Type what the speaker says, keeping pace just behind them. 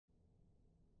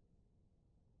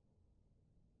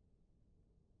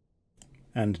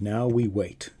And now we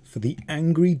wait for the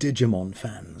angry Digimon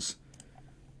fans.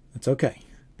 It's okay.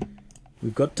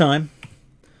 We've got time.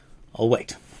 I'll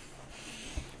wait.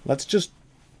 Let's just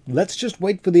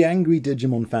wait for the angry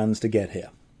Digimon fans to get here.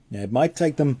 Yeah, it might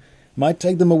take them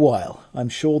a while. I'm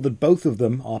sure that both of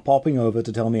them are popping over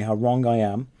to tell me how wrong I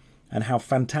am and how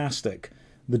fantastic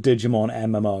the Digimon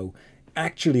MMO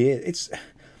actually is.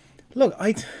 Look,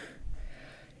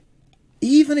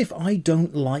 even if I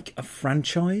don't like a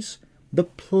franchise, the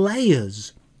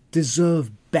players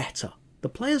deserve better. The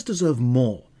players deserve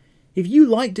more. If you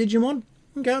like Digimon,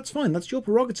 okay, that's fine. That's your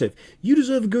prerogative. You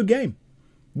deserve a good game.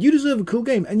 You deserve a cool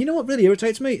game. And you know what really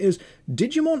irritates me is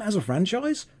Digimon as a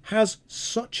franchise has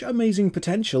such amazing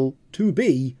potential to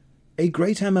be a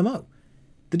great MMO.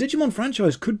 The Digimon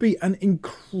franchise could be an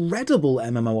incredible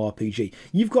MMORPG.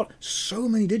 You've got so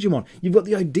many Digimon. You've got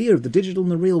the idea of the digital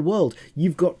and the real world.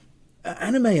 You've got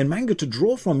anime and manga to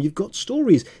draw from. You've got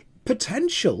stories.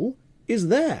 Potential is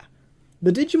there.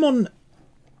 The Digimon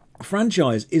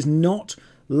franchise is not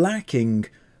lacking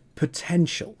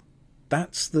potential.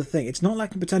 That's the thing. It's not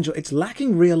lacking potential. It's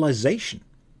lacking realization.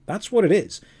 That's what it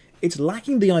is. It's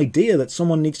lacking the idea that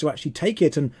someone needs to actually take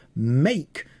it and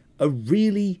make a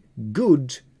really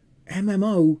good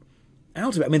MMO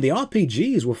out of it. I mean, the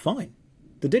RPGs were fine.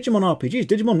 The Digimon RPGs,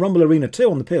 Digimon Rumble Arena 2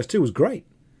 on the PS2 was great.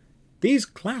 These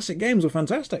classic games were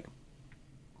fantastic.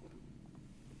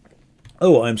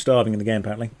 Oh, I'm starving in the game,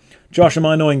 apparently. Josh, am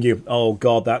I annoying you? Oh,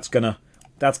 God, that's gonna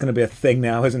be a thing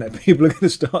now, isn't it? People are going to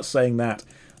start saying that.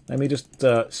 Let me just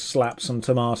slap some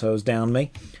tomatoes down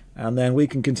me, and then we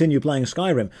can continue playing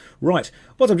Skyrim. Right,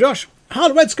 what's up, Josh?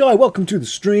 Hello, Red Sky, welcome to the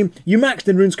stream. You maxed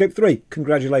in RuneScape 3.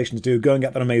 Congratulations, dude. Go and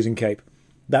get that amazing cape.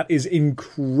 That is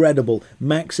incredible.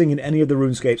 Maxing in any of the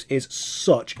RuneScapes is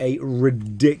such a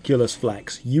ridiculous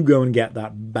flex. You go and get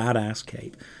that badass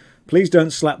cape. Please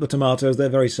don't slap the tomatoes. They're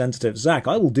very sensitive. Zach,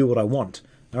 I will do what I want.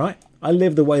 All right? I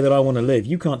live the way that I want to live.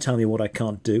 You can't tell me what I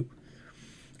can't do.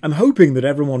 I'm hoping that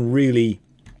everyone really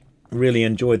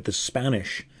enjoyed the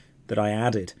Spanish that I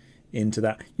added into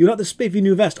that. You like the spiffy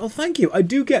new vest? Oh, thank you.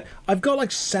 I've got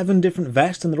like 7 different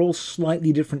vests and they're all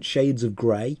slightly different shades of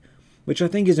grey, which I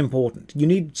think is important. You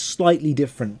need slightly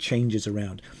different changes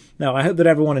around. Now, I hope that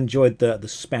everyone enjoyed the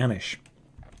Spanish.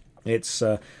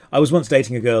 I was once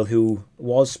dating a girl who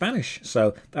was Spanish,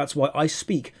 so that's why I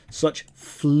speak such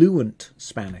fluent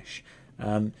Spanish.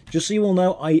 Just so you all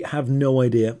know, I have no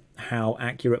idea how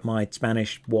accurate my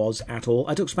Spanish was at all.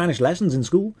 I took Spanish lessons in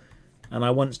school, and I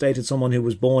once dated someone who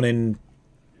was born in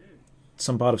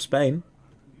some part of Spain,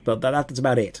 but that's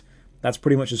about it. That's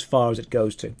pretty much as far as it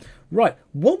goes to. Right,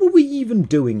 what were we even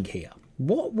doing here?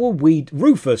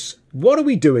 Rufus, what are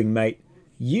we doing, mate?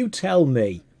 You tell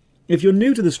me. If you're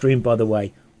new to the stream, by the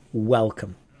way,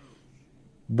 welcome.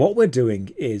 What we're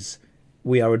doing is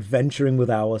we are adventuring with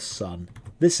our son.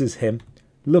 This is him.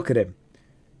 Look at him.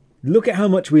 Look at how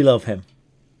much we love him.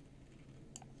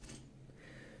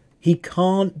 He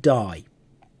can't die,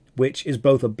 which is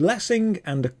both a blessing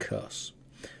and a curse.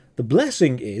 The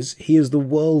blessing is he is the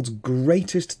world's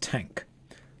greatest tank.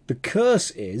 The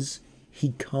curse is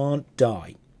he can't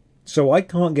die. So I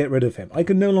can't get rid of him. I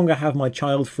can no longer have my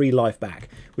child-free life back,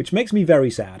 which makes me very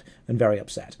sad and very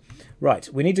upset. Right,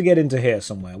 we need to get into here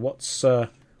somewhere. What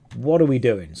are we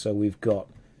doing? So we've got...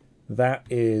 That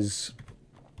is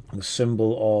the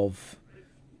symbol of...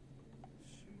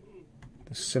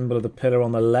 The symbol of the pillar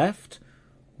on the left.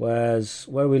 Where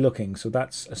are we looking? So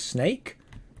that's a snake.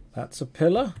 That's a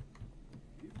pillar.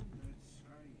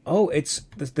 Oh, it's...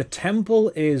 The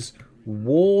temple is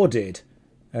warded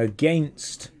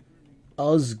against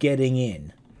us getting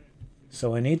in.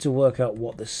 So I need to work out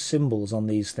what the symbols on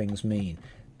these things mean.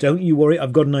 Don't you worry,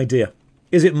 I've got an idea.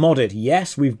 Is it modded?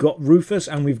 Yes, we've got Rufus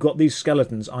and we've got these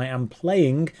skeletons. I am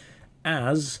playing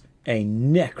as a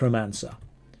necromancer.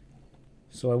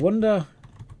 So I wonder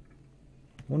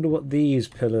what these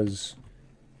pillars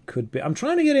could be. I'm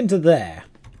trying to get into there,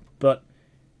 but...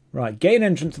 Right, gain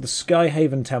entrance to the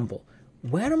Skyhaven Temple.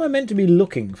 Where am I meant to be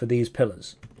looking for these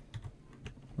pillars?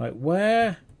 Like,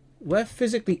 where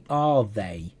physically are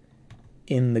they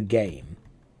in the game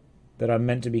that I'm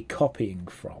meant to be copying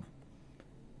from?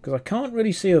 Because I can't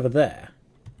really see over there.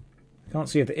 I can't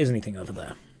see if there is anything over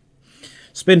there.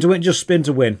 Spin to win, just spin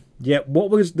to win. Yeah, what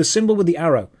was the symbol with the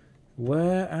arrow?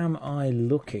 Where am I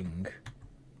looking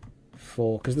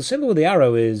for? Because the symbol with the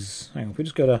arrow is... Hang on, if we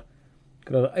just go to...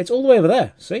 It's all the way over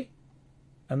there, see?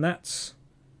 And that's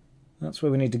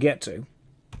where we need to get to.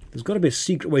 There's got to be a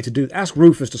secret way to do it. Ask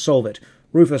Rufus to solve it.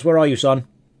 Rufus, where are you, son?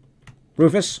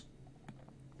 Rufus?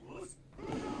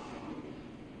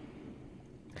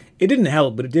 It didn't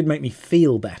help, but it did make me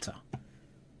feel better.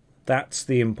 That's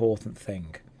the important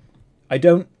thing. I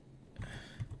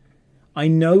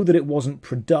know that it wasn't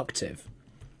productive,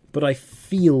 but I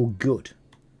feel good.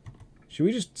 Should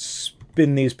we just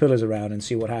spin these pillars around and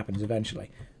see what happens eventually?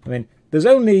 I mean, there's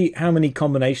only how many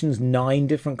combinations? 9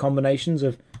 different combinations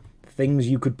of things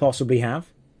you could possibly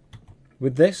have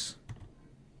with this.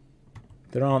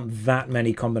 There aren't that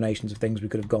many combinations of things we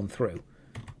could have gone through.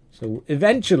 So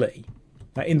eventually,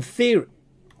 in theory,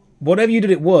 whatever you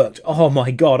did, it worked. Oh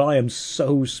my god, I am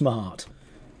so smart.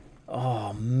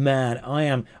 Oh man, I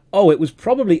am... Oh, it was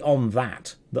probably on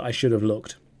that I should have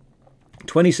looked.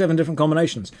 27 different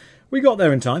combinations. We got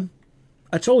there in time.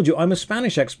 I told you, I'm a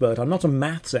Spanish expert. I'm not a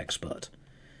maths expert.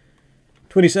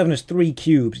 27 is 3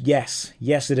 cubes. Yes.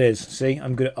 Yes, it is. See,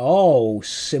 I'm good at... Oh,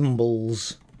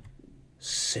 symbols.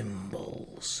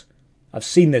 Symbols. I've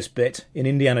seen this bit in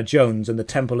Indiana Jones and the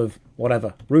Temple of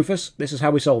whatever. Rufus, this is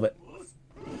how we solve it.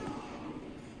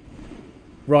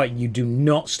 Right, you do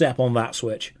not step on that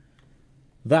switch.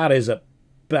 That is a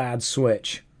bad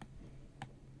switch.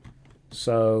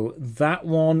 So, that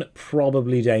one,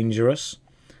 probably dangerous.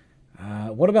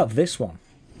 What about this one?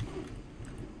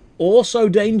 Also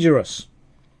dangerous.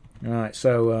 Alright,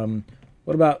 so,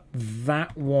 what about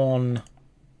that one?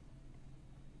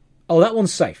 Oh, that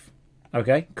one's safe.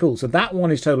 Okay, cool. So that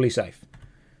one is totally safe.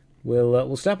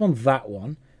 We'll step on that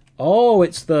one. Oh,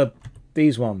 it's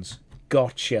these ones.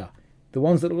 Gotcha. The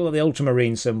ones that look like the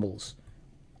ultramarine symbols.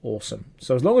 Awesome.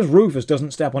 So as long as Rufus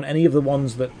doesn't step on any of the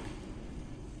ones that...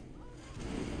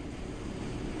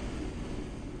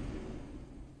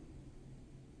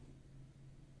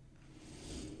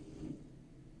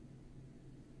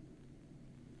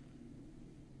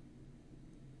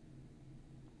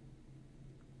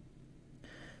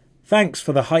 Thanks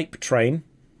for the hype train.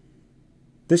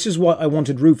 This is why I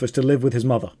wanted Rufus to live with his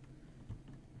mother.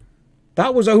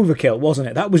 That was overkill, wasn't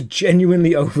it? That was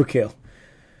genuinely overkill.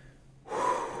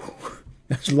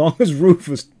 As long as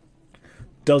Rufus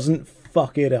doesn't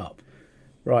fuck it up.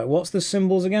 Right, what's the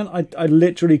symbols again? I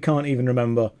literally can't even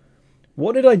remember.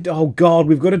 What did I do? Oh god,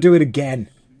 we've got to do it again.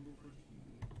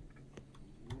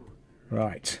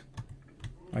 Right.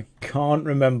 I can't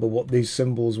remember what these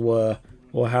symbols were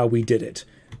or how we did it.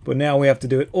 But now we have to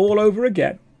do it all over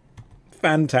again.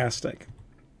 Fantastic.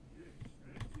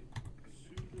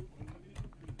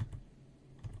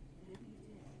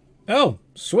 Oh,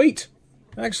 sweet.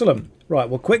 Excellent. Right,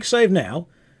 well, quick save now.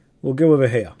 We'll go over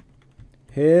here.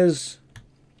 Here's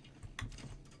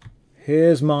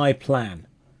my plan.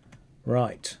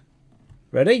 Right.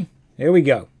 Ready? Here we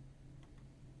go.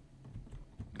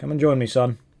 Come and join me,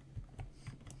 son.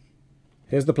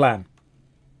 Here's the plan.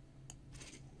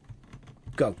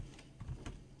 Go.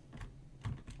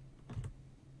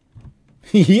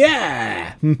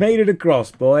 Yeah! Made it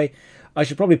across, boy. I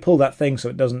should probably pull that thing so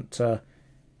it doesn't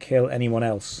kill anyone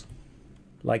else.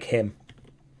 Like him.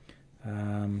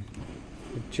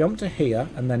 Jump to here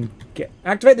and then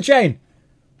activate the chain!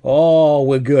 Oh,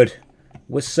 we're good.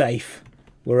 We're safe.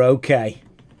 We're okay.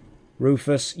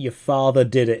 Rufus, your father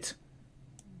did it.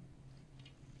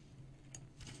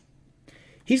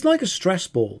 He's like a stress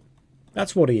ball.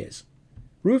 That's what he is.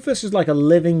 Rufus is like a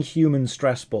living human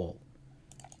stress ball.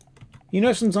 You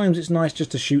know, sometimes it's nice just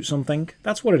to shoot something.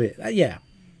 That's what it is. Yeah.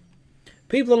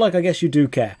 People are like, I guess you do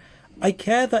care. I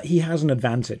care that he has an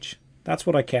advantage. That's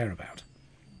what I care about.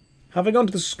 Have I gone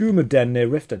to the skooma den near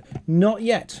Riften? Not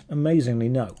yet. Amazingly,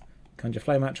 no. Conjure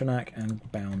Flame Atronak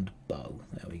and Bound Bow.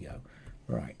 There we go.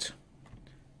 Right.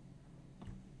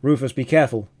 Rufus, be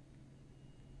careful.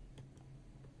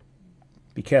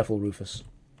 Be careful, Rufus.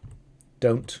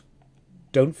 Don't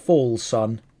fall,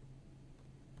 son.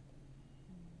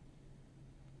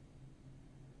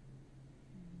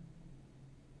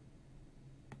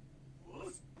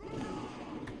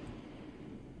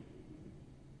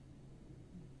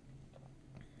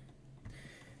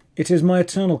 It is my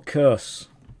eternal curse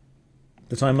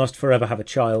that I must forever have a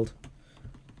child.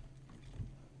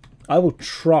 I will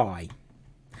try.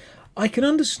 I can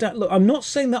understand... Look, I'm not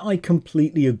saying that I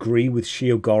completely agree with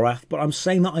Sheogorath, but I'm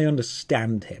saying that I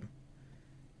understand him.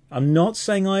 I'm not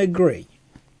saying I agree,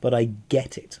 but I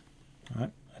get it.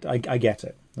 Right? I get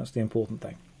it. That's the important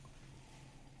thing.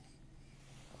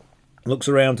 Looks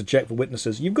around to check for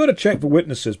witnesses. You've got to check for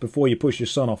witnesses before you push your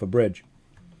son off a bridge.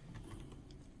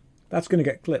 That's going to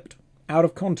get clipped out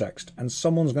of context, and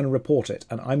someone's going to report it,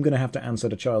 and I'm going to have to answer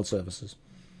to child services.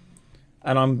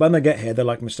 And when they get here, they're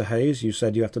like, Mr. Hayes, you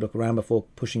said you have to look around before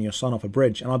pushing your son off a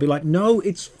bridge. And I'll be like, no,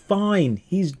 it's fine.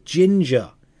 He's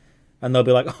ginger. And they'll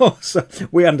be like, oh, so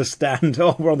we understand.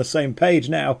 Oh, we're on the same page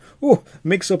now. Oh,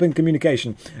 mix up in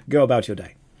communication. Go about your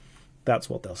day. That's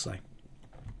what they'll say.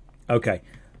 Okay,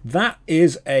 That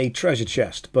is a treasure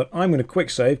chest, but I'm going to quick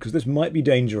save because this might be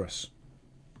dangerous.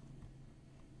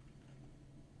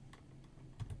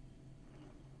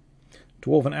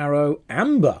 Dwarven arrow,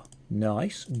 amber,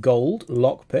 nice. Gold,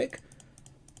 lockpick.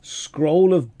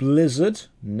 Scroll of blizzard,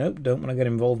 nope, don't want to get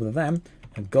involved with them.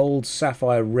 A gold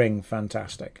sapphire ring,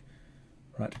 fantastic.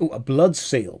 Right, oh, a blood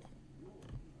seal.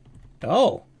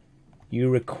 Oh, you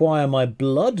require my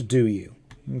blood, do you?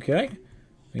 Okay.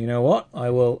 You know what? I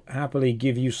will happily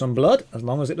give you some blood. As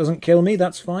long as it doesn't kill me,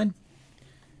 that's fine.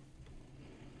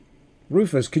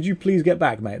 Rufus, could you please get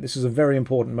back, mate? This is a very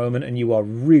important moment and you are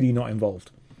really not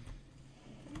involved.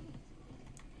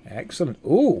 Excellent.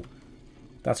 Ooh,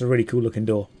 that's a really cool looking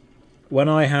door. When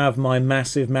I have my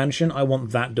massive mansion, I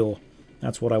want that door.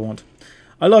 That's what I want.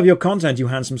 I love your content, you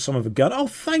handsome son of a gun. Oh,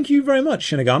 thank you very much,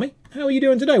 Shinigami. How are you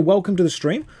doing today? Welcome to the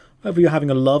stream. Hopefully you're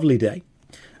having a lovely day.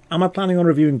 Am I planning on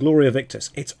reviewing Gloria Victis?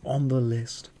 It's on the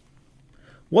list.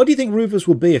 What do you think Rufus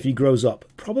will be if he grows up?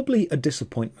 Probably a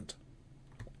disappointment.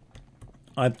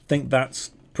 I think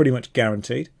that's pretty much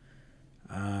guaranteed.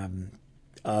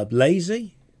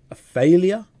 Lazy? A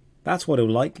failure? That's what he'll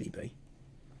likely be.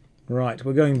 Right,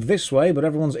 we're going this way, but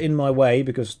everyone's in my way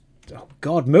because... Oh,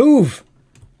 God, move!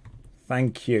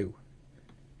 Thank you.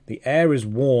 The air is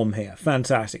warm here.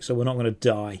 Fantastic, so we're not going to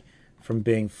die from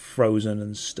being frozen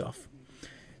and stuff.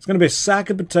 It's going to be a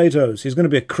sack of potatoes. He's going to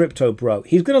be a crypto bro.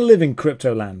 He's going to live in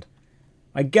crypto land.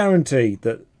 I guarantee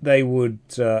that they would...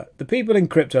 the people in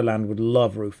crypto land would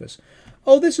love Rufus.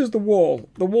 Oh, this is the wall.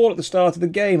 The wall at the start of the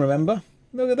game, remember?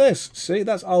 Look at this. See,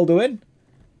 that's Alduin.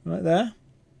 Right there.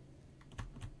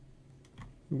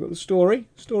 We've got the story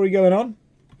going on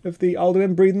of the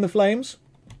Alduin breathing the flames.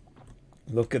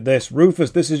 Look at this.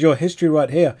 Rufus, this is your history right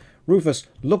here. Rufus,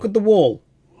 look at the wall.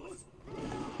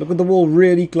 Look at the wall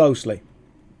really closely.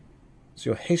 It's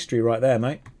your history right there,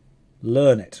 mate.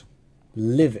 Learn it.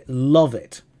 Live it. Love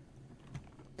it.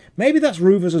 Maybe that's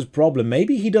Rufus's problem.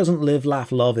 Maybe he doesn't live,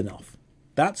 laugh, love enough.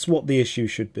 That's what the issue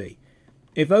should be.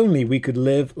 If only we could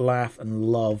live, laugh, and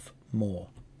love more.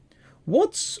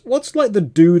 What's like the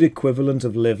dude equivalent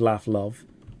of live, laugh, love?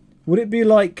 Would it be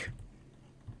like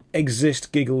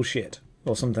exist, giggle, shit?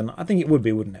 Or something? I think it would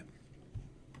be, wouldn't it?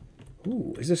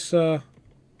 Ooh, is this... that's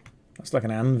like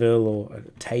an anvil or a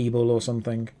table or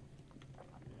something.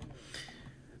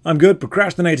 I'm good.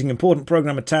 Procrastinating important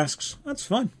programmer tasks. That's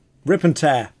fine. Rip and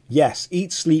tear. Yes.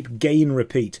 Eat, sleep, gain,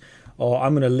 repeat. Or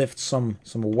I'm going to lift some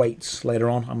weights later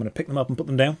on. I'm going to pick them up and put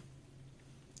them down.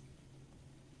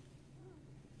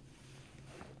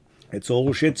 It's all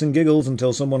shits and giggles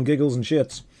until someone giggles and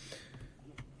shits.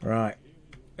 Right.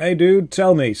 Hey, dude,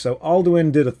 tell me. So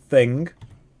Alduin did a thing.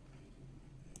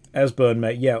 Esbern,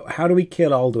 mate. Yo, how do we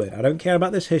kill Alduin? I don't care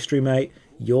about this history, mate.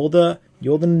 You're the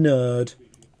nerd.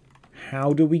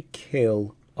 How do we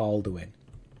kill Alduin?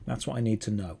 That's what I need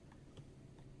to know.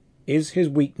 Is his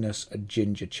weakness a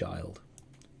ginger child?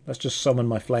 Let's just summon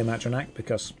my Flame Atronak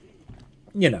because,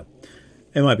 you know,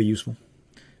 it might be useful.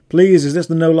 Please, is this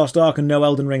the no Lost Ark and no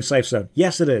Elden Ring safe zone?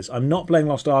 Yes, it is. I'm not playing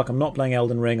Lost Ark. I'm not playing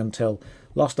Elden Ring until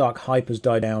Lost Ark hype has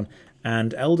died down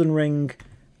and Elden Ring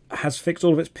has fixed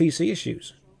all of its PC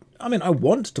issues. I mean, I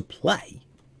want to play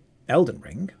Elden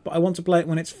Ring, but I want to play it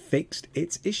when it's fixed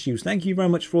its issues. Thank you very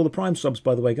much for all the Prime subs,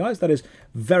 by the way, guys. That is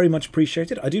very much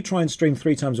appreciated. I do try and stream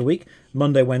 3 times a week,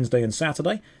 Monday, Wednesday, and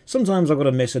Saturday. Sometimes I've got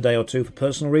to miss a day or two for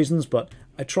personal reasons, but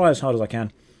I try as hard as I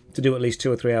can to do at least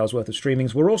 2 or 3 hours worth of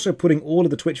streamings. We're also putting all of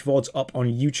the Twitch VODs up on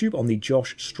YouTube on the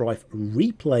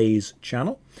JoshStrifeReplays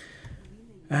channel.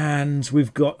 And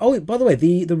we've got... Oh, by the way,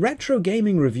 the retro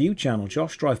gaming review channel,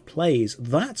 JoshStrifePlays,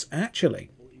 that's actually...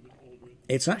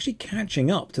 It's actually catching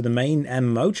up to the main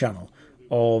MMO channel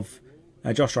of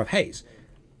JoshStrifeHayes.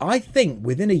 I think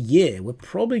within a year, we're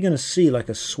probably going to see like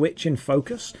a switch in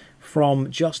focus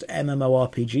from just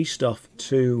MMORPG stuff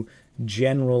to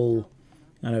general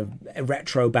kind of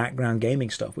retro background gaming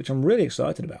stuff, which I'm really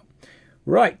excited about.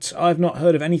 Right, I've not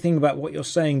heard of anything about what you're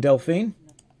saying, Delphine.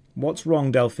 What's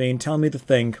wrong, Delphine? Tell me the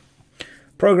thing.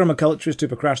 Programmer culture is to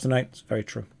procrastinate. It's very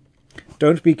true.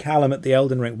 Don't be Callum at the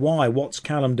Elden Ring. Why? What's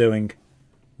Callum doing?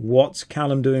 What's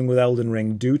Callum doing with Elden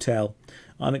Ring? Do tell.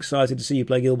 I'm excited to see you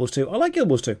play Guild Wars 2. I like Guild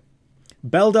Wars 2.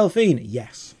 Belle Delphine.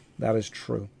 Yes, that is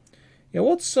true. Yeah,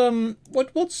 what's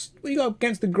what you got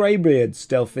against the Greybeards,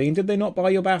 Delphine? Did they not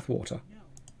buy your bathwater?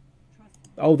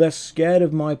 Oh, they're scared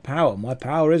of my power. My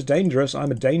power is dangerous. I'm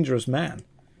a dangerous man.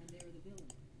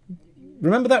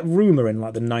 Remember that rumour in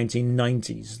like the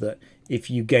 1990s that if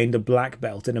you gained a black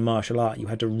belt in a martial art, you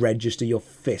had to register your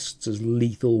fists as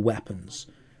lethal weapons?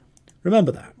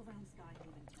 Remember that?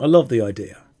 I love the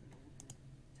idea.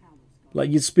 Like,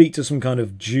 you'd speak to some kind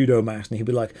of judo master and he'd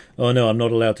be like, oh no, I'm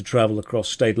not allowed to travel across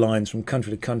state lines from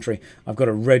country to country. I've got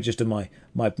to register my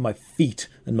feet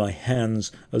and my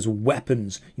hands as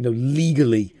weapons. You know,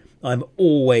 legally, I'm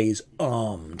always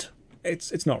armed.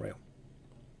 It's not real.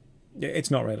 It's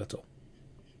not real at all.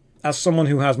 As someone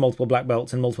who has multiple black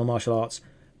belts in multiple martial arts,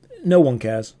 no one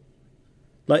cares.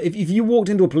 Like, if you walked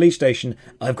into a police station,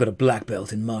 I've got a black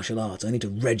belt in martial arts, I need to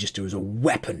register as a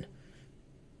weapon.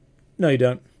 No, you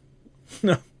don't.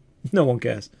 No, no one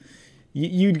cares.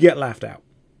 You'd get laughed out.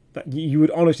 You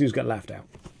would honestly just get laughed out.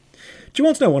 Do you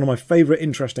want to know one of my favourite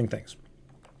interesting things?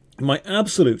 My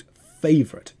absolute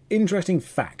favourite interesting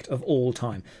fact of all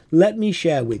time. Let me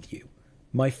share with you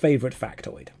my favourite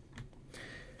factoid.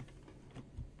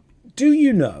 Do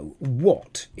you know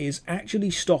what is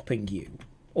actually stopping you,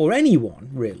 or anyone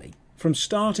really, from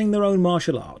starting their own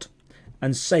martial art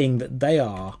and saying that they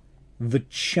are the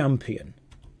champion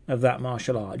of that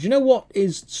martial art? Do you know what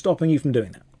is stopping you from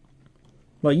doing that?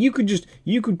 Well, you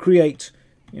could create,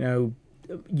 you know,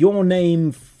 your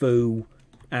name Fu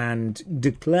and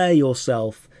declare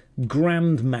yourself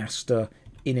Grandmaster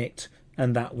in it,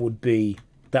 and that would be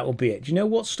it. Do you know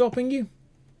what's stopping you?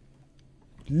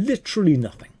 Literally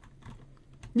nothing.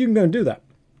 You can go and do that.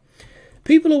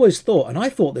 People always thought, and I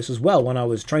thought this as well when I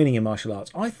was training in martial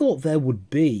arts, I thought there would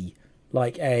be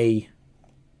like a...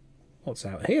 What's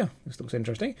out here? This looks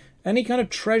interesting. Any kind of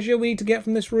treasure we need to get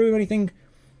from this room? Anything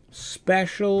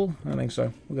special? I don't think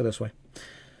so. We'll go this way.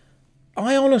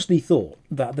 I honestly thought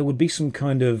that there would be some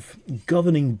kind of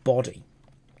governing body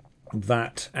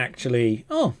that actually...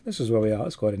 Oh, this is where we are.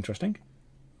 That's quite interesting.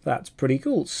 That's pretty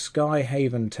cool.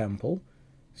 Skyhaven Temple.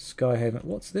 Skyhaven...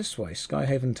 What's this way?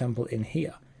 Skyhaven Temple in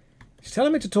here. It's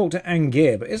telling me to talk to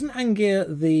Angir, but isn't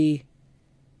Angir the...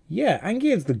 Yeah,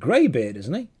 Angir's the Greybeard,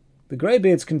 isn't he? The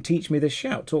Greybeards can teach me this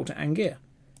shout. Talk to Angir.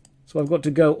 So I've got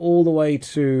to go all the way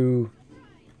to...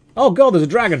 Oh god, there's a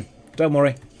dragon! Don't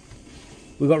worry.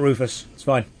 We've got Rufus. It's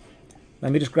fine.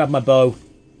 Let me just grab my bow.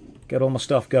 Get all my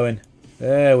stuff going.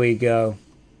 There we go.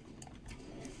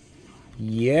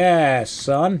 Yeah,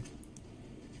 son.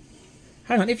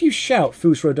 Hang on, if you shout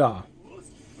Fus Rodar,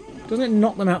 doesn't it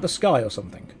knock them out the sky or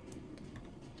something?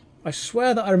 I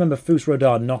swear that I remember Fus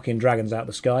Rodar knocking dragons out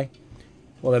the sky.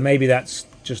 Well, then maybe that's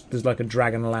just, there's like a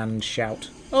Dragonland shout.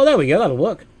 Oh, there we go, that'll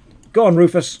work. Go on,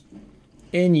 Rufus.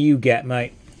 In you get,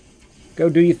 mate. Go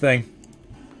do your thing.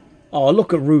 Oh,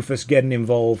 look at Rufus getting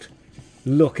involved.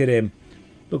 Look at him.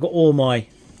 Look at all my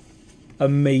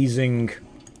amazing...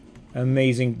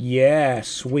 Yeah,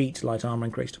 sweet. Light armor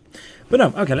increased. But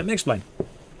no, okay, let me explain.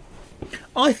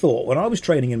 I thought when I was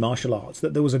training in martial arts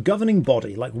that there was a governing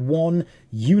body, like one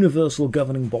universal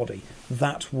governing body,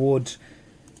 that would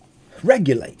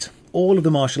regulate all of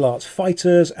the martial arts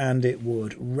fighters, and it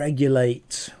would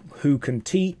regulate who can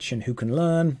teach and who can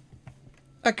learn,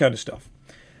 that kind of stuff.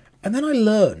 And then I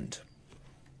learned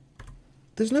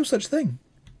there's no such thing.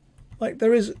 Like,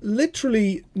 there is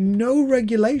literally no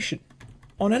regulation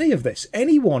on any of this.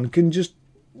 Anyone can just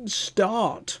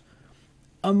start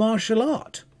a martial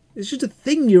art. It's just a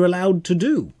thing you're allowed to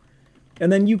do.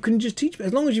 And then you can just teach.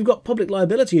 As long as you've got public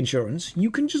liability insurance, you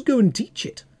can just go and teach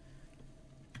it.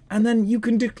 And then you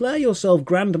can declare yourself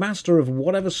Grandmaster of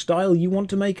whatever style you want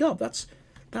to make up. That's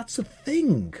a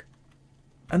thing.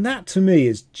 And that, to me,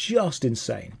 is just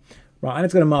insane. Right, I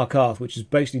need to go to Markarth, which is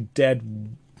basically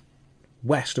dead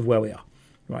west of where we are.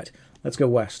 Right, let's go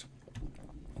west.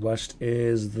 West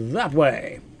is that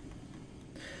way.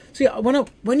 See,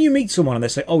 when you meet someone and they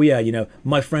say, oh yeah, you know,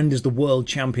 my friend is the world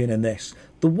champion in this.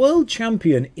 The world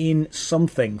champion in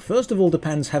something, first of all,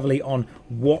 depends heavily on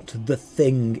what the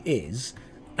thing is,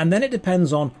 and then it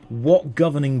depends on what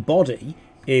governing body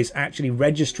is actually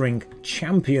registering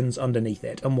champions underneath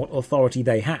it and what authority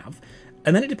they have.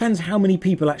 And then it depends how many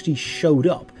people actually showed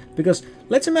up. Because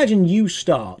let's imagine you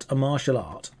start a martial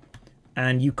art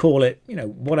and you call it, you know,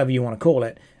 whatever you want to call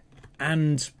it,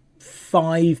 and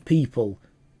 5 people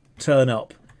turn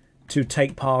up to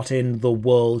take part in the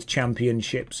World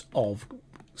Championships of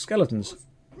Skeletons.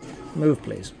 Move,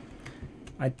 please.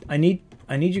 I need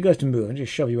you guys to move. I'll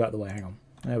just shove you out of the way. Hang on.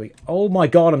 There we go. Oh my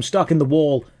god, I'm stuck in the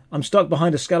wall. I'm stuck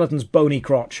behind a skeleton's bony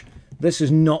crotch. This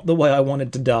is not the way I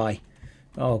wanted to die.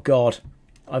 Oh god.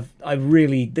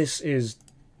 This is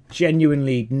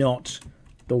genuinely not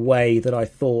the way that I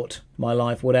thought my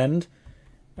life would end.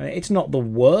 I mean, it's not the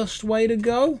worst way to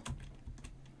go,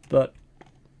 but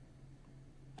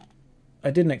I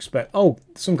didn't expect... Oh,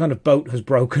 some kind of boat has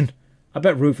broken. I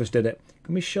bet Rufus did it.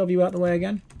 Can we shove you out the way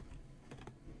again?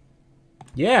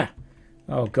 Yeah.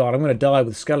 Oh god, I'm going to die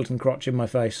with skeleton crotch in my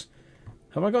face.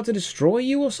 Have I got to destroy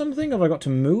you or something? Have I got to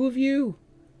move you?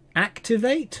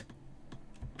 Activate?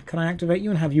 Can I activate you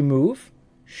and have you move?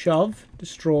 Shove,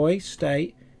 destroy,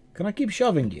 stay. Can I keep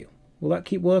shoving you? Will that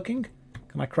keep working?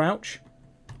 Can I crouch?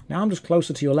 Now I'm just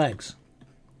closer to your legs.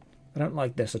 I don't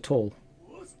like this at all.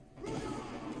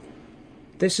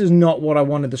 This is not what I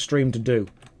wanted the stream to do.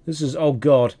 This is... oh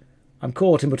god. I'm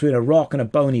caught in between a rock and a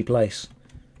bony place.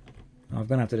 I'm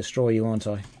going to have to destroy you, aren't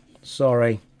I?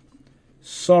 Sorry.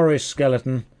 Sorry,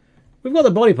 skeleton. We've got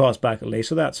the body parts back at least,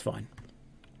 so that's fine.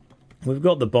 We've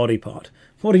got the body part.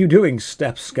 What are you doing,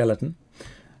 step skeleton?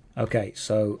 Okay,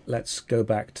 so let's go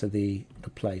back to the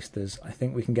place. I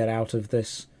think we can get out of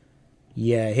this.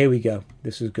 Yeah, here we go.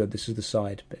 This is good. This is the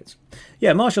side bits.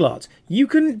 Yeah, martial arts. You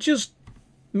can just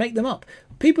make them up.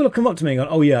 People have come up to me and gone,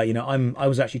 oh yeah, you know, I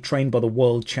was actually trained by the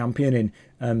world champion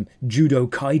in Judo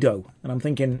Kaido. And I'm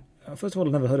thinking, first of all,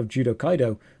 I've never heard of Judo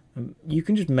Kaido. You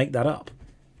can just make that up.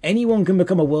 Anyone can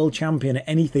become a world champion at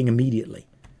anything immediately.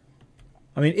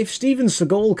 I mean, if Steven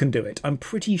Seagal can do it, I'm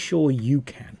pretty sure you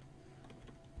can.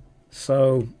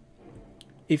 So,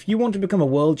 if you want to become a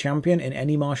world champion in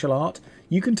any martial art,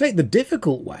 you can take the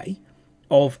difficult way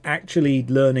of actually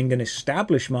learning an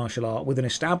established martial art with an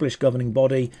established governing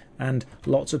body and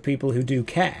lots of people who do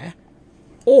care.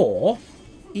 Or,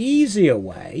 easier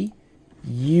way,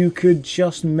 you could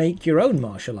just make your own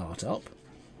martial art up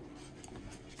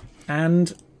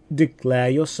and declare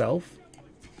yourself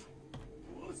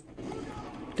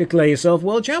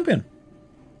world champion.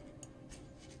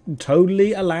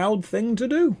 Totally allowed thing to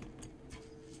do.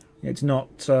 It's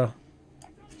not the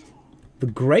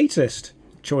greatest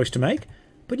choice to make,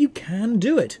 but you can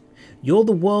do it. You're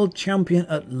the world champion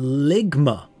at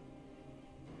Ligma.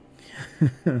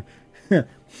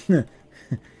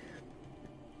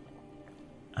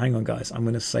 Hang on, guys. I'm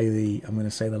going to say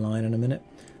the line in a minute.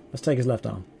 Let's take his left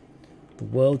arm. The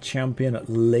world champion at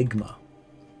Ligma.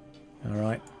 All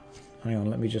right. Hang on.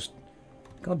 Let me just.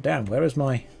 God damn. Where is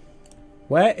my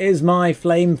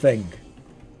flame thing?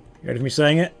 You ready for me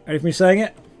saying it? Ready for me saying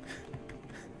it?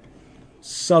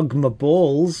 Sug my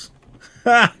balls.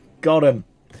 Ha! Got him.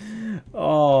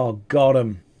 Oh, got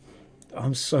him.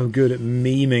 I'm so good at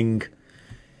memeing.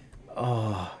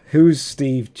 Oh, who's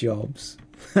Steve Jobs?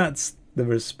 That's the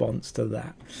response to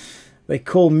that. They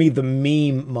call me the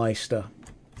meme meister.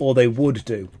 Or they would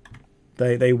do.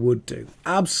 They would do.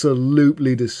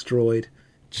 Absolutely destroyed.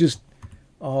 Just,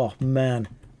 oh man.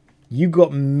 You got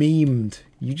memed.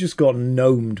 You just got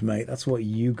gnomed, mate. That's what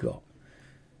you got.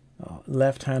 Oh,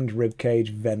 left hand ribcage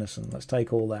venison. Let's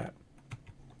take all that.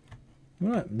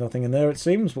 Right, nothing in there it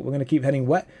seems, but we're going to keep heading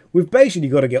west. We've basically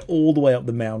got to get all the way up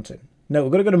the mountain. No,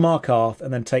 we've got to go to Markarth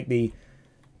and then take the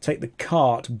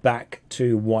cart back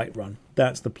to Whiterun.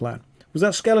 That's the plan. Was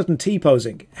that skeleton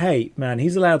T-posing? Hey, man,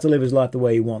 he's allowed to live his life the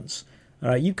way he wants.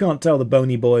 You can't tell the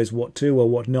bony boys what to or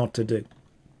what not to do.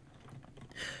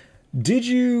 Did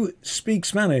you speak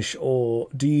Spanish or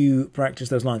do you practice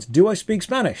those lines? Do I speak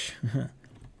Spanish?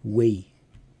 Oui.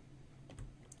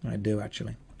 I do,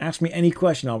 actually. Ask me any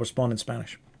question, I'll respond in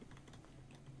Spanish.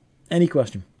 Any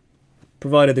question.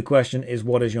 Provided the question is,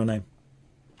 what is your name?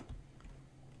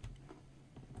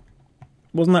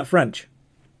 Wasn't that French?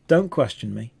 Don't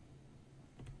question me.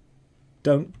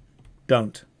 Don't.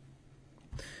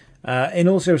 In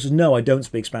all seriousness, no, I don't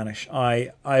speak Spanish.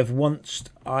 I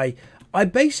understand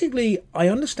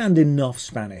enough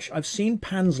Spanish. I've seen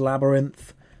Pan's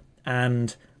Labyrinth,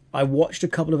 and I watched a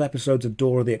couple of episodes of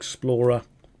Dora the Explorer.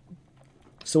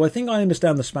 So I think I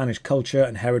understand the Spanish culture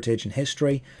and heritage and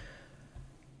history.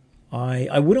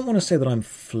 I wouldn't want to say that I'm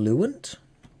fluent,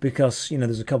 because, you know,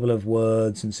 there's a couple of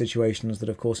words and situations that,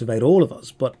 of course, evade all of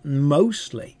us. But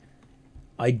mostly,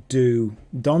 I do.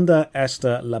 ¿Dónde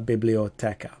está la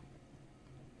biblioteca?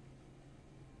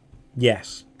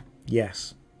 Yes.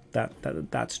 Yes.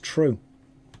 That's true.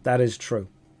 That is true.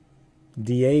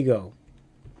 Diego.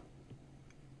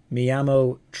 Mi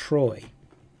amo Troy.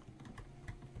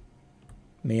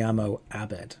 Mi amo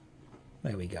Abed.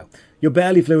 There we go. You're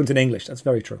barely fluent in English. That's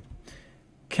very true.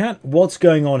 What's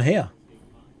going on here?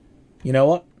 You know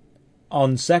what?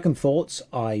 On second thoughts,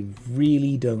 I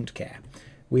really don't care.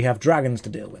 We have dragons to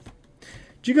deal with.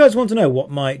 Do you guys want to know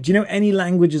do you know any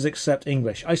languages except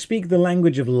English? I speak the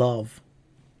language of love.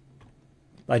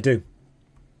 I do.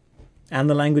 And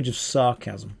the language of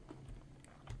sarcasm.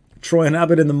 Troy and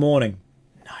Abed in the morning.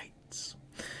 Nights.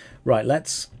 Right,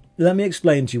 let me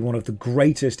explain to you one of the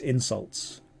greatest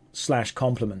insults /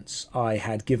 compliments I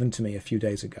had given to me a few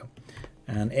days ago.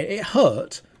 And it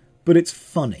hurt, but it's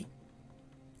funny.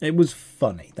 It was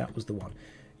funny. That was the one.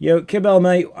 Yo, Kibel,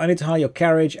 mate, I need to hire your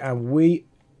carriage, and we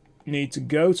need to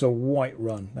go to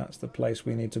Whiterun. That's the place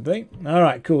we need to be. All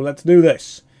right, cool. Let's do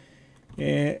this.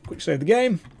 Quick save the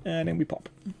game, and then we pop.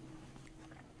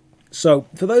 So,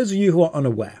 for those of you who are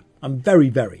unaware, I'm very,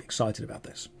 very excited about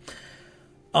this.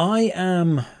 I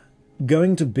am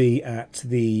going to be at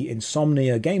the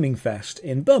Insomnia Gaming Fest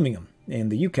in Birmingham, in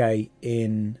the UK,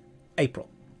 in April.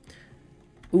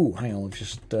 Ooh, hang on,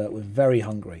 we're very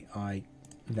hungry.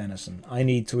 Venison. I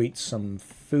need to eat some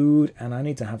food, and I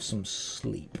need to have some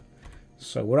sleep.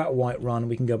 So we're at Whiterun,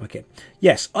 we can go back in.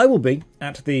 Yes, I will be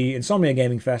at the Insomnia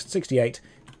Gaming Fest 68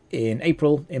 in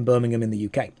April in Birmingham in the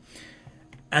UK.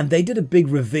 And they did a big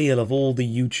reveal of all the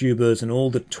YouTubers and all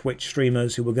the Twitch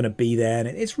streamers who were going to be there. And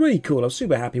it's really cool. I was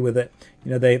super happy with it.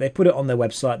 You know, they put it on their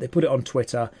website. They put it on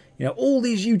Twitter. You know, all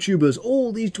these YouTubers,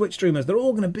 all these Twitch streamers, they're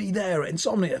all going to be there at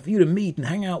Insomnia for you to meet and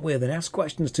hang out with and ask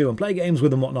questions to and play games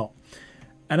with and whatnot.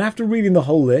 And after reading the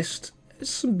whole list, there's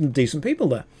some decent people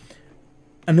there.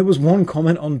 And there was one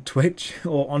comment on Twitch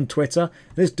or on Twitter.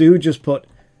 This dude just put,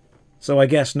 "So I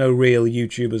guess no real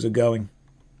YouTubers are going."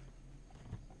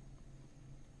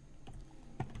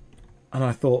 And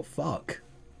I thought, fuck.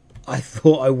 I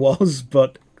thought I was,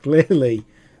 but clearly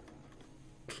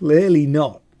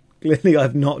not. Clearly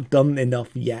I've not done enough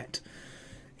yet.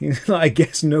 I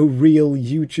guess no real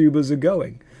YouTubers are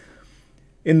going.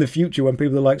 In the future, when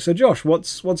people are like, "So Josh,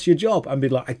 what's your job?" I'd be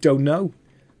like, "I don't know.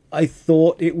 I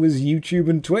thought it was YouTube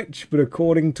and Twitch, but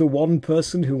according to one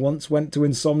person who once went to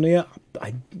Insomnia,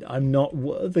 I'm not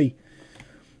worthy.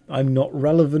 I'm not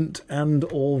relevant and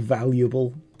or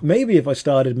valuable." Maybe if I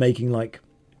started making, like,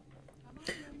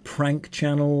 prank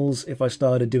channels, if I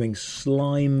started doing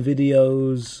slime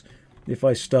videos, if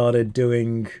I started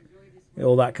doing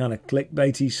all that kind of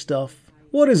clickbaity stuff.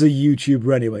 What is a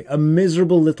YouTuber anyway? A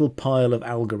miserable little pile of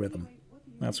algorithm.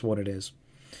 That's what it is.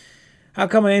 How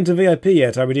come I ain't a VIP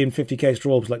yet? I redeemed 50k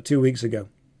straws like 2 weeks ago.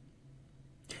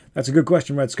 That's a good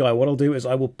question, Red Sky. What I'll do is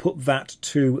I will put that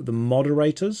to the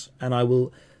moderators, and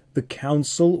the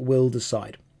council will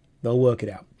decide. They'll work it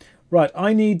out. Right,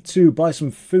 I need to buy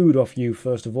some food off you,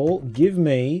 first of all. Give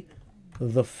me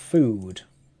the food.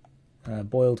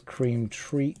 Boiled cream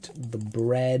treat, the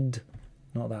bread.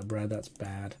 Not that bread, that's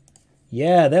bad.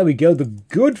 Yeah, there we go, the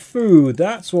good food.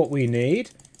 That's what we need.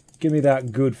 Give me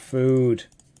that good food.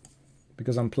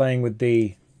 Because I'm playing with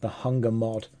the hunger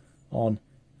mod on,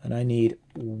 and I need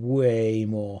way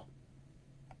more.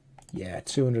 Yeah,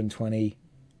 220.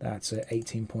 That's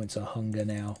 18 points of hunger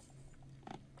now.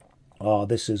 Oh,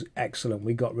 this is excellent.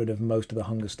 We got rid of most of the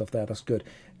hunger stuff there. That's good.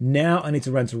 Now I need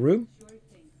to rent a room.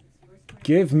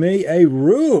 Give me a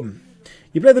room.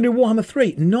 You play the new Warhammer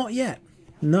 3? Not yet.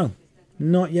 No,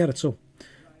 not yet at all.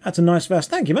 That's a nice vest.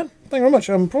 Thank you, man. Thank you very much.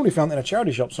 I probably found it in a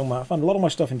charity shop somewhere. I found a lot of my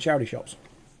stuff in charity shops.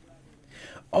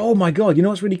 Oh my god, you know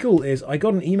what's really cool is I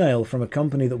got an email from a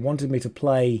company that wanted me to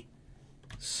play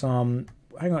some...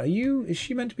 Hang on, is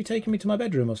she meant to be taking me to my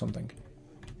bedroom or something?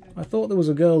 I thought there was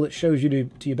a girl that shows you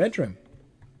to your bedroom.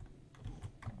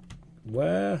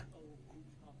 Where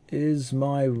is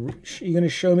my... Are you going to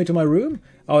show me to my room?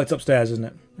 Oh, it's upstairs, isn't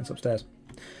it? It's upstairs.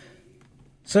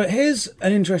 So here's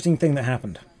an interesting thing that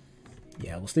happened.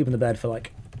 Yeah, we'll sleep in the bed for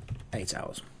like 8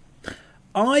 hours.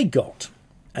 I got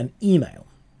an email.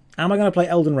 Am I going to play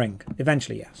Elden Ring?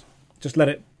 Eventually, yes. Just let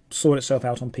it sort itself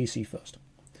out on PC first.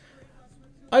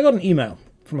 I got an email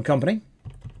from a company,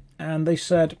 and they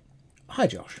said, "Hi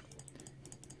Josh,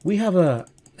 we have a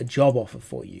job offer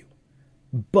for you,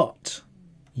 but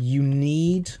you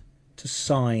need to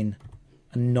sign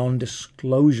a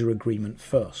non-disclosure agreement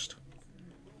first."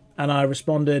 And I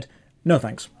responded, "No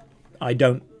thanks. I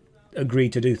don't agree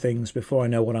to do things before I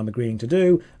know what I'm agreeing to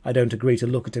do. I don't agree to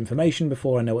look at information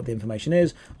before I know what the information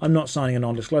is. I'm not signing a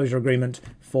non-disclosure agreement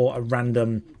for a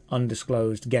random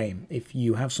undisclosed game. If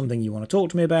you have something you want to talk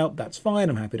to me about, that's fine.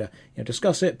 I'm happy to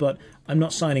discuss it, but I'm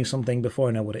not signing something before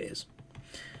I know what it is."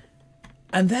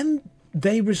 And then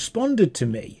they responded to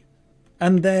me,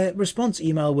 and their response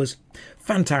email was,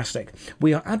 "Fantastic.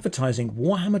 We are advertising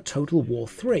Warhammer Total War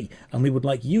 3, and we would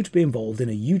like you to be involved in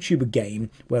a YouTuber game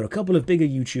where a couple of bigger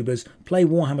YouTubers play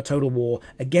Warhammer Total War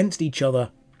against each other.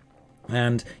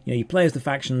 And you play as the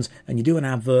factions, and you do an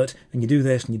advert, and you do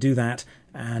this, and you do that,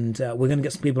 and we're going to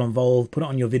get some people involved, put it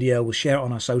on your video, we'll share it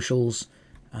on our socials.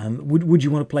 Would you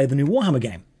want to play the new Warhammer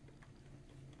game?"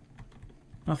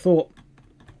 I thought,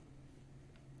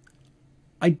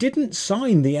 I didn't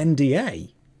sign the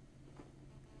NDA.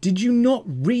 Did you not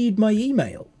read my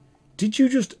email? Did you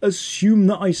just assume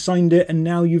that I signed it and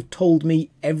now you've told me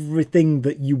everything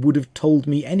that you would have told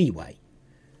me anyway?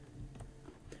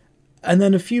 And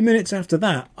then a few minutes after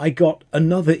that, I got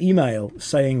another email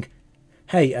saying,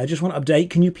 "Hey, I just want to update.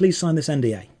 Can you please sign this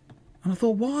NDA?" And I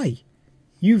thought, why?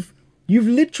 You've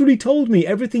literally told me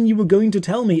everything you were going to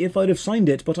tell me if I'd have signed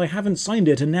it, but I haven't signed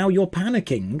it, and now you're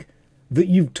panicking that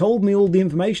you've told me all the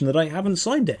information that I haven't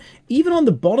signed it. Even on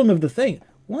the bottom of the thing.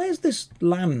 Why is this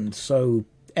land so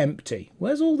empty?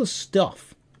 Where's all the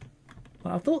stuff?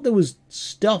 I thought there was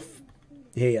stuff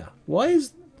here. Why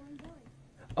is...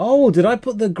 Oh, did I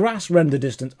put the grass render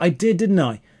distance? I did, didn't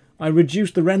I? I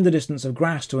reduced the render distance of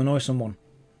grass to annoy someone.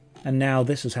 And now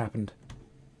this has happened.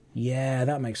 Yeah,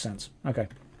 that makes sense. Okay.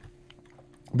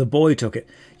 The boy took it.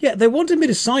 Yeah, they wanted me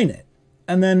to sign it.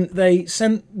 And then they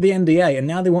sent the NDA, and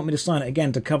now they want me to sign it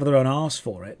again to cover their own arse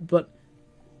for it. But,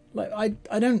 like,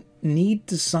 I don't need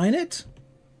to sign it?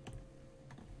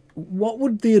 What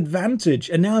would the advantage?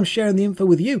 And now I'm sharing the info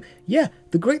with you. Yeah,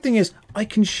 the great thing is I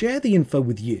can share the info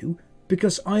with you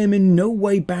because I am in no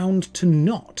way bound to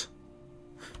not.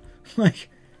 Like,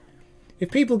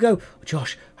 if people go,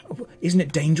 Josh, isn't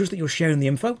it dangerous that you're sharing the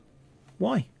info?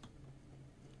 Why?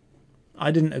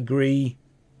 I didn't agree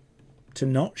to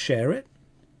not share it.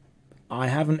 I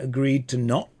haven't agreed to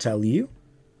not tell you.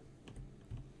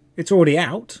 It's already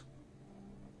out.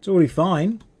 It's already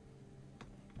fine.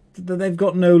 They've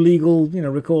got no legal,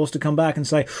 recourse to come back and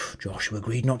say, Josh, you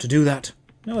agreed not to do that.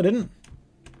 No, I didn't.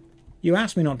 You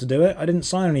asked me not to do it. I didn't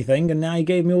sign anything, and now you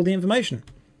gave me all the information.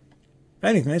 If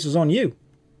anything, this is on you.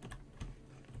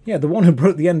 Yeah, the one who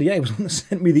broke the NDA was the one that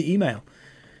sent me the email.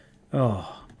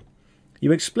 Oh.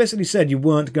 You explicitly said you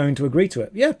weren't going to agree to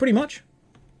it. Yeah, pretty much.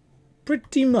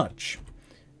 Pretty much.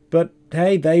 But,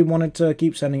 hey, they wanted to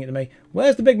keep sending it to me.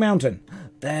 Where's the big mountain?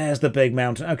 There's the big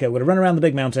mountain. Okay, we're going to run around the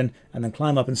big mountain and then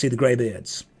climb up and see the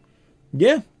greybeards.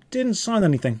 Yeah, didn't sign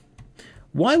anything.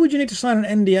 Why would you need to sign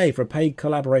an NDA for a paid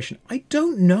collaboration? I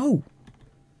don't know.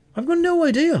 I've got no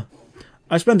idea.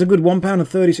 I spent a good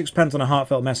 £1.36 on a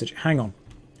heartfelt message. Hang on.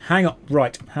 Hang on.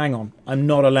 Right, hang on. I'm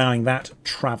not allowing that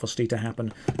travesty to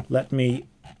happen. Let me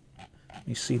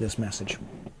see this message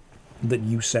that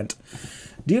you sent.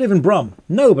 Do you live in Brum?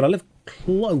 No, but I live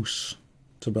close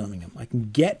to Birmingham. I can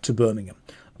get to Birmingham.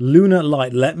 Lunar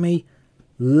Light, let me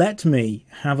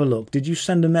have a look. Did you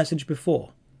send a message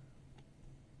before?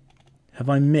 Have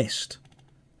I missed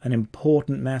an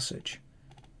important message?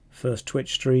 First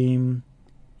Twitch stream.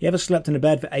 You ever slept in a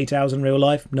bed for 8 hours in real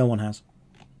life? No one has.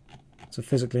 It's a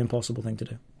physically impossible thing to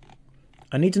do.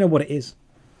 I need to know what it is.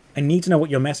 I need to know what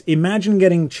your mess... Imagine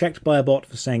getting checked by a bot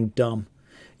for saying dumb.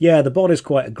 Yeah, the bot is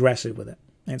quite aggressive with it.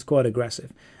 It's quite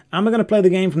aggressive. Am I going to play the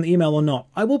game from the email or not?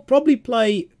 I will probably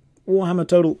play Warhammer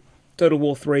Total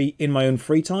War 3 in my own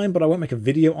free time, but I won't make a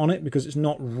video on it because it's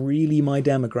not really my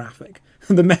demographic.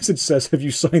 The message says, have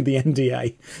you signed the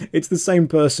NDA? It's the same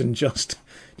person just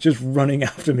running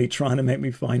after me, trying to make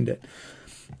me find it.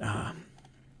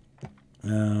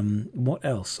 What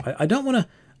else? I don't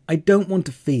want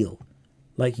to feel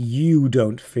like you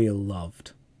don't feel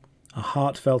loved. A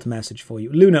heartfelt message for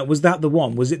you. Luna, was that the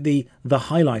one? Was it the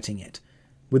highlighting it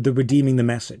with the redeeming the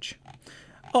message?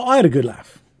 Oh, I had a good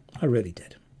laugh. I really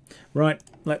did. Right,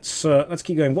 let's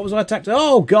keep going. What was I attacked?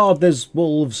 Oh God, there's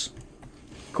wolves.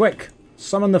 Quick,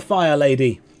 summon the fire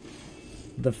lady.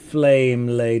 The flame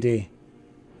lady.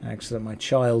 Excellent, my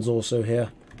child's also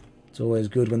here. It's always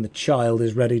good when the child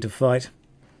is ready to fight.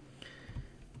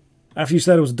 After you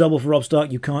said it was double for Rob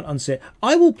Stark, you can't unsee it.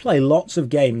 I will play lots of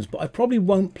games, but I probably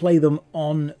won't play them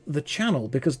on the channel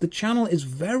because the channel is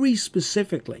very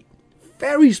specifically for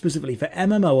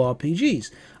MMORPGs.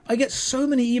 I get so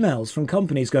many emails from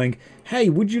companies going, hey,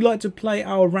 would you like to play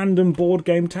our random board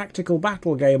game tactical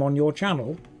battle game on your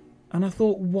channel? And I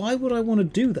thought, why would I want to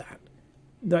do that?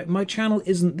 Like, my channel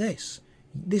isn't this.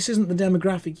 This isn't the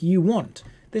demographic you want.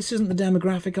 This isn't the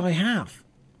demographic I have.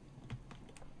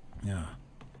 Yeah.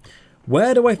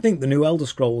 Where do I think the new Elder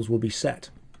Scrolls will be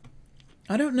set?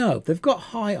 I don't know. They've got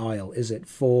High Isle, is it,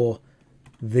 for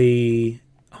the...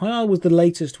 High Isle was the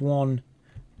latest one.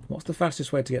 What's the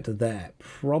fastest way to get to there?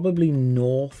 Probably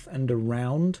north and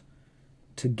around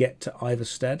to get to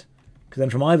Iverstead. Because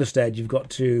then from Iverstead, you've got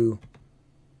to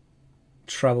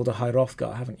travel to High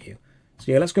Hrothgar, haven't you?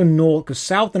 So yeah, let's go north, because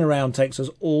south and around takes us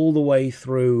all the way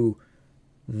through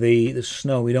the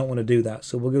snow. We don't want to do that,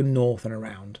 so we'll go north and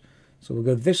around. So we'll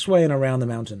go this way and around the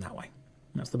mountain that way.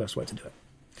 That's the best way to do it.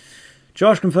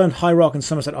 Josh confirmed High Rock and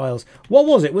Somerset Isles. What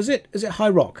was it? Is it High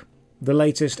Rock? The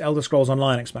latest Elder Scrolls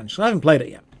Online expansion. I haven't played it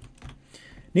yet.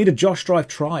 Need a Josh Strife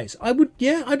tries. I'd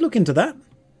look into that.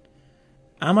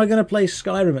 Am I going to play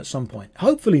Skyrim at some point?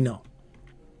 Hopefully not.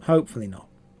 Hopefully not.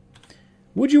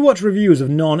 Would you watch reviews of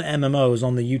non-MMOs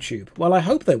on the YouTube? Well, I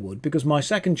hope they would, because my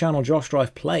second channel,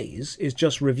 JoshStrifePlays, is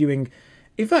just reviewing...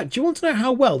 In fact, do you want to know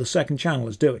how well the second channel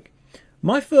is doing?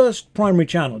 My first primary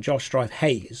channel,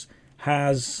 JoshStrifeHayes,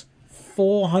 has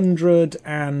 400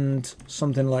 and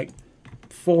something like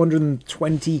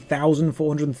 420,000,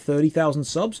 430,000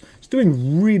 subs. It's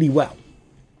doing really well.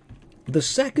 The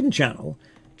second channel,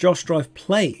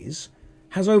 JoshStrifePlays,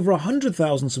 has over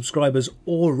 100,000 subscribers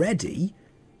already,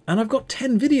 and I've got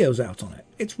 10 videos out on it.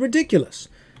 It's ridiculous.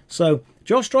 So,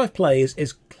 JoshStrifePlays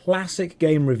is classic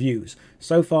game reviews.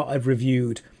 So far, I've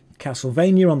reviewed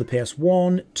Castlevania on the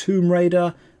PS1, Tomb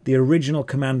Raider, the original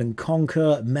Command &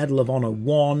 Conquer, Medal of Honor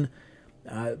 1,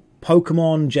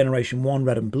 Pokemon Generation 1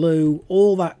 Red and Blue,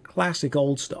 all that classic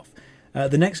old stuff.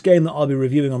 The next game that I'll be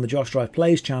reviewing on the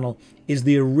JoshStrifePlays channel is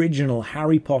the original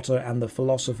Harry Potter and the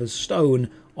Philosopher's Stone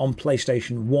on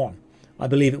PlayStation 1. I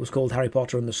believe it was called Harry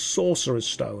Potter and the Sorcerer's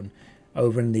Stone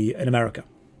over in America.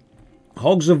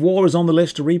 Hogs of War is on the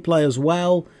list to replay as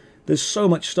well. There's so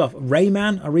much stuff.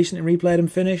 Rayman, I recently replayed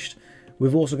and finished.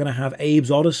 We're also going to have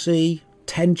Abe's Odyssey,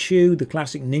 Tenchu, the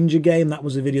classic ninja game. That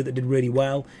was a video that did really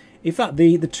well. In fact,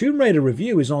 the Tomb Raider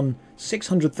review is on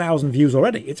 600,000 views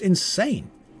already. It's insane.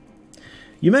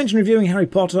 You mentioned reviewing Harry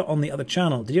Potter on the other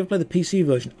channel. Did you ever play the PC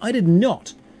version? I did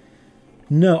not.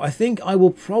 No, I think I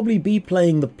will probably be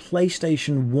playing the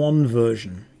PlayStation 1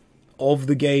 version of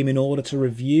the game in order to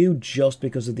review, just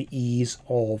because of the ease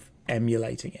of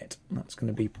emulating it. That's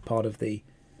going to be part of the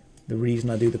reason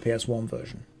I do the PS1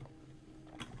 version.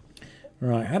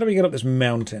 Right, how do we get up this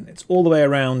mountain? It's all the way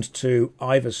around to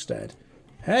Iverstead.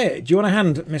 Hey, do you want a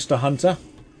hand, Mr. Hunter?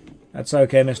 That's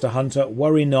okay, Mr. Hunter.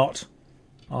 Worry not.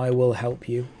 I will help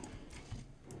you.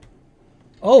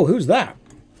 Oh, who's that?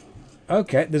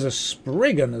 Okay, there's a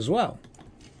Spriggan as well.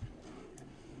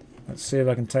 Let's see if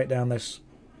I can take down this.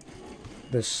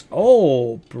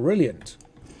 Oh, brilliant.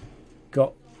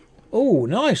 Oh,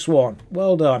 nice one.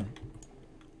 Well done.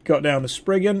 Got down the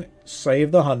Spriggan,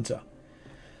 save the Hunter.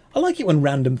 I like it when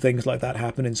random things like that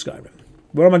happen in Skyrim.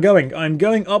 Where am I going? I'm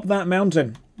going up that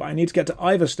mountain, but I need to get to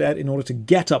Iverstead in order to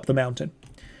get up the mountain.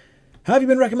 Have you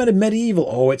been recommended Medieval?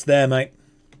 Oh, it's there, mate.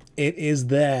 It is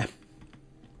there.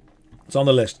 It's on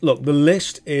the list. Look, the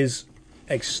list is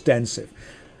extensive.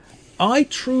 I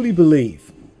truly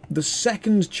believe the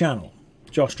second channel,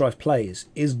 JoshStrifePlays,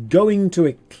 is going to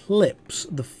eclipse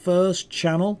the first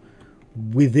channel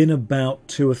within about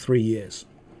 2 or 3 years.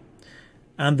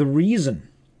 And the reason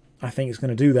I think it's going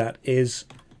to do that is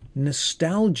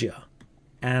nostalgia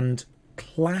and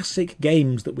classic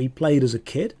games that we played as a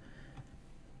kid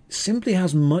simply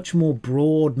has much more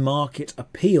broad market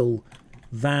appeal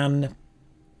than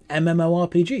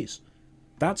MMORPGs.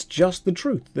 That's just the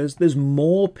truth. There's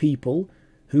more people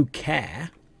who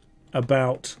care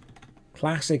about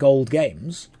classic old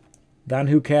games than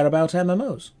who care about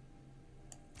MMOs.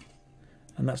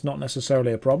 And that's not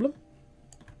necessarily a problem.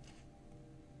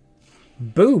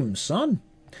 Boom, son.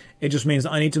 It just means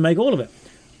that I need to make all of it.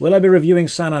 Will I be reviewing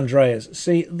San Andreas?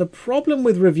 See, the problem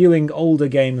with reviewing older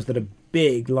games that are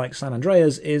big, like San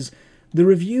Andreas, is the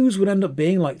reviews would end up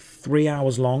being like 3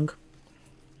 hours long.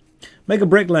 Make a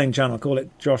bricklaying channel, call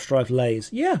it JoshStrifeHayes.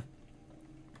 Yeah.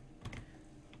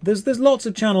 There's lots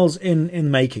of channels in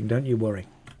making, don't you worry.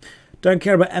 Don't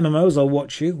care about MMOs, I'll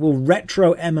watch you. Will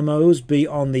retro MMOs be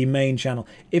on the main channel?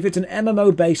 If it's an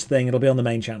MMO-based thing, it'll be on the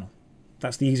main channel.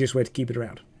 That's the easiest way to keep it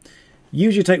around.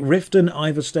 Usually take Riften,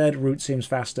 Iverstead, route seems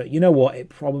faster. You know what, it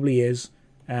probably is.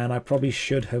 And I probably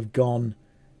should have gone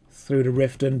through to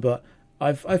Riften, but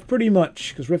I've pretty much,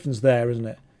 because Riften's there, isn't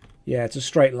it? Yeah, it's a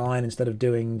straight line instead of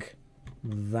doing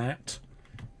that.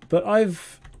 But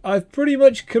I've pretty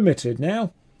much committed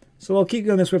now. So I'll keep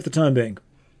going this way for the time being.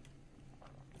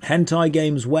 Hentai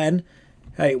games when?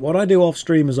 Hey, what I do off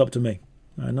stream is up to me.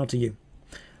 Not to you.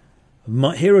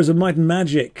 Heroes of Might and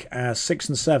Magic 6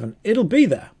 and 7. It'll be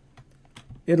there.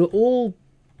 It'll all...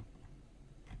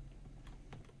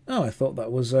 Oh, I thought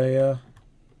that was a...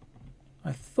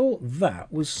 I thought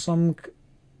that was some...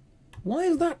 Why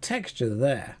is that texture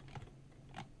there?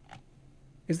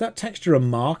 Is that texture a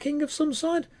marking of some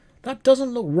sort? That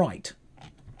doesn't look right.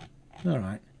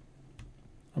 Alright.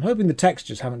 I'm hoping the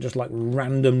textures haven't just like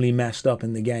randomly messed up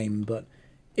in the game, but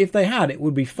if they had, it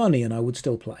would be funny and I would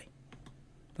still play.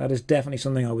 That is definitely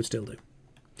something I would still do.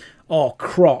 Oh,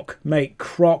 Croc. Mate,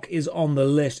 Croc is on the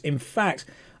list. In fact,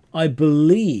 I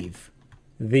believe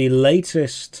the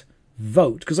latest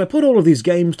vote, because I put all of these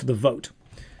games to the vote,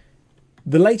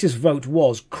 the latest vote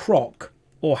was Croc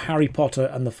or Harry Potter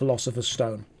and the Philosopher's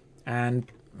Stone.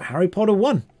 And Harry Potter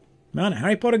won. Man,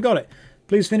 Harry Potter got it.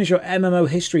 Please finish your MMO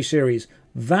history series.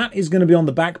 That is going to be on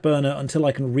the back burner until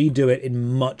I can redo it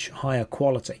in much higher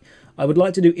quality. I would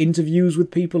like to do interviews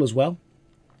with people as well,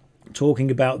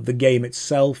 talking about the game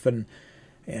itself and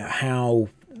how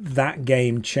that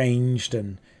game changed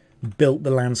and built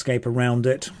the landscape around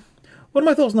it. What are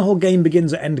my thoughts on the whole game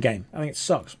begins at endgame? I think it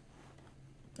sucks.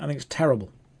 I think it's terrible.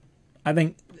 I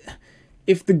think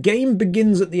If the game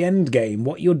begins at the end game,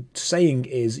 what you're saying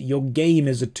is your game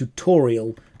is a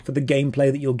tutorial for the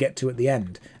gameplay that you'll get to at the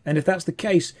end. And if that's the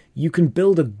case, you can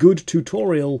build a good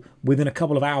tutorial within a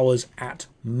couple of hours at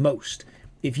most.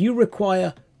 If you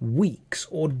require weeks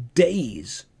or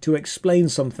days to explain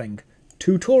something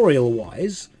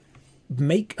tutorial-wise,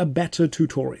 make a better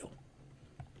tutorial.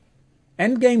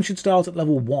 Endgame should start at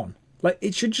level 1. Like,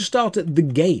 it should just start at the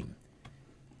game.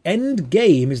 End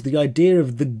game is the idea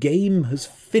of the game has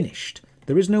finished.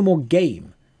 There is no more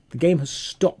game. The game has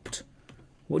stopped.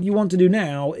 What you want to do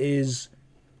now is...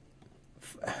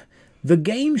 the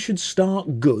game should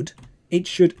start good. It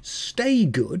should stay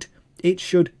good. It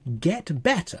should get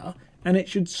better. And it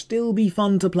should still be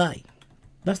fun to play.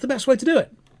 That's the best way to do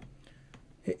it.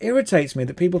 It irritates me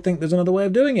that people think there's another way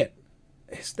of doing it.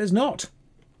 There's not.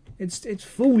 It's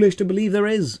foolish to believe there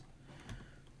is.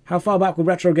 How far back will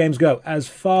retro games go? As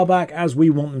far back as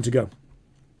we want them to go.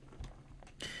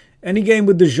 Any game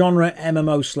with the genre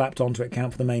MMO slapped onto it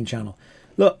count for the main channel.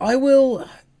 Look, I will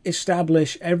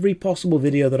establish every possible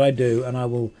video that I do, and I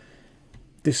will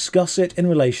discuss it in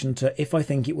relation to if I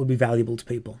think it would be valuable to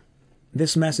people.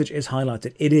 This message is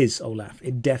highlighted. It is, Olaf.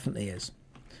 It definitely is.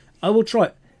 I will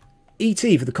try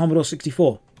E.T. for the Commodore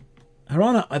 64.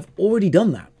 Harana, I've already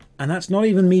done that. And that's not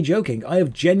even me joking. I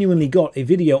have genuinely got a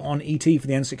video on E.T. for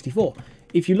the N64.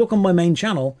 If you look on my main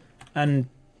channel, and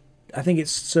I think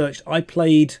it's searched, I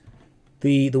played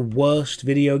the worst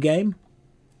video game.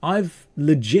 I've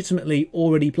legitimately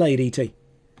already played E.T.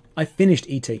 I finished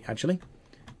E.T. actually.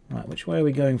 Right, which way are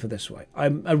we going for this way?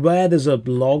 I'm aware there's a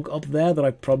log up there that I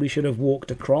probably should have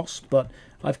walked across, but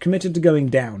I've committed to going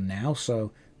down now,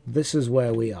 so this is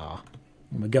where we are.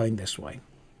 And we're going this way.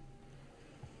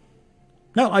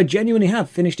 No, I genuinely have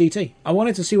finished E.T. I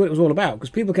wanted to see what it was all about, because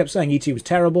people kept saying E.T. was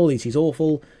terrible, E.T.'s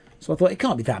awful, so I thought, it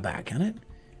can't be that bad, can it?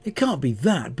 It can't be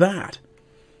that bad.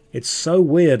 It's so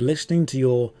weird listening to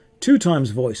your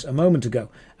 2x voice a moment ago.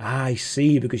 I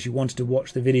see, because you wanted to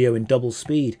watch the video in double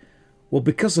speed. Well,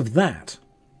 because of that,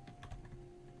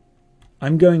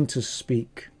 I'm going to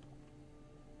speak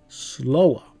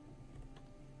slower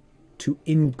to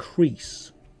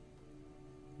increase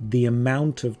the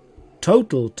amount of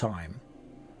total time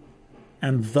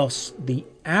and thus the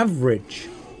average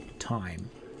time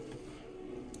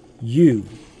you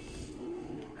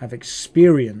have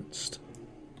experienced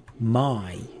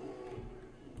my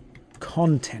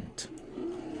content.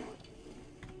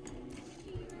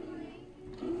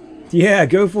 Yeah,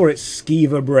 go for it,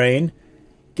 Skeever Brain.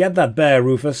 Get that bear,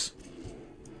 Rufus.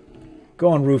 Go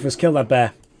on, Rufus, kill that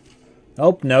bear.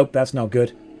 Oh, nope, that's not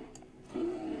good.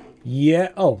 Yeah,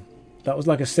 oh, that was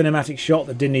like a cinematic shot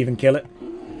that didn't even kill it.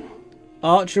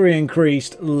 Archery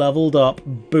increased, leveled up,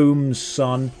 boom,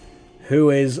 son. Who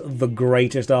is the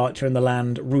greatest archer in the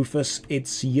land? Rufus,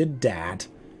 it's your dad.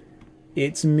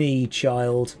 It's me,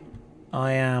 child.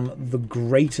 I am the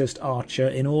greatest archer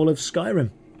in all of Skyrim.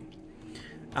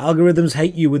 Algorithms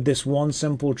hate you with this one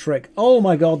simple trick. Oh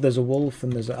my god, there's a wolf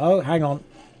and there's a... Oh, hang on.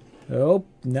 Oh,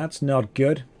 that's not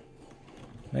good.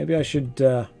 Maybe I should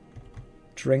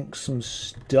drink some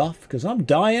stuff, because I'm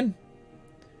dying.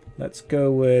 Let's go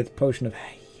with Potion of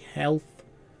Health.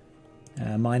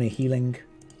 Minor Healing.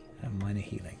 Minor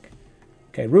Healing.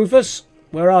 Okay, Rufus,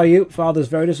 where are you? Father's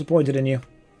very disappointed in you.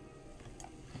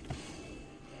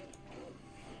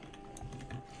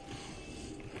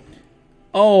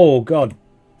 Oh, god.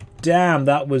 Damn,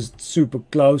 that was super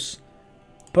close.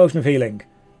 Potion of Healing.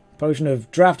 Potion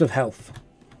of Draft of Health.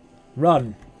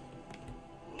 Run.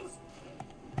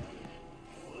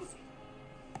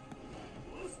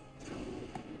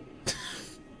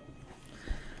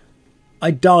 I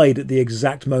died at the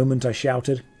exact moment I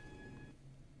shouted.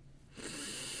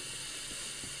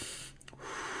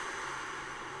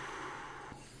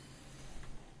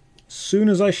 As soon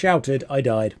as I shouted, I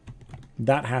died.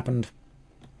 That happened.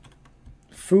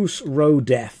 Foos Row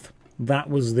Death. That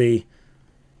was the...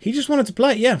 He just wanted to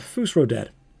play. Yeah, Foos Row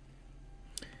Dead.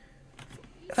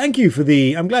 Thank you for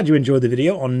the... I'm glad you enjoyed the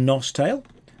video on Nostale.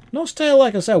 Nostale,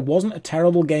 like I said, wasn't a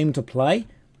terrible game to play.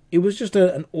 It was just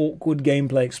an awkward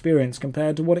gameplay experience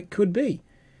compared to what it could be.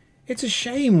 It's a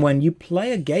shame when you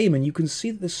play a game and you can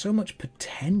see that there's so much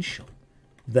potential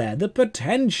there. The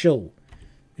potential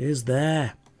is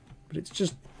there, but it's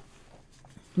just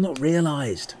not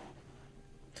realised.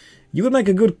 You would make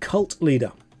a good cult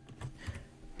leader.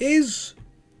 Is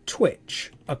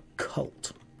Twitch a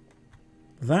cult?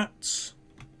 That's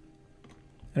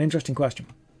an interesting question.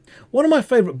 One of my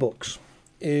favourite books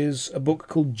is a book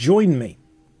called Join Me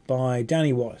by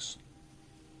Danny Wallace.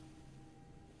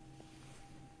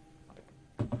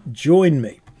 Join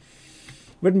Me.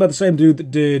 Written by the same dude that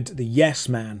did the Yes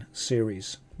Man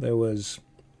series. There was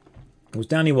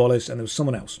Danny Wallace and there was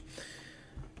someone else.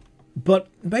 But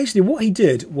basically what he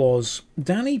did was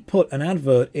Danny put an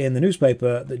advert in the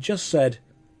newspaper that just said,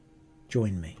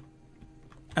 "Join me."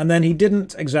 And then he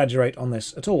didn't exaggerate on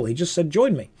this at all. He just said,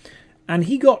 "Join me." And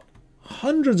he got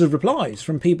hundreds of replies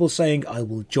from people saying, "I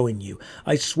will join you.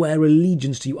 I swear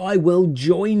allegiance to you. I will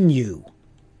join you."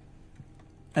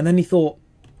 And then he thought,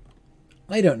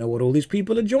 I don't know what all these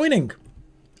people are joining.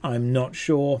 I'm not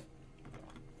sure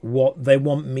what they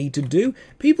want me to do.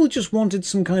 People just wanted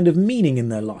some kind of meaning in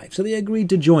their life, so they agreed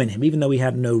to join him, even though he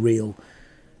had no real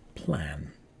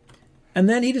plan. And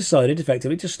then he decided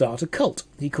effectively to start a cult.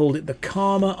 He called it the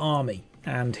Karma Army,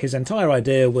 and his entire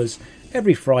idea was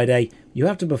every Friday you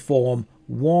have to perform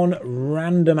one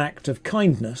random act of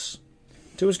kindness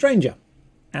to a stranger.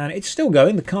 And it's still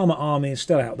going, the Karma Army is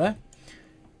still out there.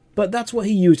 But that's what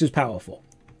he used his power for.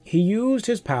 He used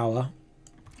his power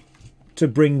to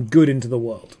bring good into the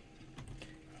world.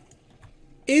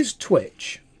 Is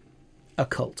Twitch a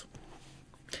cult?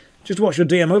 Just watch your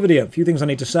DMO video. A few things I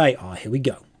need to say. Here we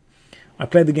go. I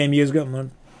played the game years ago.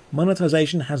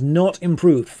 Monetization has not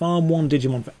improved. Farm one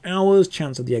Digimon for hours.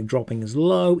 Chance of the egg dropping is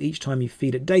low. Each time you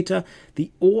feed it data, the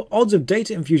odds of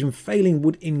data infusion failing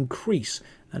would increase.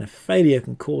 And a failure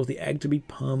can cause the egg to be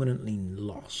permanently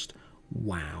lost.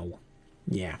 Wow.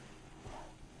 Yeah.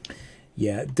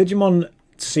 Yeah, Digimon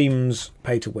seems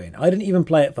pay to win. I didn't even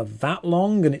play it for that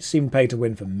long, and it seemed pay to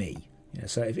win for me. Yeah,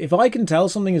 so if I can tell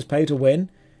something is pay to win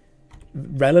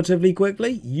relatively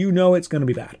quickly, you know it's going to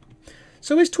be bad.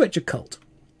 So is Twitch a cult?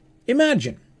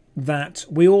 Imagine that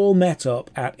we all met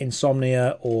up at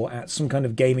Insomnia or at some kind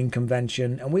of gaming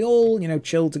convention, and we all,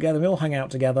 chilled together, we all hang out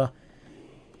together,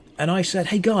 and I said,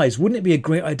 "Hey guys, wouldn't it be a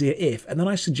great idea if..." And then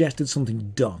I suggested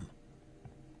something dumb.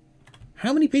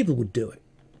 How many people would do it?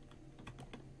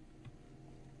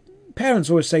 Parents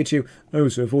always say to you, "Oh,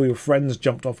 so if all your friends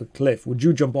jumped off a cliff, would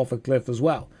you jump off a cliff as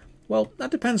well?" Well,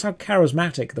 that depends how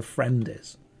charismatic the friend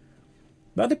is.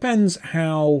 That depends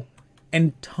how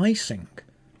enticing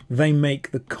they make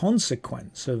the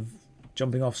consequence of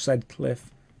jumping off said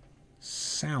cliff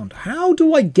sound. How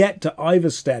do I get to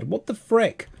Iverstead? What the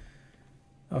frick?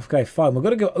 Okay, fine. We've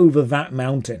got to go over that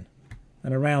mountain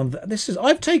and around.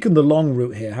 I've taken the long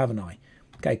route here, haven't I?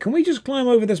 Okay, can we just climb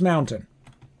over this mountain?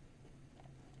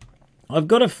 I've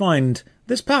got to find...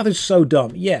 This path is so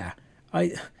dumb. Yeah,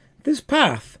 this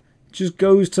path just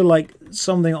goes to, like,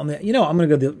 something on the... I'm going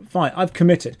to go... Fine, I've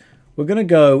committed. We're going to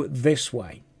go this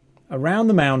way. Around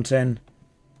the mountain.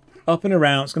 Up and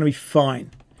around. It's going to be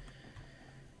fine.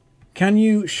 Can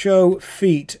you show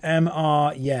feet?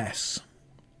 MR, yes.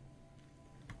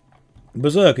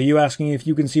 Berserk, are you asking if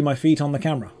you can see my feet on the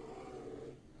camera?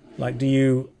 Like, do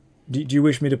you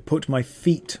wish me to put my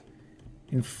feet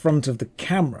in front of the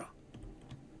camera?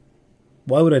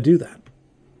 Why would I do that?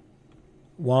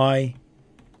 Why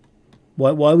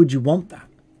would you want that?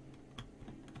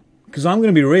 Because I'm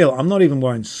going to be real, I'm not even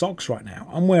wearing socks right now.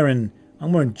 I'm wearing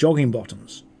jogging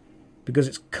bottoms because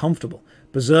it's comfortable.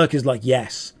 Berserk is like,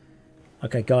 yes.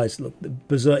 Okay, guys, look,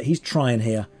 Berserk, he's trying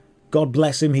here. God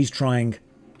bless him, he's trying.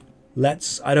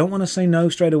 I don't want to say no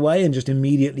straight away and just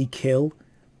immediately kill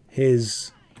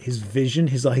his vision,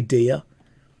 his idea,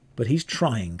 but he's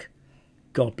trying.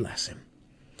 God bless him.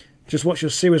 Just watch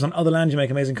your series on other lands, you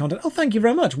make amazing content. Oh, thank you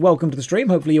very much. Welcome to the stream.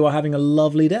 Hopefully you are having a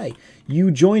lovely day.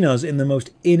 You join us in the most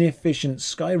inefficient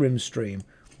Skyrim stream.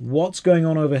 What's going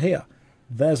on over here?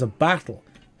 There's a battle.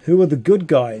 Who are the good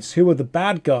guys? Who are the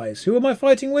bad guys? Who am I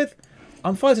fighting with?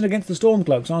 I'm fighting against the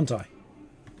Stormcloaks, aren't I?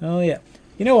 Oh, yeah.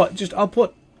 You know what? I'll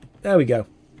put... There we go.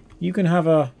 You can have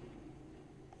a...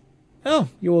 Oh,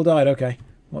 you all died. Okay.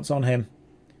 What's on him?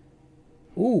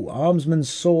 Ooh, armsman's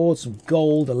sword, some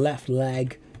gold, a left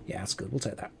leg. Yeah, that's good. We'll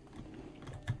take that.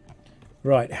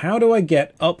 Right, how do I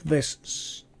get up this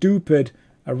stupid...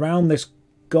 around this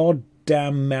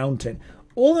goddamn mountain?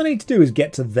 All I need to do is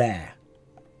get to there.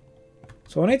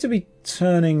 So I need to be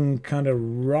turning kind of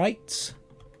right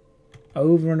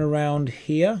over and around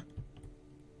here.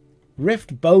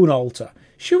 Rift Bone Altar.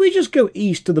 Should we just go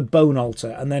east to the Bone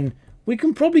Altar and then we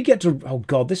can probably get to... Oh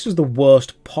god, this is the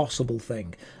worst possible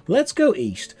thing. Let's go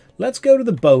east. Let's go to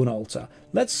the Bone Altar.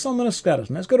 Let's summon a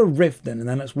skeleton. Let's go to Riften and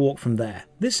then let's walk from there.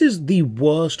 This is the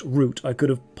worst route I could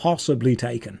have possibly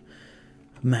taken.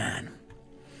 Man.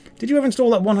 Did you ever install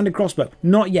that one-handed crossbow?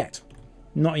 Not yet.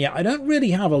 Not yet. I don't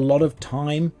really have a lot of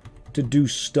time to do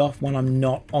stuff when I'm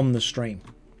not on the stream.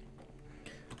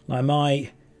 Like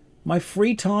my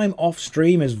free time off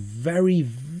stream is very,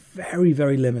 very,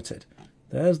 very limited.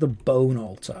 There's the Bone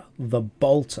Altar. The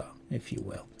Bolter, if you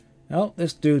will. Oh,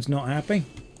 this dude's not happy.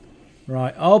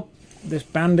 Right. Oh, this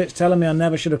bandit's telling me I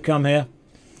never should have come here.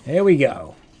 Here we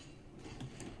go.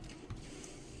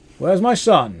 Where's my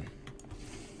son?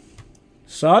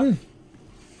 Son?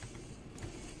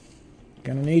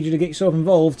 Gonna need you to get yourself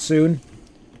involved soon.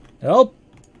 Oh!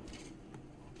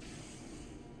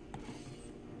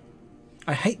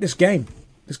 I hate this game.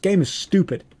 This game is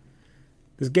stupid.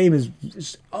 This game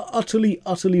is utterly,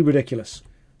 utterly ridiculous.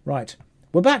 Right.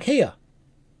 We're back here.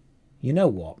 You know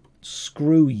what?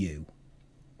 Screw you.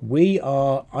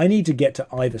 I need to get to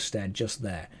Iverstead just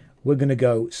there. We're going to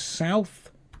go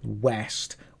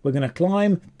southwest. We're going to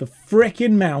climb the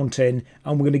frickin' mountain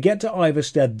and we're going to get to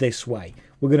Iverstead this way.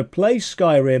 We're going to play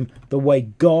Skyrim the way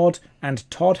God and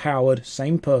Todd Howard,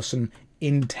 same person,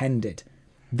 intended.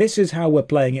 This is how we're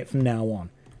playing it from now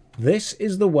on. This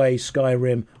is the way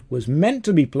Skyrim was meant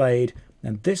to be played,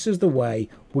 and this is the way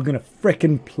we're going to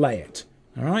frickin' play it.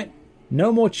 Alright?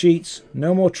 No more cheats,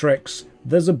 no more tricks.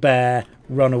 There's a bear,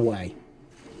 run away.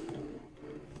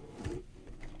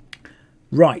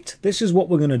 Right, this is what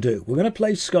we're going to do. We're going to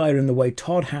play Skyrim the way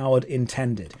Todd Howard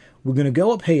intended. We're going to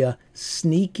go up here,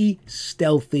 sneaky,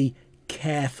 stealthy,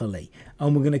 carefully.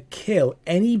 And we're going to kill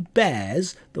any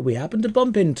bears that we happen to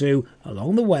bump into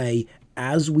along the way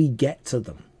as we get to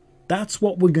them. That's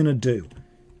what we're going to do.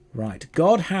 Right,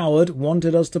 God Howard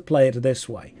wanted us to play it this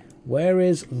way. Where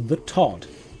is the Todd?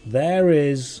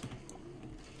 There's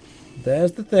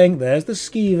the thing. There's the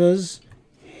skeevers.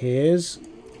 Here's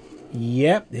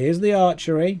the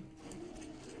archery.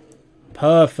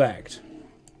 Perfect.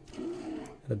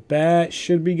 The bear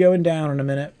should be going down in a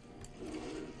minute.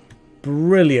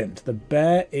 Brilliant. The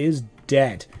bear is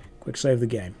dead. Quick save the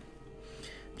game.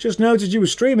 Just noticed you were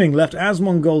streaming. Left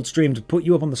Asmongold stream to put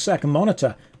you up on the second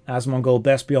monitor. Asmongold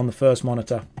best be on the first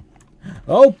monitor.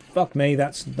 Oh, fuck me.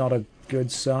 That's not a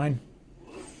good sign.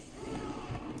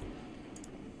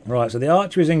 Right, so the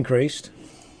archery is increased.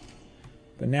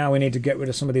 But now we need to get rid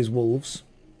of some of these wolves.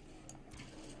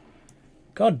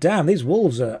 God damn, these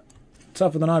wolves are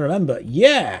tougher than I remember.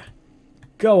 Yeah!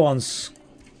 Go on,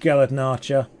 skeleton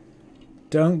archer.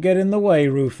 Don't get in the way,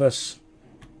 Rufus.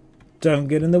 Don't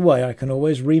get in the way. I can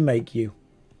always remake you.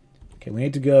 Okay, we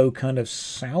need to go kind of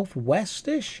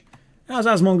southwest-ish. How's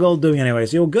Asmongold doing anyway?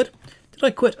 Is he all good? Did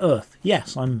I quit Earth?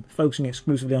 Yes, I'm focusing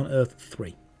exclusively on Earth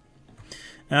 3.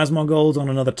 Asmongold's on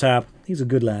another tab. He's a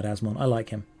good lad, Asmon. I like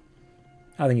him.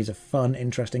 I think he's a fun,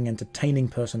 interesting, entertaining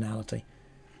personality.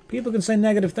 People can say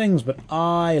negative things, but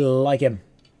I like him.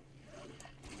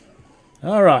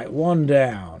 Alright, 1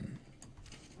 down.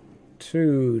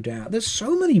 2 down. There's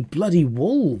so many bloody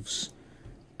wolves.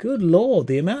 Good lord,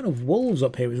 the amount of wolves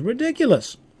up here is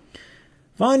ridiculous.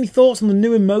 Any thoughts on the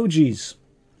new emojis?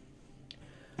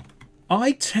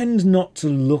 I tend not to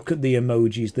look at the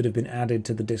emojis that have been added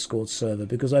to the Discord server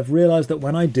because I've realised that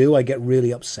when I do, I get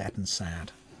really upset and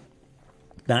sad.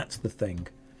 That's the thing.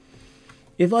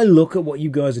 If I look at what you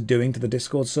guys are doing to the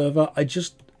Discord server, I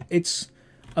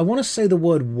want to say the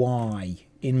word why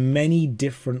in many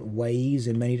different ways,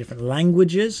 in many different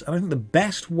languages, and I think the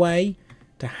best way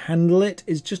to handle it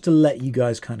is just to let you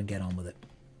guys kind of get on with it.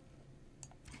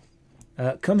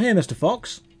 Come here, Mr.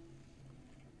 Fox.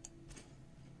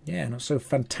 Yeah, not so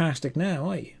fantastic now,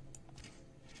 are you?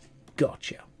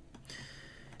 Gotcha.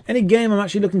 Any game I'm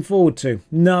actually looking forward to?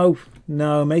 No,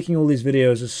 making all these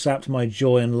videos has sapped my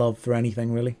joy and love for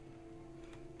anything, really.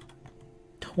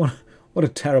 What a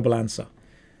terrible answer.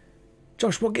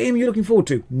 Josh, what game are you looking forward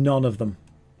to? None of them.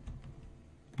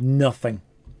 Nothing.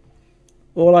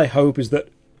 All I hope is that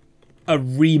a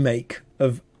remake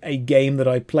of a game that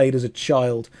I played as a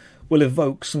child will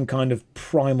evoke some kind of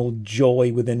primal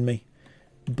joy within me.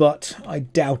 But I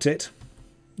doubt it.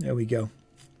 There we go.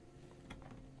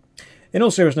 In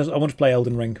all seriousness, I want to play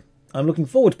Elden Ring. I'm looking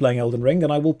forward to playing Elden Ring,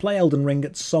 and I will play Elden Ring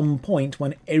at some point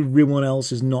when everyone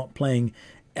else is not playing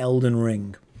Elden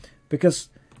Ring. Because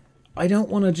I don't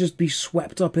want to just be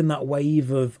swept up in that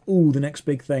wave of, ooh, the next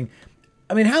big thing.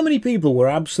 I mean, how many people were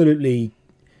absolutely,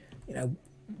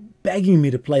 begging me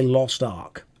to play Lost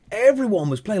Ark? Everyone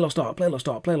was play Lost Ark, play Lost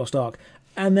Ark, play Lost Ark.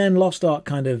 And then Lost Ark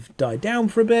kind of died down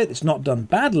for a bit. It's not done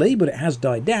badly, but it has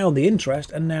died down, the interest,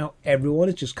 and now everyone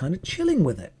is just kind of chilling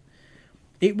with it.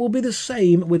 It will be the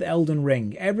same with Elden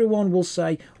Ring. Everyone will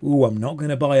say, ooh, I'm not going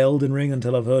to buy Elden Ring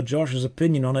until I've heard Josh's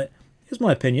opinion on it. Here's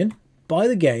my opinion. Buy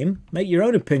the game, make your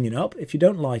own opinion up. If you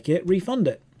don't like it, refund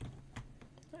it.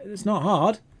 It's not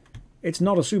hard. It's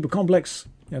not a super complex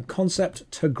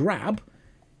concept to grab.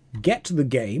 Get the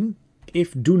game.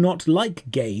 If do not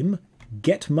like game,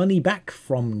 get money back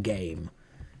from game.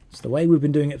 It's the way we've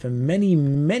been doing it for many,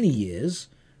 many years,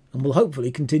 and will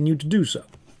hopefully continue to do so.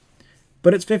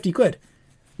 But it's 50 quid.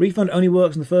 Refund only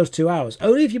works in the first 2 hours.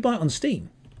 Only if you buy it on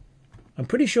Steam. I'm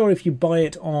pretty sure if you buy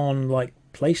it on like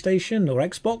PlayStation or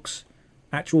Xbox,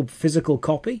 actual physical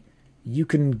copy, you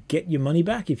can get your money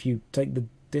back if you take the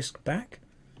disc back.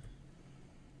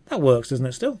 That works, doesn't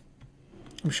it, still?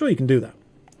 I'm sure you can do that.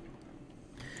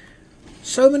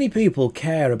 So many people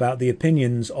care about the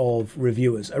opinions of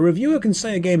reviewers. A reviewer can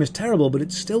say a game is terrible, but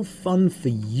it's still fun for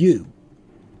you.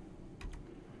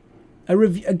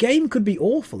 A game could be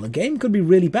awful. A game could be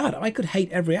really bad. I could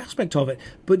hate every aspect of it,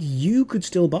 but you could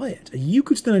still buy it. You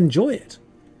could still enjoy it.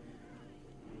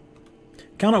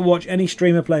 Cannot watch any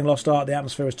streamer playing Lost Ark. The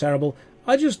atmosphere is terrible.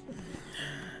 It's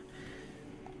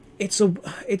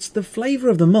the flavour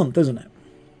of the month, isn't it?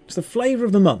 It's the flavour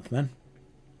of the month, man.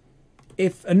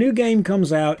 If a new game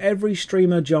comes out, every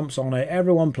streamer jumps on it,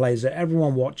 everyone plays it,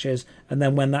 everyone watches, and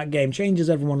then when that game changes,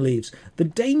 everyone leaves. The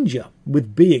danger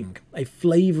with being a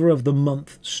flavour of the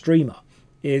month streamer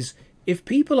is if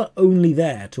people are only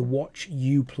there to watch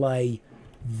you play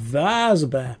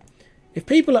if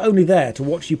people are only there to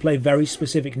watch you play very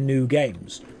specific new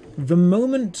games, the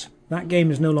moment that game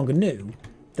is no longer new,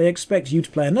 they expect you to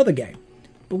play another game.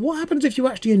 But what happens if you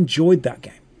actually enjoyed that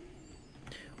game?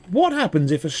 What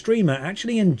happens if a streamer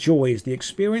actually enjoys the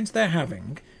experience they're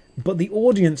having, but the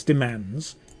audience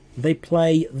demands they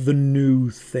play the new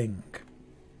thing?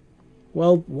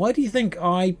 Well, why do you think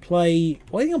I'm playing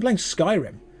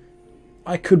Skyrim?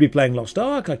 I could be playing Lost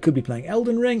Ark, I could be playing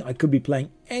Elden Ring, I could be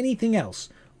playing anything else.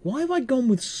 Why have I gone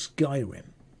with Skyrim?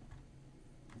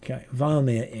 Okay,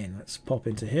 Valmir Inn. Let's pop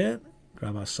into here,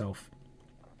 grab ourselves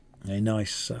a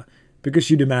nice... because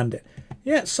you demand it.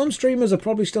 Yeah, some streamers are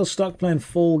probably still stuck playing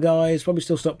Fall Guys, probably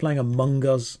still stuck playing Among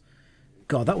Us.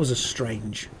 God, that was a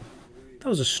strange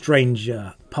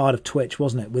part of Twitch,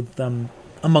 wasn't it? With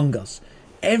Among Us.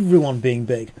 Everyone being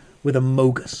big with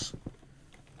Among Us.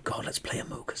 God, let's play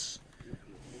Among Us.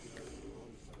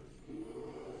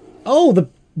 Oh, the...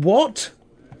 what?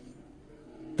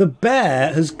 The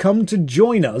bear has come to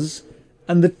join us,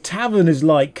 and the tavern is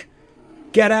like,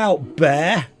 get out,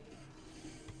 bear.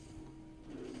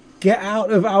 Get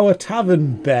out of our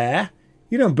tavern, bear.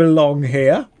 You don't belong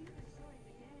here.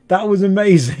 That was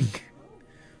amazing.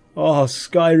 Oh,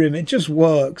 Skyrim, it just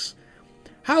works.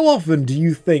 How often do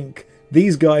you think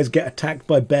these guys get attacked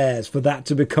by bears for that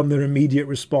to become their immediate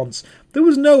response? There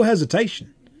was no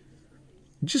hesitation.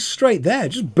 Just straight there,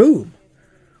 just boom.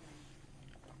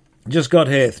 Just got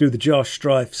here through the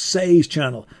JoshStrifeSays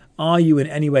channel. Are you in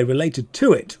any way related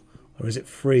to it? Or is it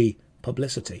free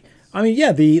publicity? I mean,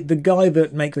 yeah, the guy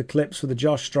that make the clips for the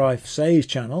JoshStrifeSays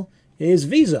channel is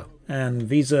Visa. And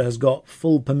Visa has got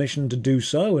full permission to do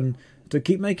so and to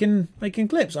keep making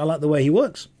clips. I like the way he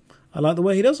works. I like the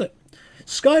way he does it.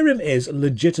 Skyrim is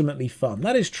legitimately fun.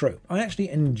 That is true. I actually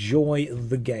enjoy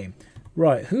the game.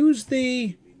 Right, who's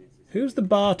the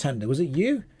bartender? Was it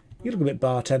you? You look a bit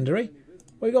bartendery.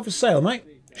 What you got for sale, mate?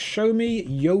 Show me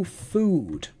your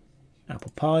food.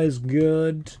 Apple pie is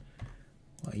good.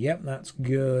 Well, yep, that's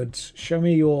good. Show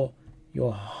me your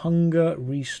hunger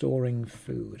restoring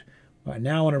food. Right,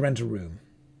 now I want to rent a room.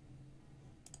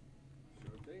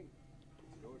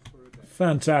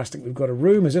 Fantastic. We've got a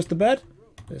room. Is this the bed?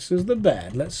 This is the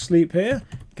bed. Let's sleep here.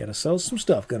 Get ourselves some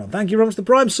stuff going on. Thank you very much for the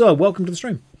Prime sub. Welcome to the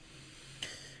stream.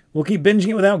 We'll keep binging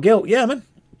it without guilt. Yeah, man.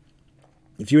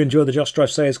 If you enjoy the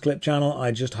JoshStrifeSays clip channel,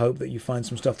 I just hope that you find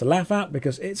some stuff to laugh at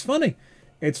because it's funny.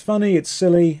 It's funny, it's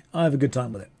silly. I have a good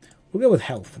time with it. We'll go with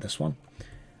health for this one.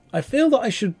 I feel that I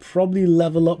should probably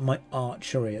level up my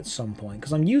archery at some point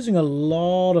because I'm using a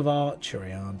lot of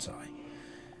archery, aren't I?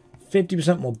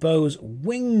 50% more bows.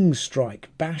 Wing strike.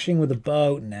 Bashing with a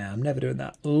bow. Nah, I'm never doing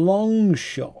that. Long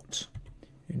shot.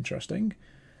 Interesting.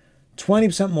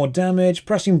 20% more damage.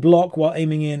 Pressing block while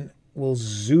aiming in will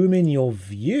zoom in your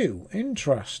view.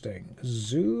 Interesting.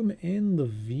 Zoom in the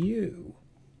view.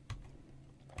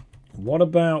 What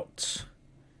about...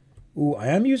 Ooh, I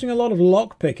am using a lot of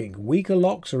lock picking. Weaker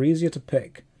locks are easier to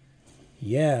pick.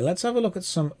 Yeah, let's have a look at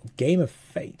some Game of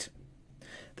Fate.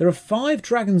 There are 5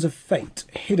 Dragons of Fate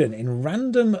hidden in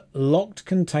random locked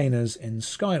containers in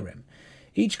Skyrim.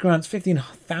 Each grants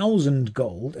 15,000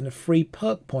 gold and a free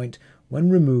perk point when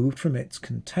removed from its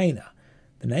container.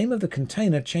 The name of the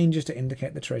container changes to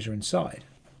indicate the treasure inside.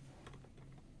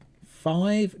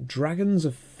 5 Dragons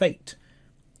of Fate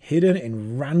hidden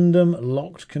in random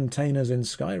locked containers in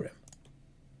Skyrim.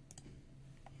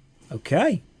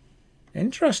 Okay.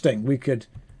 Interesting. We could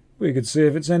see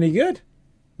if it's any good.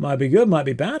 Might be good, might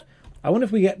be bad. I wonder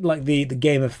if we get like the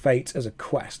Game of Fate as a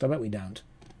quest. I bet we don't.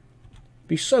 It'd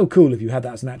be so cool if you had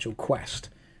that as an actual quest.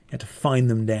 You had to find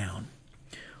them down.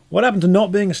 What happened to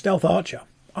not being a stealth archer?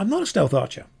 I'm not a stealth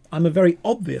archer. I'm a very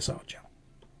obvious archer.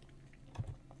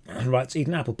 Right, let's eat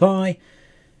an apple pie.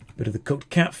 Bit of the cooked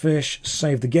catfish.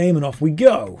 Save the game and off we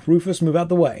go. Rufus, move out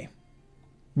the way.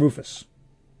 Rufus.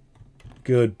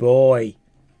 Good boy.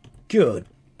 Good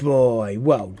boy.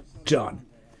 Well done.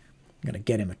 I'm going to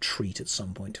get him a treat at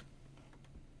some point.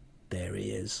 There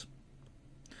he is.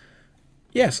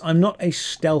 Yes, I'm not a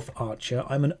stealth archer.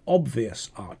 I'm an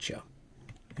obvious archer.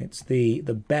 It's the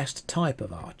best type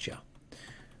of archer.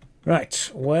 Right,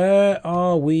 where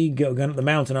are we going? Going up the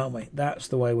mountain, aren't we? That's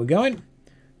the way we're going.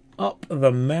 Up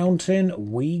the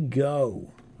mountain we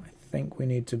go. I think we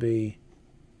need to be...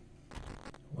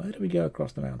 Where do we go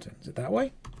across the mountain? Is it that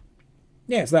way?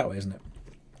 Yeah, it's that way, isn't it?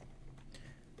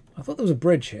 I thought there was a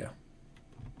bridge here.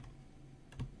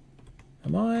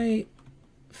 Am I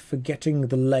forgetting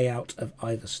the layout of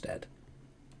Iverstead?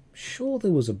 I'm sure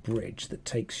there was a bridge that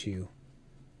takes you...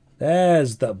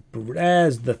 There's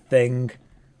the thing.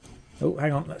 Oh,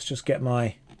 hang on. Let's get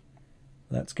my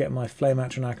Flame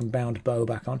Atronach and Bound Bow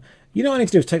back on. You know what I need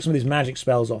to do is take some of these magic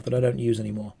spells off that I don't use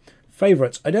anymore.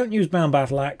 Favourites. I don't use Bound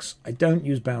Battle Axe. I don't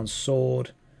use Bound Sword.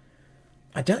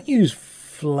 I don't use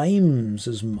Flames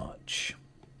as much.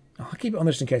 I'll keep it on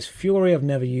this in case. Fury I've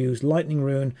never used. Lightning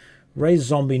Rune. Raise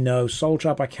Zombie no. Soul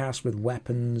Trap I cast with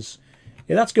weapons.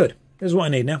 Yeah, that's good. This is what I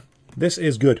need now. This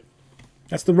is good.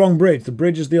 That's the wrong bridge. The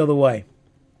bridge is the other way.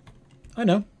 I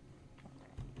know.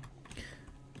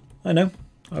 I know.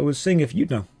 I was seeing if you'd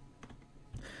know.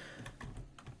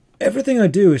 Everything I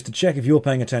do is to check if you're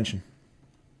paying attention.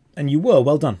 And you were.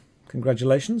 Well done.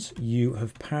 Congratulations. You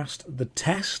have passed the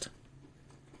test.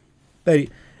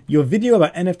 Your video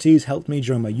about NFTs helped me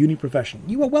during my uni profession.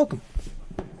 You are welcome.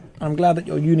 I'm glad that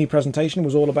your uni presentation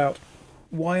was all about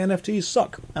why NFTs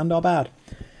suck and are bad.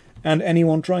 And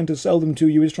anyone trying to sell them to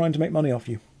you is trying to make money off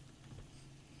you.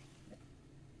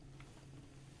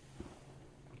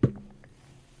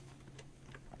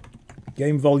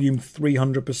 Game volume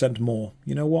 300% more.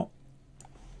 You know what?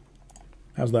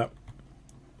 How's that?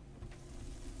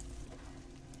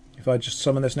 If I just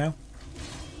summon this now.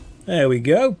 There we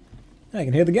go. I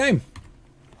can hear the game.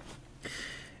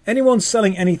 Anyone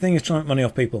selling anything is trying to make money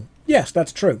off people. Yes,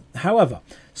 that's true. However,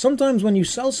 sometimes when you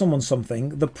sell someone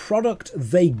something, the product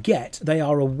they get, they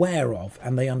are aware of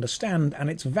and they understand, and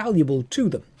it's valuable to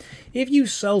them. If you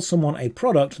sell someone a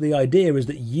product, the idea is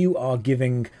that you are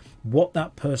giving what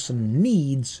that person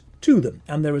needs to them,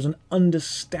 and there is an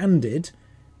understood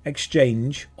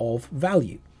exchange of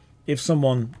value. If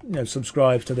someone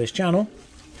subscribes to this channel,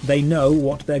 they know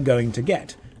what they're going to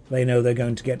get. They know they're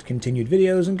going to get continued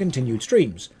videos and continued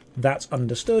streams. That's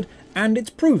understood, and it's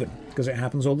proven, because it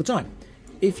happens all the time.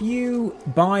 If you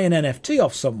buy an NFT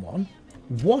off someone,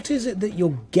 what is it that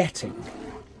you're getting?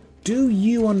 Do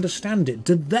you understand it?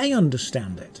 Do they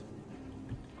understand it?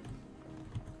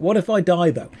 What if I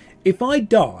die, though? If I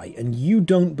die and you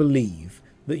don't believe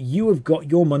that you have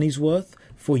got your money's worth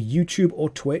for YouTube or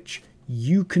Twitch,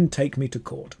 you can take me to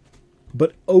court.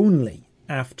 But only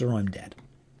after I'm dead.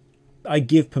 I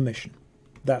give permission.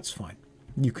 That's fine.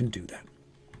 You can do that.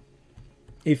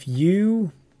 If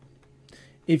you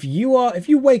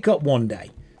wake up one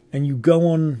day and you go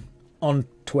on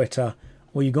Twitter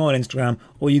or you go on Instagram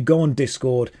or you go on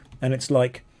Discord and it's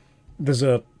like there's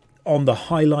on the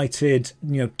highlighted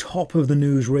top of the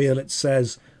newsreel it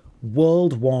says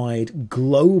worldwide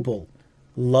global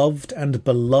loved and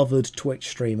beloved Twitch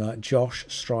streamer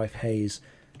JoshStrifeHayes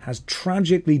has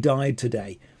tragically died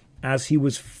today as he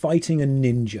was fighting a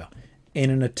ninja in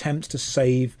an attempt to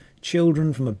save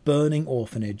children from a burning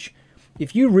orphanage.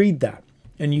 If you read that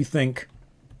and you think,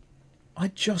 I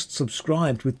just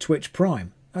subscribed with Twitch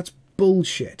Prime, that's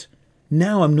bullshit.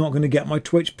 Now I'm not going to get my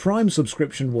Twitch Prime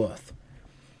subscription worth.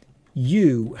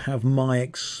 You have my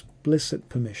explicit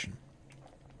permission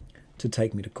to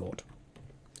take me to court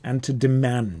and to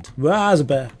demand,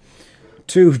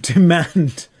 to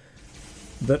demand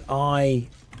that I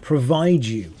provide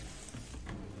you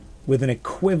with an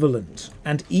equivalent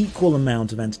and equal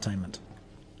amount of entertainment.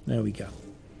 There we go.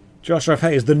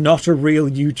 JoshStrifeHayes, the not a real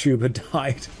YouTuber,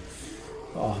 died.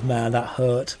 Oh man, that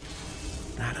hurt.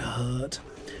 That hurt.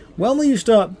 When will you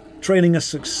start training a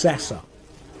successor?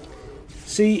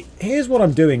 See, here's what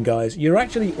I'm doing, guys. You're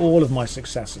actually all of my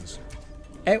successors.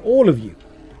 All of you.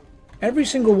 Every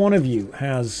single one of you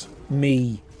has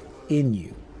me in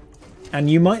you. And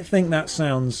you might think that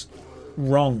sounds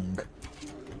wrong,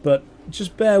 but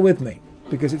just bear with me,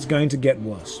 because it's going to get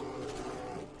worse.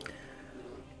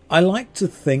 I like to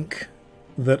think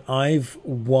that I've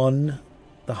won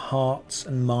the hearts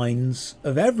and minds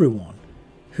of everyone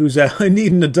who's I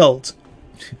need an adult.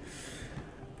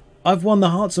 I've won the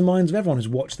hearts and minds of everyone who's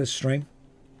watched this stream.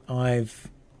 I've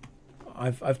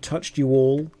touched you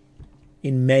all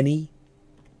in many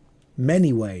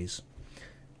many ways.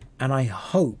 And I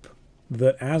hope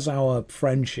that as our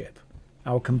friendship,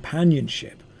 our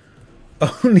companionship,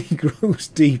 only grows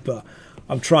deeper.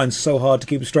 I'm trying so hard to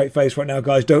keep a straight face right now,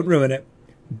 guys. Don't ruin it.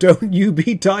 Don't you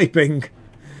be typing.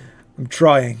 I'm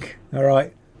trying, all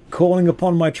right? Calling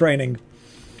upon my training.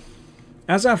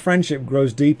 As our friendship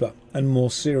grows deeper and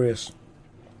more serious,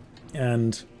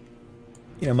 and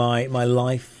you know, my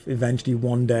life eventually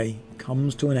one day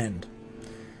comes to an end,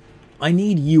 I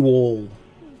need you all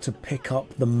to pick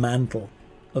up the mantle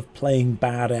of playing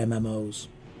bad MMOs.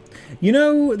 You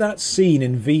know that scene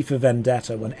in V for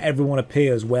Vendetta when everyone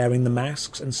appears wearing the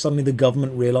masks and suddenly the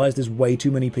government realise there's way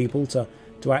too many people to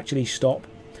actually stop?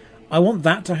 I want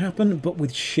that to happen, but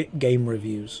with shit game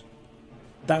reviews.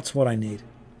 That's what I need.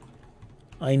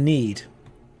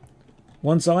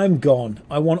 Once I'm gone,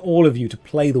 I want all of you to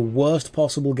play the worst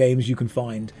possible games you can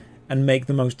find and make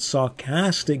the most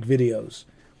sarcastic videos.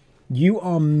 You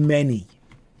are many,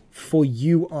 for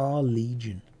you are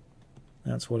legion.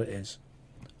 That's what it is.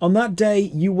 On that day,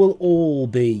 you will all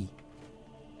be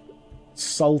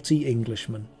salty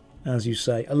Englishmen, as you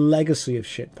say, a legacy of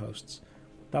shitposts.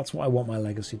 That's what I want my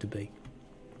legacy to be.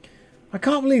 I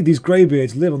can't believe these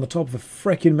greybeards live on the top of a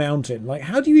frickin' mountain. Like,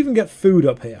 how do you even get food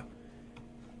up here?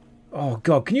 Oh,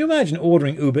 God, can you imagine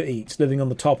ordering Uber Eats living on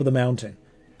the top of the mountain?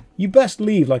 You best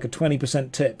leave, like, a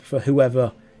 20% tip for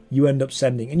whoever you end up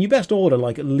sending. And you best order,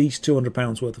 like, at least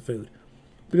 £200 worth of food.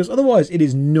 Because otherwise, it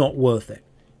is not worth it.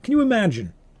 Can you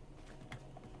imagine?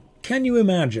 Can you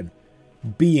imagine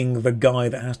being the guy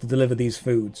that has to deliver these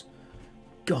foods?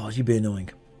 God, you'd be annoying.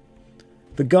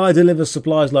 The guy delivers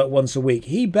supplies like once a week.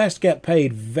 He best get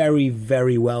paid very,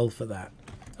 very well for that.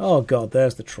 Oh, God,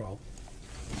 there's the troll.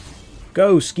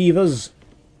 Go, skeevers.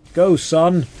 Go,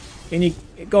 son.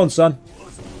 Go on, son.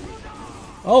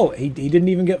 Oh, he didn't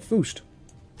even get foosed.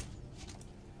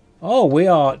 Oh, we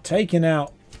are taking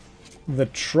out the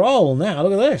troll now.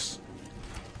 Look at this.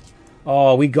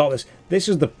 Oh, we got this. This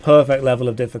is the perfect level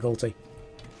of difficulty.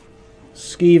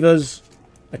 Skeevers,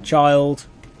 a child,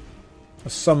 a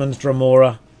summoned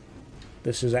Dramora.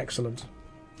 This is excellent.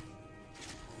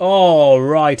 Oh,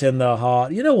 right in the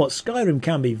heart. You know what? Skyrim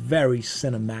can be very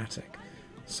cinematic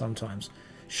sometimes.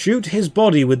 Shoot his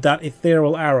body with that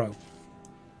ethereal arrow.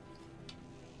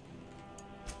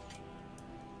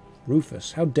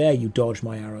 Rufus, how dare you dodge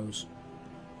my arrows?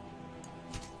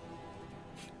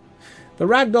 The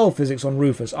ragdoll physics on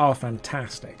Rufus are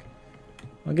fantastic.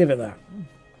 I'll give it that.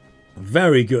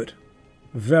 Very good.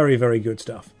 Very, very good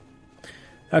stuff.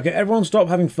 Okay, everyone stop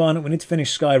having fun. We need to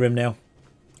finish Skyrim now.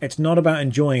 It's not about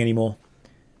enjoying anymore.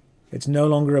 It's no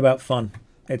longer about fun.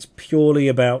 It's purely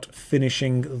about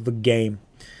finishing the game.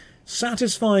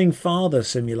 Satisfying father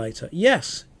simulator.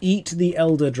 Yes, eat the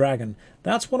elder dragon.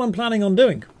 That's what I'm planning on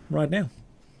doing right now.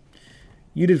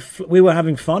 We were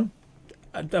having fun?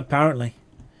 Apparently.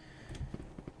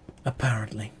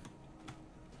 Apparently.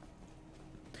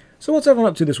 So what's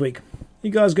everyone up to this week? You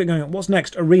guys get going. What's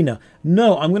next? Arena.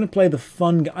 No, I'm going to play the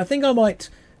fun game. I think I might,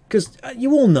 because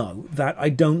you all know that I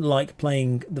don't like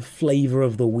playing the flavour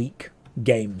of the week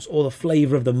games or the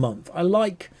flavour of the month. I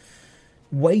like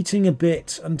waiting a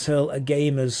bit until a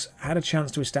game has had a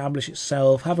chance to establish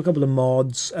itself, have a couple of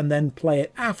mods, and then play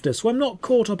it after. So I'm not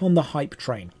caught up on the hype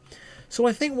train. So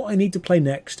I think what I need to play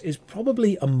next is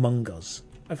probably Among Us.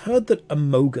 I've heard that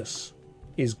Among Us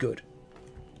is good.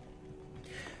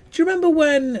 Do you remember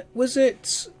when, was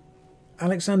it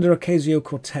Alexandria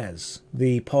Ocasio-Cortez,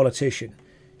 the politician?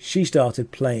 She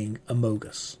started playing Among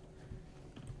Us.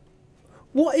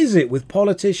 What is it with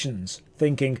politicians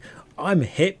thinking, I'm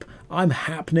hip, I'm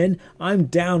happening, I'm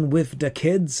down with the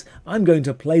kids, I'm going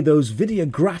to play those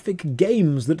videographic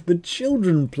games that the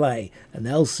children play, and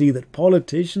they'll see that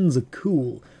politicians are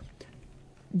cool.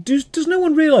 Does no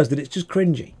one realise that it's just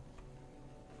cringy?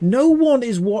 No one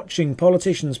is watching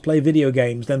politicians play video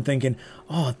games then thinking,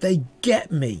 oh, they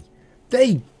get me.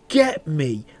 They get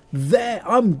me.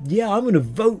 I'm going to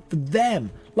vote for them.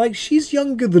 Like, she's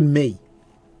younger than me.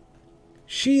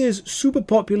 She is super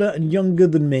popular and younger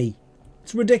than me.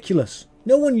 It's ridiculous.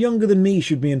 No one younger than me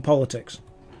should be in politics.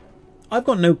 I've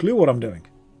got no clue what I'm doing.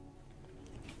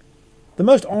 The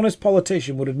most honest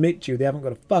politician would admit to you they haven't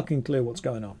got a fucking clue what's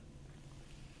going on.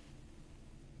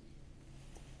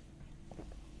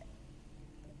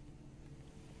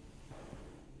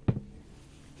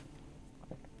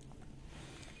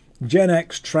 Gen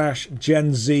X trash,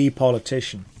 Gen Z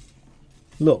politician.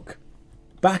 Look,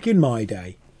 back in my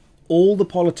day, all the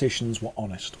politicians were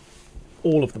honest.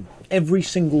 All of them. Every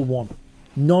single one.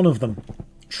 None of them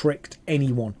tricked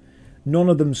anyone. None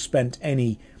of them spent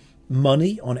any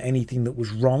money on anything that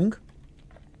was wrong.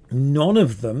 None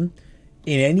of them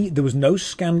there was no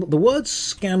scandal. The word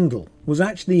scandal was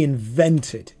actually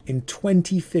invented in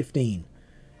 2015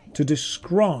 to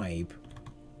describe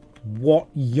what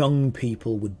young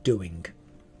people were doing.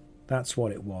 That's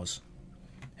what it was.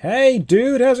 Hey,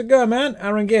 dude, how's it going, man?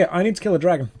 Aaron Gear, I need to kill a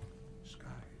dragon.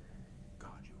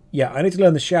 Yeah, I need to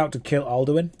learn the shout to kill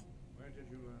Alduin. Where did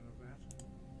you learn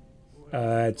of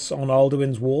that? It's on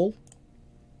Alduin's wall.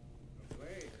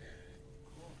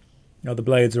 No, the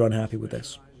Blades are unhappy with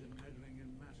this.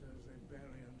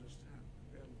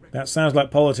 That sounds like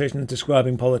politicians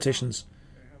describing politicians.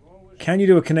 Can you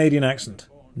do a Canadian accent?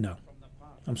 No.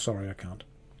 I'm sorry, I can't.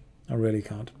 I really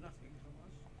can't.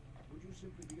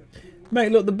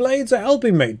 Mate, look, the Blades are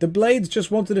helping me. The Blades just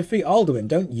want to defeat Alduin,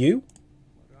 don't you?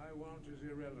 What I want is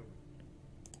irrelevant.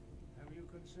 Have you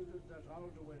considered that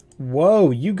Alduin...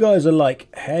 Whoa, you guys are like,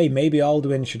 hey, maybe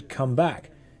Alduin should come back.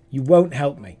 You won't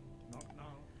help me. Not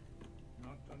now.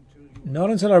 Not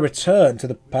until I return to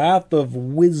the path of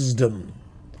wisdom.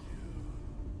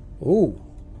 Ooh,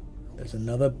 there's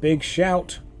another big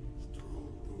shout.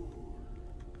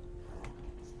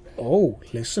 Oh,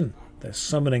 listen, they're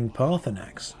summoning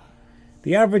Parthenax.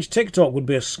 The average TikTok would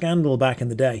be a scandal back in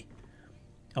the day.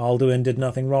 Alduin did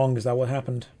nothing wrong. Is that what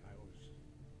happened?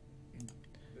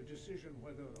 The decision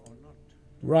whether or not...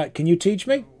 Right, can you teach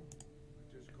me?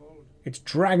 It's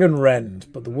Dragon Rend,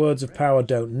 but the words of power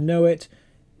don't know it.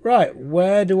 Right,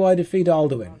 where do I defeat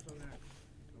Alduin?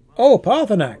 Oh,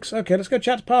 Parthenax. Okay, let's go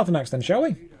chat to Parthenax then, shall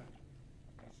we?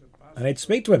 I need to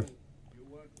speak to him.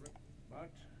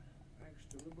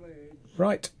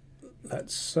 Right,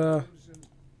 let's...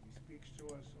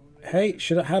 Hey,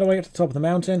 how do I get to the top of the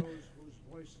mountain?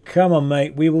 Come on,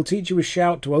 mate. We will teach you a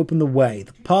shout to open the way.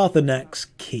 The Parthenax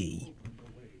key.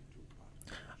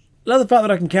 Love the fact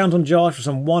that I can count on Josh for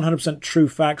some 100% true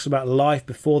facts about life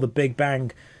before the Big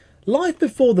Bang. Life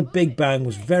before the Big Bang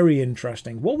was very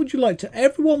interesting. What would you like to...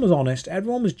 Everyone was honest.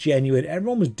 Everyone was genuine.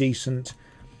 Everyone was decent.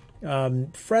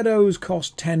 Freddos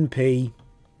cost 10p.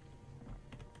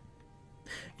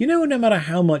 You know, no matter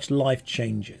how much life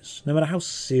changes, no matter how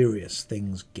serious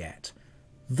things get,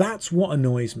 that's what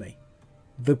annoys me.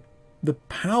 The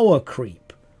power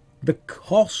creep, the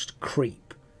cost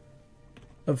creep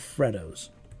of Freddos.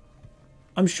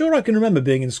 I'm sure I can remember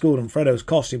being in school and Freddos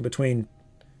costing between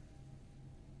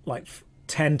like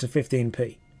 10 to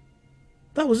 15p.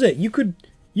 That was it. You could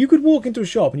walk into a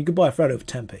shop and you could buy a Freddo for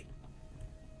 10p.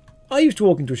 I used to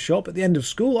walk into a shop at the end of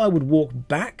school. I would walk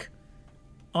back.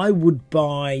 I would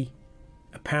buy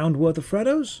 £1 worth of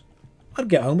Freddos. I'd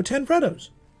get home with 10 Freddos.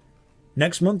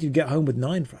 Next month, you'd get home with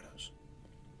 9 Freddos.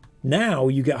 Now,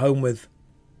 you get home with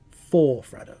 4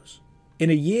 Freddos. In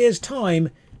a year's time,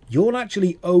 you'll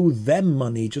actually owe them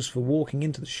money just for walking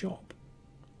into the shop.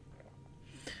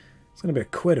 It's going to be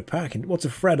 £1 a pack. What's a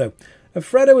Freddo? A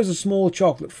Freddo is a small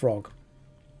chocolate frog.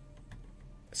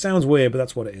 It sounds weird, but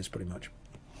that's what it is, pretty much.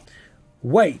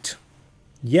 Wait.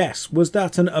 Yes, was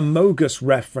that an Amogus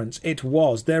reference? It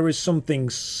was. There is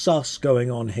something sus going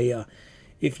on here.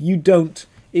 If you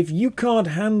can't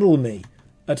handle me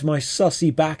at my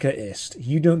sussy backerist,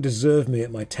 you don't deserve me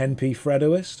at my 10p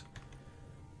Freddoist.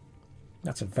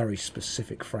 That's a very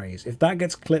specific phrase. If that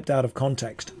gets clipped out of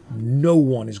context, no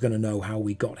one is going to know how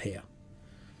we got here.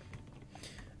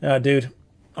 Dude,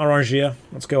 arrangier,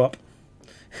 let's go up.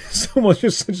 Someone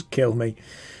just kill me.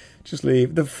 Just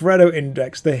leave. The Freddo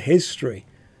Index, the history.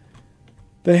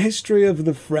 The history of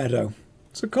the Freddo.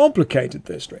 It's a complicated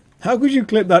history. How could you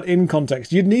clip that in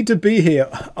context? You'd need to be here.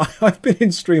 I've been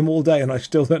in stream all day and I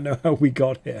still don't know how we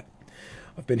got here.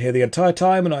 I've been here the entire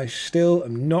time and I still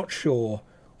am not sure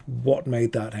what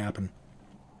made that happen.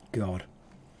 God.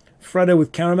 Freddo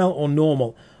with caramel or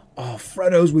normal? Oh,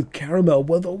 Freddos with caramel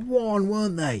were the one,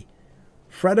 weren't they?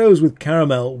 Freddos with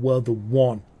caramel were the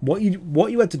one. What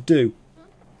you had to do,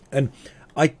 and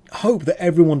I hope that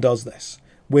everyone does this,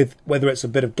 with whether it's a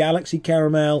bit of Galaxy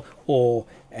caramel or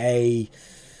a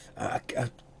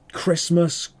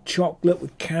Christmas chocolate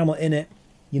with caramel in it,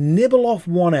 you nibble off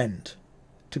one end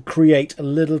to create a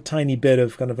little tiny bit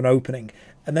of kind of an opening,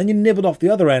 and then you nibble off the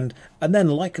other end, and then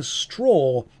like a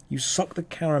straw you suck the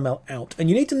caramel out. And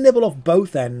you need to nibble off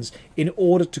both ends in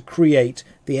order to create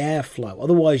the airflow.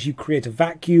 Otherwise you create a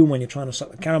vacuum when you're trying to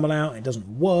suck the caramel out, and it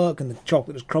doesn't work and the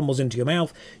chocolate just crumbles into your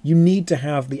mouth. You need to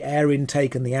have the air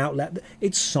intake and the outlet.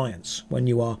 It's science when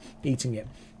you are eating it.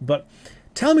 But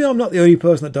tell me I'm not the only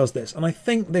person that does this, and I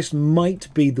think this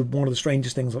might be one of the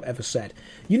strangest things I've ever said.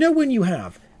 You know when you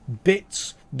have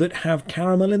bits that have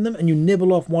caramel in them and you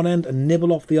nibble off one end and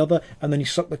nibble off the other and then you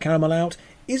suck the caramel out?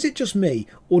 Is it just me,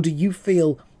 or do you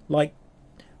feel like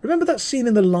Remember that scene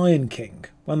in The Lion King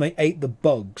when they ate the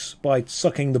bugs by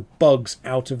sucking the bugs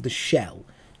out of the shell?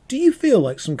 Do you feel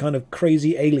like some kind of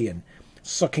crazy alien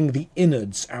sucking the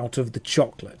innards out of the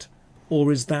chocolate?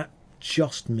 Or is that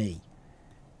just me?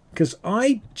 Because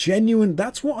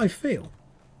that's what I feel.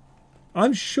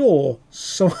 I'm sure,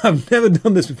 so I've never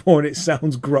done this before and it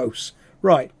sounds gross.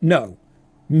 Right, no.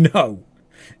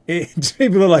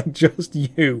 People are like, just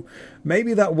you.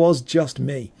 Maybe that was just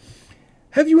me.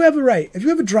 Have you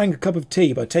ever drank a cup of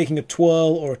tea by taking a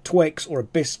twirl or a Twix or a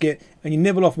biscuit and you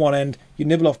nibble off one end, you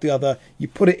nibble off the other, you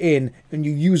put it in and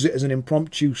you use it as an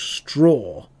impromptu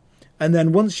straw? And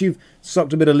then once you've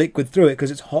sucked a bit of liquid through it,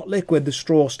 because it's hot liquid, the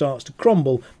straw starts to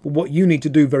crumble. But what you need to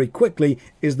do very quickly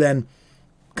is then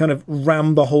kind of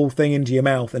ram the whole thing into your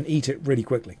mouth and eat it really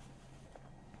quickly.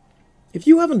 If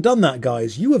you haven't done that,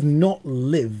 guys, you have not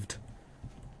lived.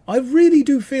 I really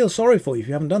do feel sorry for you if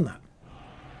you haven't done that.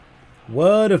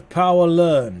 Word of power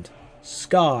learned.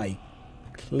 Sky.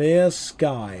 Clear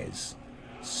skies.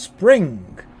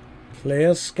 Spring.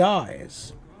 Clear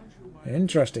skies.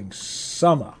 Interesting.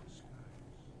 Summer.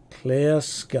 Clear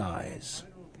skies.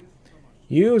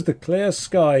 Use the clear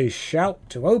skies shout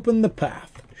to open the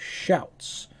path.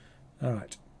 Shouts.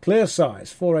 Alright. Clear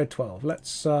size. 4A12.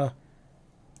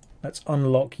 Let's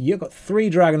unlock. You've got 3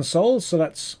 dragon souls, so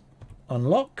let's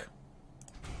unlock.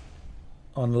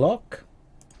 Unlock.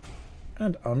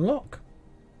 And unlock.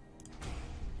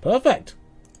 Perfect.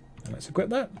 And let's equip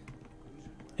that.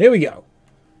 Here we go.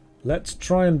 Let's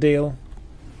try and deal.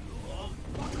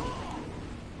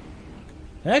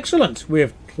 Excellent. We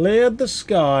have cleared the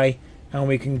sky and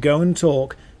we can go and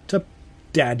talk to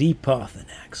Daddy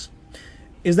Parthenax.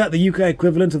 Is that the UK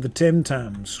equivalent of the Tim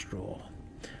Tam straw?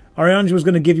 Ariange was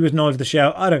going to give you his knowledge of the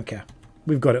shout. I don't care.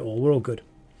 We've got it all. We're all good.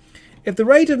 If the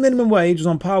rate of minimum wage was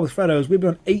on par with Freddo's, we'd be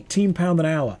on £18 an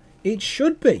hour. It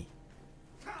should be.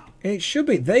 It should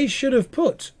be. They should have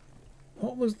put...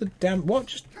 What was the damn...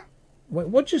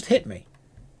 What just hit me?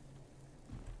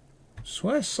 I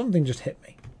swear something just hit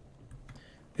me.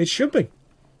 It should be.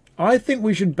 I think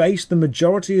we should base the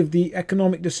majority of the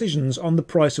economic decisions on the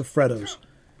price of Freddo's.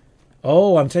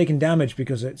 Oh, I'm taking damage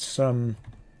because it's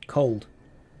cold.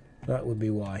 That would be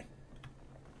why.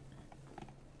 I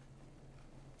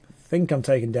think I'm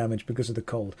taking damage because of the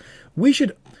cold. We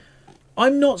should...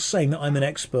 I'm not saying that I'm an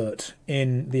expert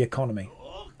in the economy.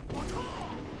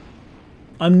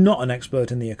 I'm not an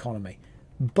expert in the economy.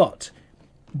 But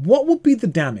what would be the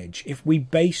damage if we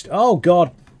based... Oh,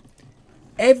 God.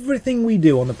 Everything we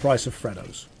do on the price of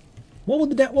Freddo's. What would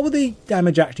the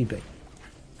damage actually be?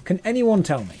 Can anyone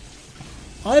tell me?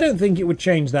 I don't think it would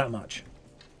change that much.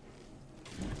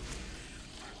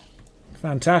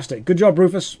 Fantastic. Good job,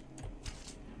 Rufus.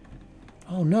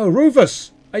 Oh, no.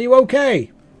 Rufus! Are you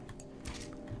okay?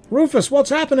 Rufus,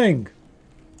 what's happening?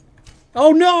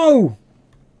 Oh, no!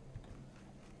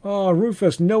 Oh,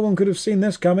 Rufus, no one could have seen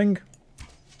this coming.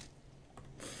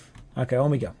 Okay,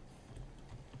 on we go.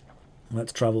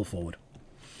 Let's travel forward.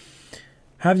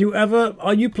 Have you ever...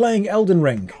 Are you playing Elden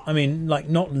Ring? I mean, like,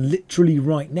 not literally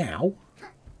right now.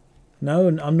 No,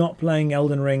 I'm not playing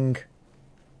Elden Ring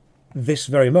this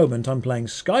very moment. I'm playing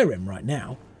Skyrim right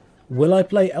now. Will I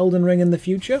play Elden Ring in the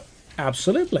future?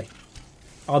 Absolutely.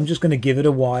 I'm just going to give it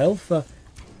a while for...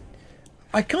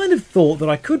 I kind of thought that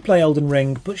I could play Elden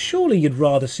Ring, but surely you'd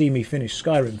rather see me finish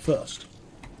Skyrim first.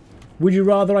 Would you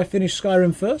rather I finish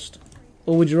Skyrim first?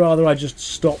 Or would you rather I just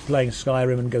stop playing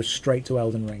Skyrim and go straight to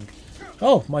Elden Ring?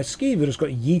 Oh, my skeever just got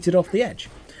yeeted off the edge.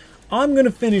 I'm going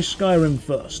to finish Skyrim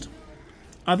first.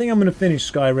 I think I'm going to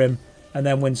finish Skyrim, and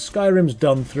then when Skyrim's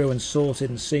done through and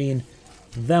sorted and seen,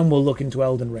 then we'll look into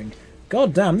Elden Ring.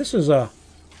 God damn, this is a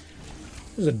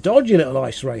dodgy little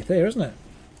ice wraith here, isn't it?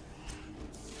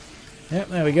 Yep,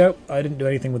 there we go. I didn't do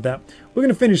anything with that. We're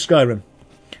going to finish Skyrim.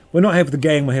 We're not here for the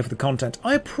game, we're here for the content.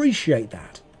 I appreciate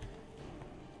that.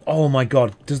 Oh my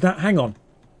god, does that... Hang on.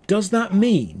 Does that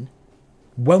mean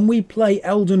when we play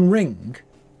Elden Ring,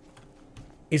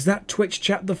 is that Twitch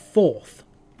chat the 4th?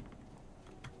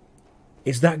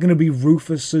 Is that going to be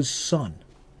Rufus's son?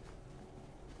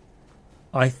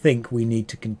 I think we need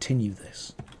to continue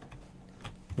this.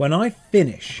 When I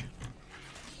finish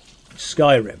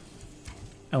Skyrim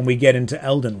and we get into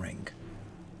Elden Ring,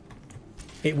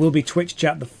 it will be Twitch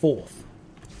chat the 4th.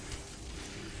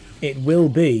 It will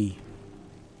be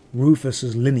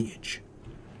Rufus's lineage.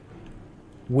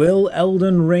 Will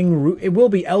Elden Ring... It will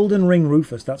be Elden Ring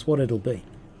Rufus. That's what it'll be.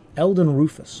 Elden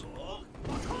Rufus.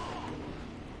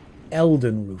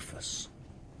 Elden Rufus.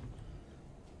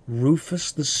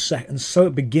 Rufus the second. So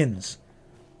it begins.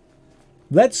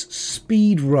 Let's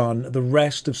speed run the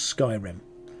rest of Skyrim.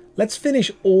 Let's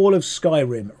finish all of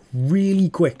Skyrim really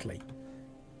quickly.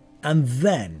 And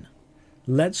then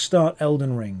let's start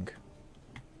Elden Ring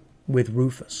with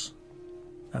Rufus.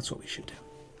 That's what we should do.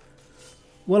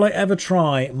 Will I ever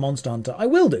try Monster Hunter? I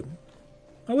will do.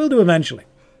 I will do eventually.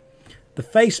 The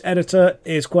face editor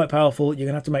is quite powerful. You're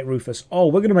going to have to make Rufus. Oh,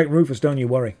 we're going to make Rufus, don't you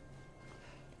worry.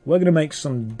 We're going to make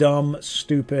some dumb,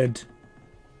 stupid...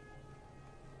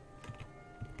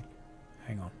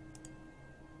 Hang on.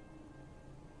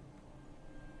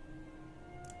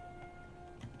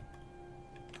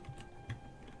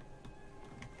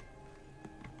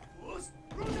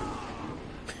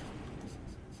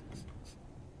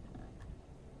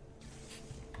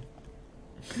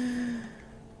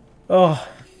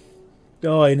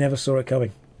 Oh, I never saw it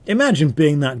coming. Imagine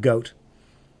being that goat.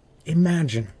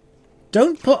 Imagine.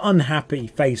 Don't put unhappy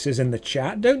faces in the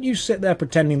chat. Don't you sit there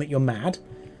pretending that you're mad.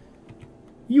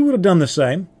 You would have done the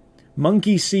same.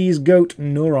 Monkey sees goat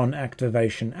neuron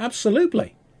activation.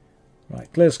 Absolutely.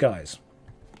 Right, clear skies.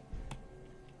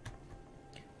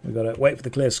 We've got to wait for the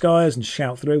clear skies and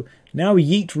shout through. Now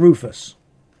yeet Rufus.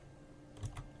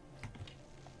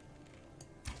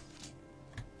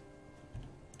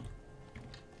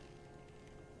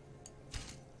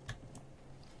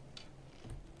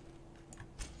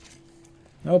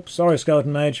 Oh, sorry,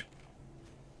 Skeleton Mage.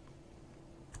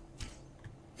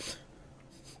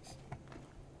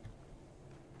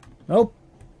 Oh.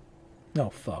 Oh,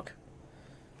 fuck.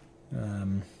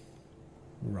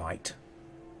 Right.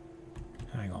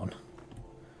 Hang on.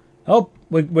 Oh,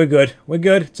 we're good. We're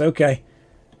good. It's okay.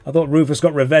 I thought Rufus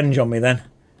got revenge on me then.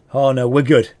 Oh, no, we're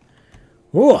good.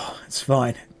 Oh, it's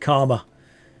fine. Karma.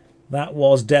 That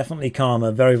was definitely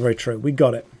karma. Very, very true. We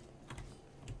got it.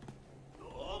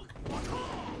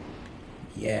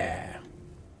 Yeah.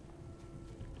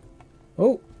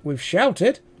 Oh, we've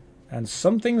shouted, and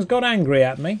something's got angry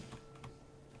at me.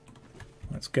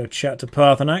 Let's go chat to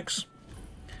Parthenax.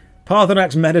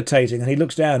 Parthenax meditating, and he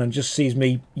looks down and just sees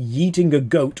me yeeting a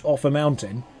goat off a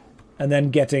mountain, and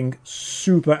then getting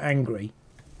super angry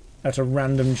at a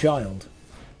random child.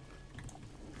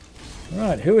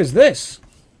 Right, who is this?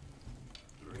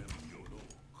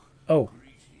 Oh.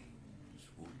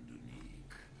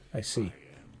 I see.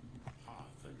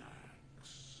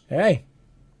 Hey,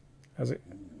 how's it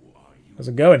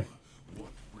going? What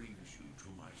brings you to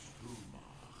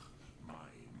my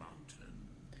mountain?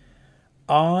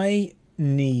 I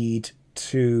need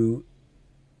to...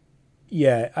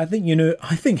 Yeah, I think you know...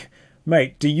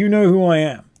 Mate, do you know who I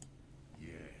am?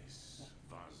 Yes,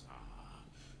 Vaza.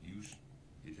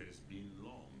 It has been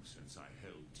long since I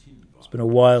held Timber. It's been a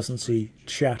while since he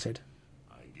chatted.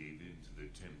 I gave in to the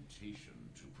temptation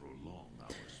to prolong our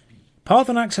speech.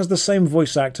 Parthenax has the same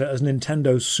voice actor as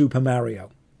Nintendo's Super Mario.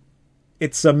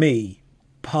 It's a me,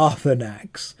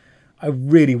 Parthenax. I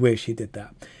really wish he did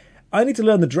that. I need to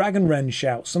learn the Dragon Wren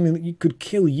shout, something that could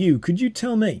kill you. Could you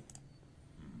tell me?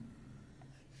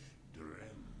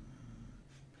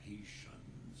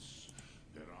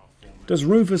 Does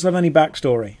Rufus have any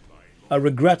backstory? A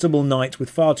regrettable knight with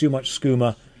far too much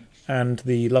skooma and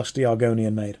the lusty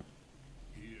Argonian maid.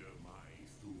 Hear my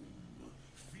thum.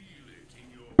 Feel it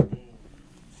in your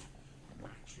bones.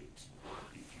 Match it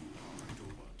if you want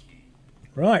overkill.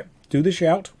 Right, do the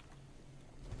shout.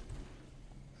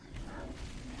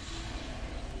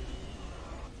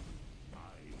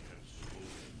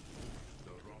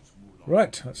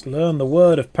 Right, let's learn the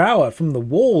word of power from the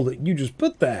wall that you just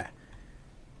put there.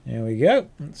 There we go.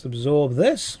 Let's absorb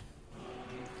this.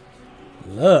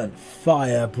 Learn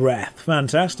fire breath.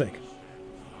 Fantastic.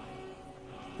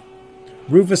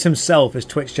 Rufus himself is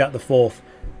Twitch Chat the 4th.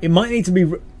 It might need to be...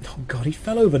 Oh god, he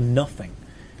fell over nothing.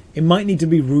 It might need to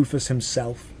be Rufus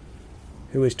himself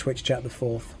who is Twitch Chat the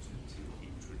 4th.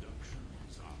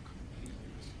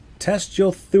 Test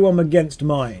your Thuum against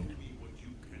mine.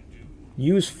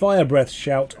 Use fire breath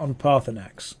shout on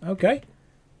Parthenax. Okay.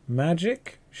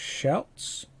 Magic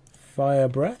shouts. Fire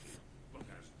breath.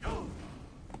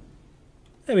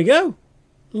 There we go.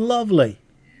 Lovely.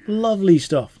 Lovely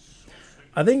stuff.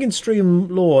 I think in stream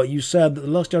lore you said that the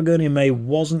Lusty Argonian May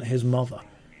wasn't his mother.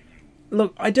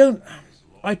 Look,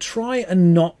 I try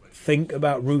and not think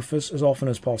about Rufus as often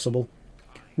as possible.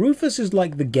 Rufus is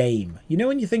like the game. You know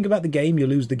when you think about the game, you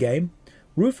lose the game?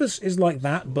 Rufus is like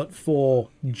that, but for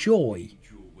joy.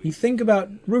 You think about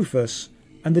Rufus,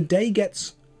 and the day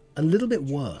gets a little bit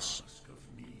worse.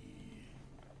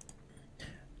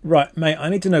 Right, mate, I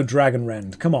need to know Dragon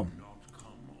Rend. Come on.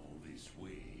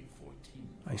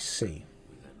 I see.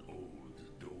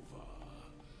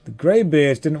 The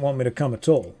Greybeards didn't want me to come at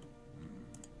all.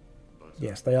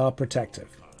 Yes, they are protective.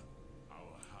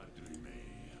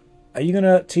 Are you going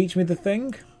to teach me the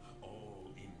thing?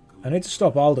 I need to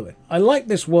stop Alduin. I like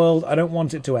this world. I don't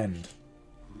want it to end.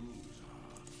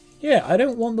 Yeah, I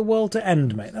don't want the world to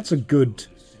end, mate. That's a good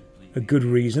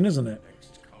reason, isn't it?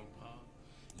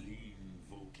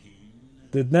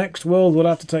 The next world will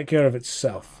have to take care of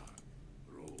itself.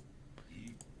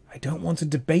 I don't want to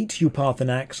debate you,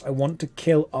 Parthenax. I want to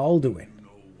kill Alduin.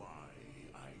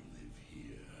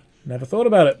 Never thought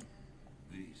about it.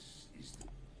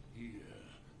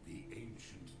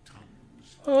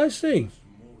 Oh, I see.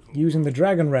 Using the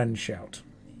Dragon Rend shout.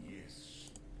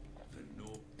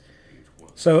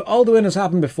 So Alduin has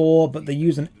happened before, but they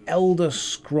use an Elder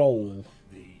Scroll.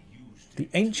 The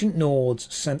ancient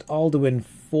Nords sent Alduin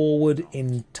forward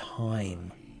in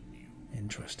time.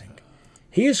 Interesting.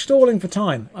 He is stalling for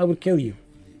time. I would kill you.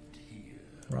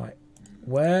 Right.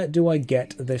 Where do I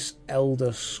get this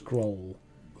Elder Scroll?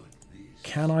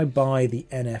 Can I buy the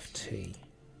NFT?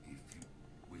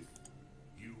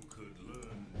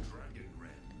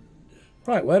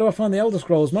 Right, where do I find the Elder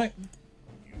Scrolls, mate?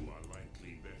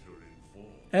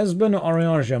 Esben or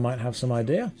Oriangia might have some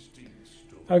idea.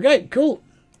 Okay, cool.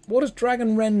 What does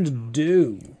Dragon Rend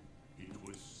do?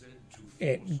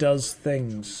 It does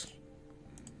things.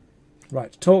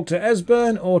 Right, talk to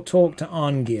Esbern or talk to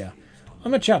Arngeir.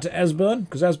 I'm going to chat to Esbern,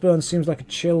 because Esbern seems like a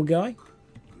chill guy.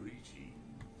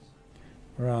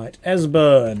 Right,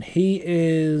 Esbern.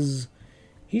 He's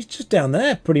just down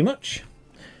there, pretty much.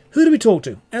 Who do we talk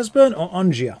to? Esbern or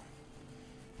Arngeir?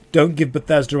 Don't give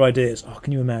Bethesda ideas. Oh,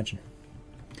 can you imagine?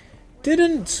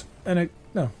 Didn't, and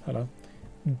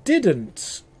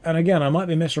again, I might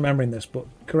be misremembering this, but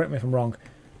correct me if I'm wrong.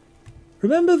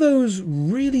 Remember those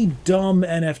really dumb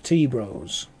NFT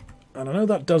bros? And I know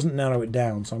that doesn't narrow it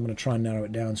down, so I'm going to try and narrow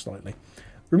it down slightly.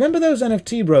 Remember those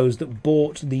NFT bros that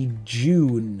bought the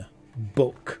Dune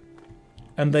book,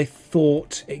 and they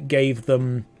thought it gave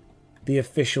them the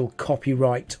official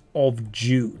copyright of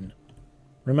Dune?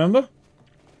 Remember?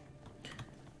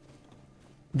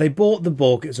 They bought the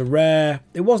book. It's a rare...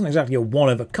 It wasn't exactly a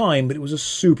one-of-a-kind, but it was a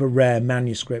super rare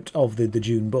manuscript of the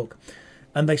Dune book.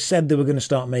 And they said they were going to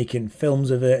start making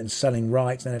films of it and selling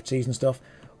rights, NFTs and stuff.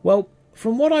 Well,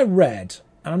 from what I read,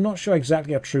 and I'm not sure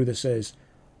exactly how true this is,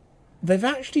 they've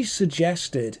actually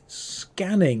suggested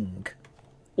scanning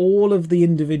all of the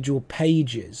individual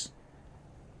pages,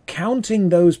 counting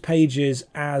those pages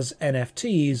as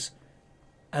NFTs,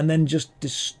 and then just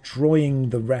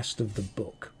destroying the rest of the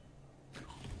book.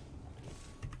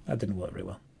 That didn't work very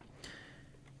well.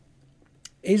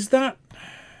 Is that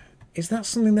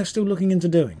something they're still looking into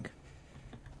doing?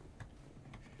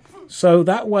 So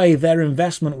that way their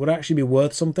investment would actually be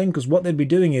worth something, because what they'd be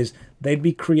doing is they'd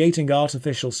be creating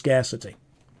artificial scarcity.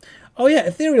 Oh yeah,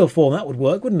 ethereal form, that would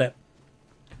work, wouldn't it?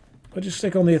 I'll just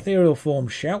stick on the ethereal form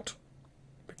shout.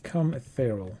 Become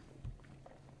ethereal.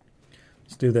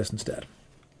 Let's do this instead.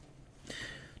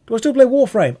 Do I still play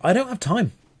Warframe? I don't have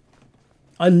time.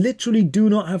 I literally do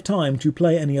not have time to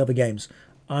play any other games.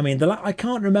 I mean, I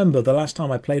can't remember the last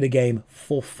time I played a game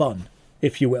for fun,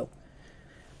 if you will.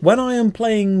 When I am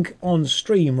playing on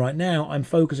stream right now, I'm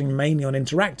focusing mainly on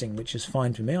interacting, which is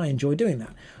fine for me. I enjoy doing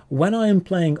that. When I am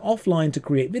playing offline to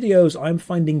create videos, I'm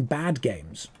finding bad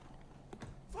games.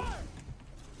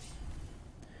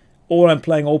 Or I'm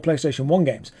playing all PlayStation 1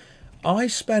 games. I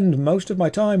spend most of my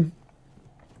time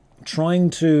trying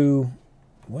to...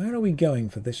 Where are we going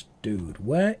for this dude?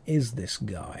 Where is this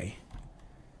guy?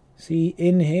 Is he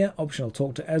in here? Optional,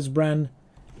 talk to Esbran.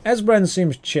 Esbran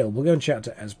seems chill. We'll go and chat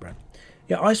to Esbran.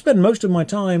 Yeah, I spend most of my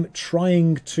time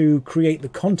trying to create the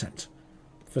content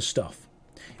for stuff.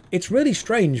 It's really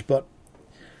strange, but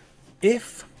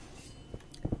if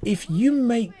you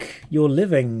make your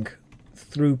living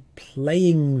through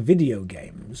playing video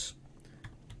games,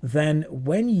 then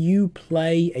when you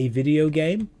play a video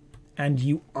game and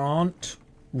you aren't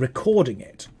recording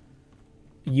it,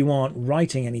 you aren't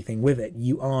writing anything with it,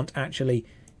 you aren't actually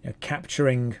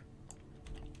capturing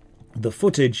the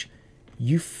footage,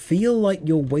 you feel like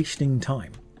you're wasting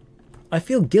time. I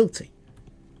feel guilty.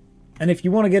 And if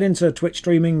you want to get into Twitch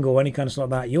streaming or any kind of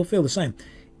stuff like that, you'll feel the same.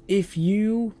 If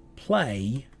you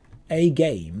play a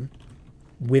game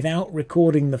without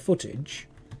recording the footage,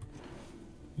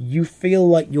 you feel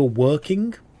like you're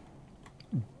working,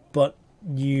 but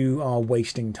you are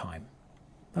wasting time.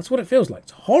 That's what it feels like.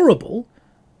 It's horrible,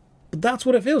 but that's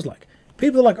what it feels like.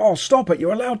 People are like, oh, stop it,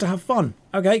 you're allowed to have fun.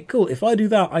 Okay, cool. If I do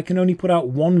that, I can only put out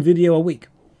one video a week.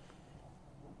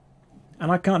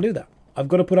 And I can't do that. I've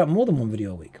got to put out more than one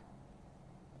video a week.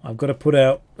 I've got to put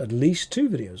out at least 2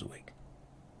 videos a week.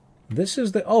 This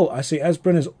is the... Oh, I see.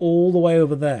 Esbrin is all the way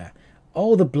over there.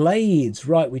 Oh, the Blades.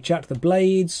 Right, we chat to the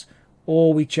Blades,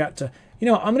 or we chat to... You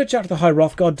know what, I'm going to chat to the High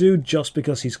Rothgard dude just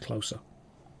because he's closer.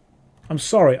 I'm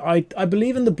sorry, I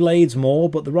believe in the Blades more,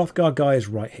 but the Hrothgar guy is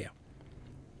right here.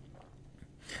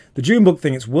 The Dune book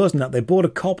thing, it's worse than that. They bought a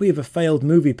copy of a failed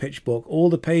movie pitch book. All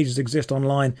the pages exist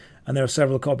online, and there are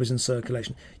several copies in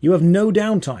circulation. You have no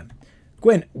downtime.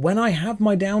 Gwyn, when I have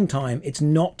my downtime, it's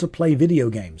not to play video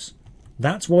games.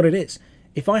 That's what it is.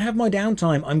 If I have my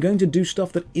downtime, I'm going to do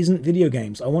stuff that isn't video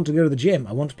games. I want to go to the gym.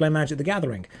 I want to play Magic the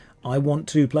Gathering. I want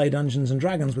to play Dungeons and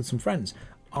Dragons with some friends.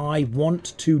 I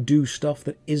want to do stuff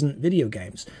that isn't video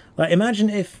games. Like, imagine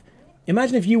if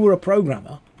you were a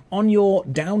programmer. On your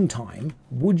downtime,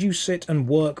 would you sit and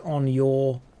work on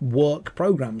your work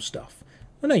program stuff?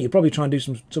 Well, no, you'd probably try and do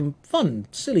some fun,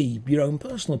 silly, your own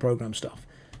personal program stuff.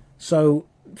 So,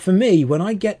 for me, when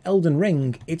I get Elden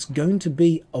Ring, it's going to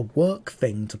be a work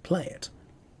thing to play it.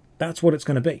 That's what it's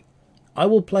going to be. I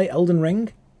will play Elden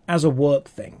Ring as a work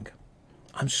thing.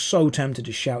 I'm so tempted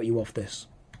to shout you off this.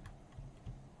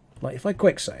 Like, if I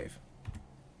quick save...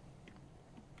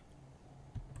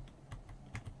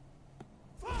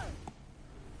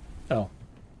 Oh,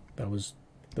 that was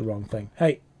the wrong thing.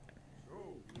 Hey,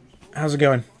 how's it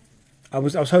going? I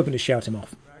was hoping to shout him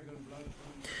off.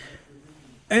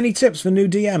 Any tips for new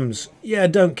DMs? Yeah,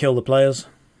 don't kill the players.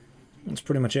 That's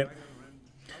pretty much it.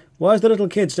 Why is the little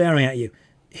kid staring at you?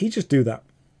 He just do that.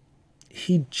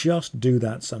 He just do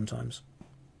that sometimes.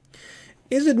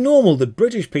 Is it normal that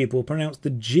British people pronounce the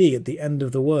G at the end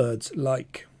of the words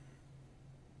like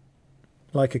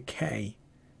a K?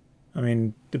 I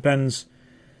mean, depends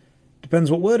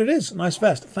what word it is. Nice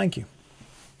vest. Thank you.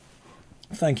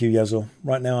 Thank you, Yezel.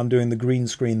 Right now I'm doing the green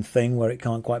screen thing where it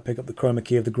can't quite pick up the chroma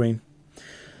key of the green.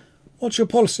 What's your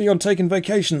policy on taking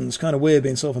vacations? Kind of weird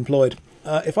being self-employed.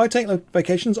 If I take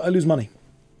vacations, I lose money.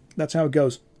 That's how it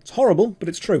goes. It's horrible, but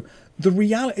it's true. The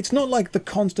reality, it's not like the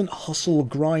constant hustle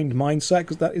grind mindset,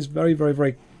 because that is very, very,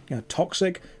 very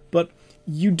toxic. But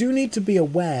you do need to be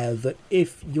aware that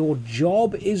if your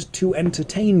job is to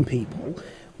entertain people,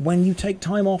 when you take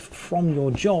time off from your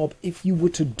job, if you were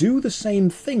to do the same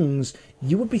things,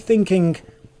 you would be thinking,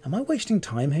 am I wasting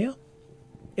time here?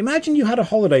 Imagine you had a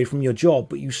holiday from your job,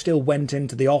 but you still went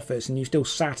into the office and you still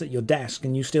sat at your desk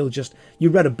and you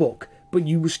read a book, but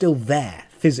you were still there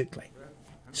physically.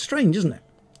 It's strange, isn't it?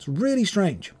 It's really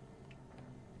strange.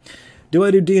 Do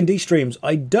I do D&D streams?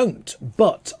 I don't,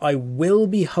 but I will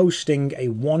be hosting a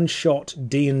one-shot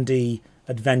D&D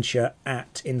adventure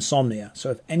at Insomnia.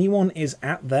 So if anyone is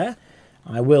at there,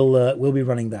 I will be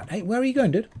running that. Hey, where are you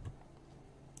going, dude?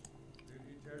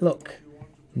 Look.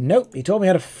 Nope, he told me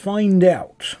how to find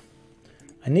out.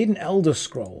 I need an Elder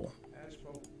Scroll.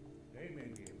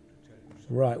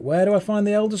 Right, where do I find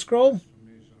the Elder Scroll?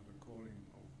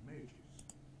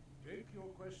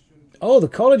 Oh, the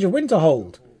College of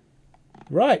Winterhold.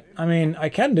 Right, I mean, I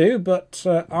can do, but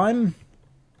I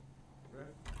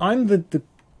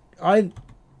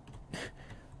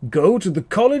go to the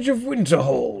College of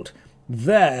Winterhold.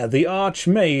 There, the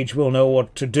Archmage will know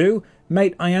what to do.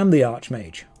 Mate, I am the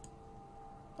Archmage.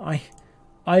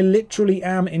 I literally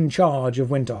am in charge of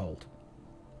Winterhold.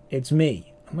 It's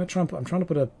me. I'm trying to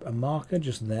put a marker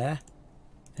just there.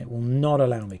 It will not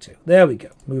allow me to. There we go.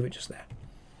 Move it just there.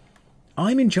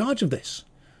 I'm in charge of this.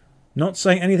 Not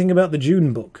saying anything about the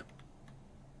Dune book.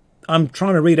 I'm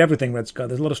trying to read everything, Red Sky.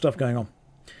 There's a lot of stuff going on.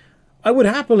 I would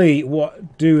happily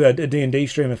do a D&D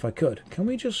stream if I could. Can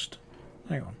we just...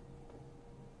 Hang on.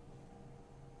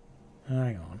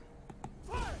 Hang on.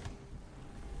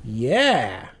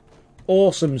 Yeah!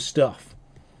 Awesome stuff.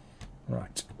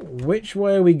 Right. Which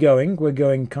way are we going? We're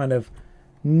going kind of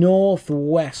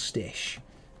northwest-ish.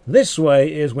 This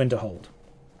way is Winterhold.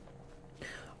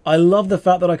 I love the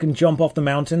fact that I can jump off the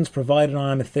mountains, provided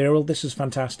I am ethereal. This is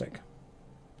fantastic.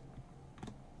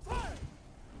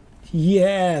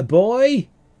 Yeah, boy!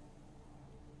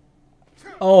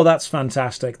 Oh, that's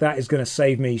fantastic. That is going to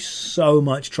save me so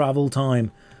much travel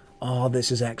time. Oh,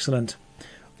 this is excellent.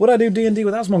 Would I do D&D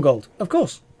with Asmongold? Of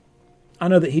course. I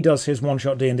know that he does his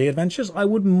one-shot D&D adventures. I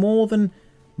would more than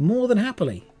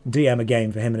happily DM a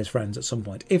game for him and his friends at some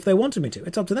point, if they wanted me to.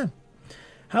 It's up to them.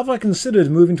 Have I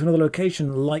considered moving to another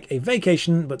location like a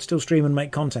vacation, but still stream and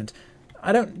make content?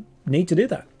 I don't need to do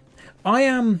that. I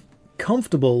am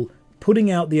comfortable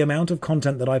putting out the amount of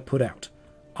content that I put out.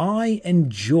 I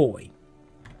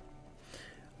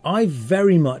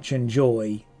very much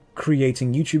enjoy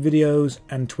creating YouTube videos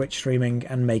and Twitch streaming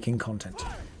and making content.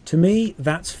 To me,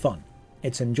 that's fun.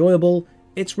 It's enjoyable.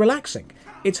 It's relaxing.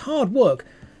 It's hard work.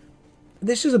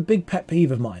 This is a big pet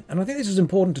peeve of mine, and I think this is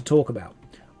important to talk about.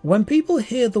 When people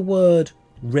hear the word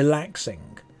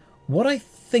relaxing, what I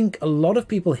think a lot of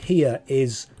people hear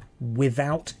is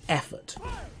without effort.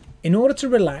 In order to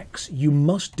relax, you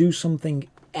must do something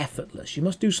effortless. You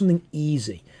must do something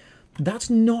easy. That's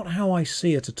not how I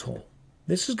see it at all.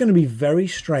 This is going to be very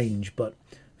strange, but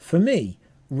for me,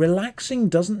 relaxing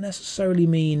doesn't necessarily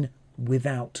mean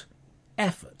without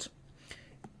effort.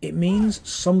 It means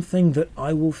something that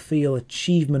I will feel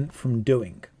achievement from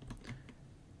doing.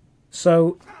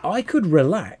 So I could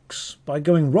relax by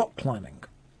going rock climbing.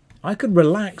 I could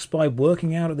relax by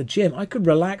working out at the gym. I could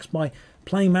relax by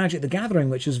playing Magic the Gathering,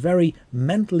 which is very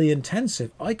mentally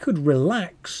intensive. I could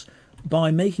relax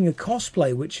by making a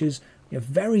cosplay, which is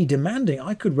very demanding.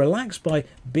 I could relax by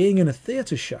being in a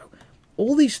theatre show.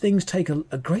 All these things take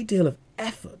a great deal of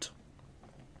effort.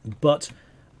 But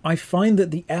I find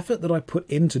that the effort that I put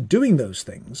into doing those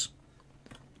things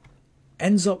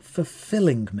ends up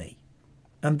fulfilling me.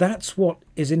 And that's what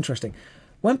is interesting.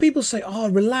 When people say, oh,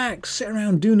 relax, sit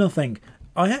around, do nothing,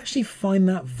 I actually find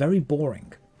that very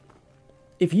boring.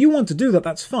 If you want to do that,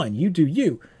 that's fine. You do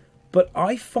you. But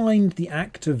I find the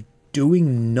act of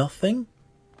doing nothing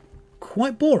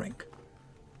quite boring.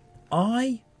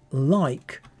 I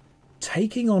like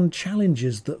taking on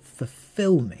challenges that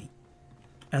fulfill me.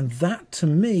 And that, to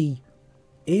me,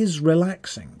 is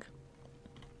relaxing.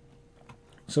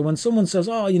 So when someone says,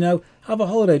 oh, have a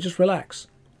holiday, just relax.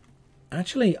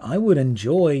 Actually, I would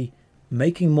enjoy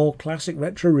making more classic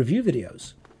retro review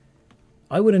videos.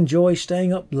 I would enjoy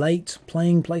staying up late,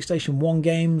 playing PlayStation 1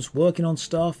 games, working on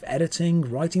stuff, editing,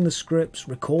 writing the scripts,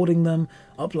 recording them,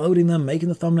 uploading them, making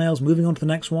the thumbnails, moving on to the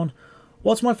next one.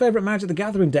 What's my favourite Magic the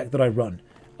Gathering deck that I run?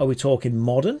 Are we talking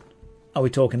modern? Are we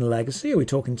talking legacy? Are we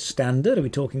talking standard? Are we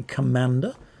talking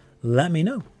commander? Let me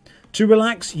know. To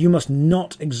relax, you must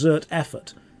not exert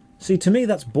effort. See, to me,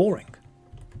 that's boring.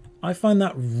 I find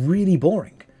that really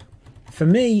boring. For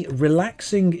me,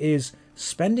 relaxing is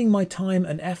spending my time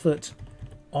and effort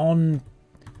on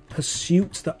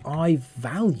pursuits that I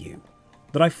value,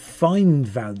 that I find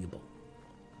valuable.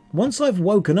 Once I've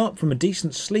woken up from a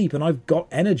decent sleep and I've got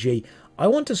energy, I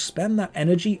want to spend that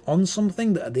energy on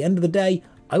something that at the end of the day,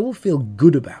 I will feel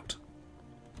good about.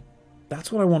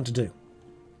 That's what I want to do.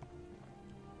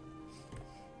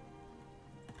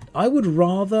 I would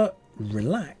rather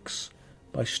relax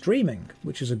by streaming,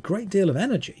 which is a great deal of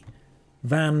energy,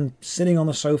 than sitting on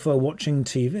the sofa watching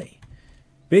TV.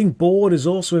 Being bored is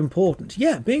also important.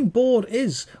 Yeah, being bored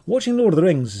is. Watching Lord of the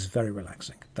Rings is very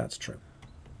relaxing. That's true.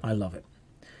 I love it.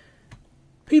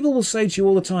 People will say to you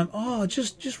all the time, oh,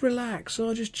 just relax,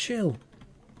 or just chill.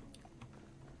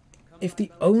 If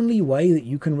the only way that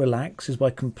you can relax is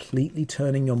by completely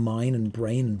turning your mind and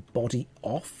brain and body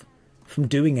off from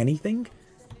doing anything,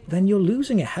 then you're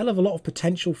losing a hell of a lot of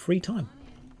potential free time.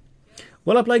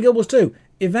 Will I play Guild Wars 2?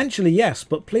 Eventually, yes,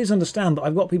 but please understand that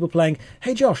I've got people playing,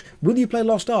 hey Josh, will you play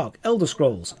Lost Ark, Elder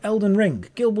Scrolls, Elden Ring,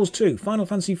 Guild Wars 2, Final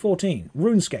Fantasy XIV,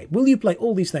 RuneScape? Will you play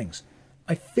all these things?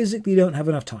 I physically don't have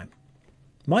enough time.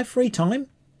 My free time,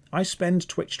 I spend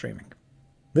Twitch streaming.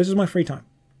 This is my free time,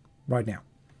 right now.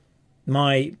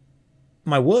 My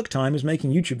work time is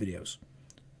making YouTube videos.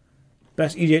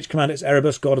 Best EDH commander is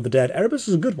Erebus, God of the Dead. Erebus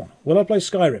is a good one. Will I play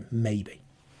Skyrim? Maybe.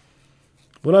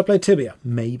 Will I play Tibia?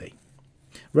 Maybe.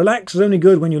 Relax is only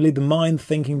good when you leave the mind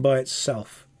thinking by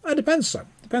itself. It depends, so.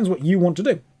 Depends what you want to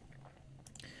do.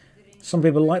 Some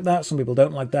people like that, some people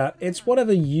don't like that. It's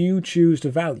whatever you choose to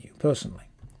value, personally.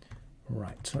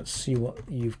 Right, let's see what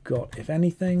you've got, if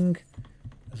anything.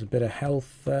 There's a bit of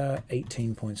health there.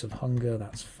 18 points of hunger,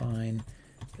 that's fine.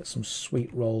 Get some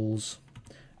sweet rolls.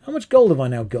 How much gold have I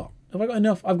now got? Have I got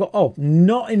enough? I've got, oh,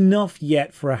 not enough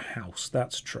yet for a house.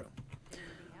 That's true.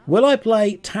 Will I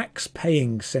play Tax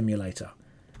Paying Simulator?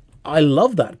 I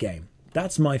love that game.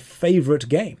 That's my favourite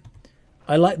game.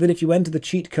 I like that if you enter the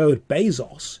cheat code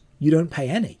Bezos, you don't pay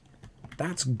any.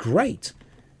 That's great.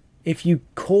 If you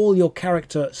call your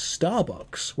character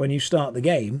Starbucks when you start the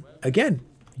game, again,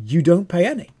 you don't pay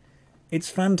any. It's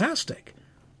fantastic.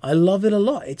 I love it a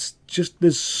lot. It's just,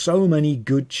 there's so many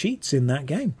good cheats in that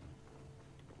game.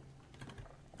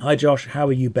 Hi Josh, how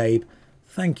are you, babe?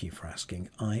 Thank you for asking.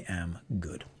 I am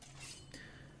good.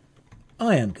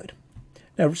 I am good.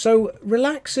 Now, so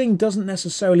relaxing doesn't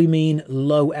necessarily mean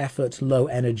low effort, low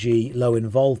energy, low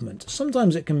involvement.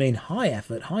 Sometimes it can mean high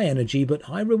effort, high energy, but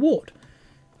high reward.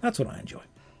 That's what I enjoy.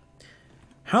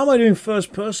 How am I doing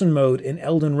first person mode in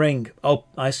Elden Ring? Oh,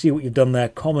 I see what you've done there.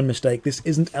 Common mistake. This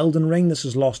isn't Elden Ring, this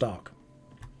is Lost Ark.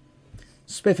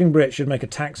 Spiffing Brit should make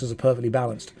attacks as a perfectly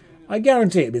balanced. I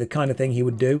guarantee it'd be the kind of thing he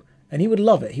would do, and he would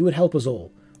love it. He would help us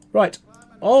all. Right,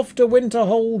 off to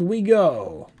Winterhold we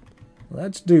go.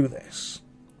 Let's do this.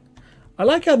 I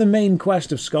like how the main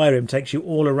quest of Skyrim takes you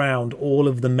all around all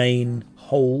of the main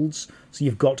holds. So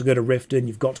you've got to go to Riften,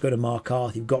 you've got to go to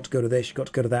Markarth, you've got to go to this, you've got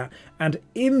to go to that. And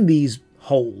in these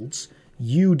holds,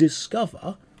 you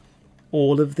discover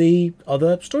all of the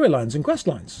other storylines and quest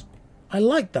lines. I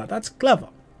like that. That's clever.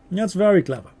 That's very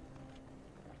clever.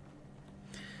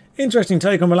 Interesting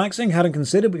take on relaxing. Hadn't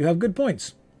considered, but you have good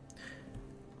points.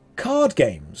 Card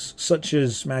games, such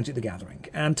as Magic the Gathering,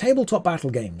 and tabletop battle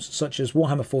games, such as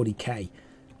Warhammer 40k,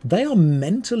 they are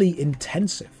mentally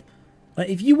intensive. Like,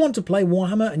 if you want to play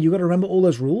Warhammer and you've got to remember all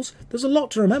those rules, there's a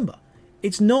lot to remember.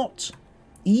 It's not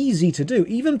easy to do.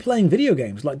 Even playing video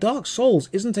games like Dark Souls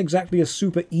isn't exactly a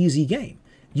super easy game.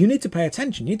 You need to pay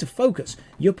attention, you need to focus,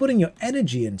 you're putting your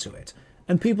energy into it,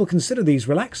 and people consider these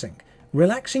relaxing.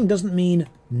 Relaxing doesn't mean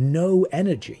no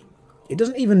energy. It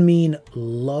doesn't even mean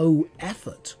low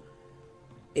effort.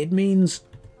 It means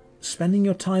spending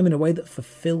your time in a way that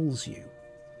fulfills you.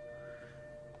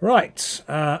 Right,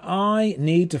 I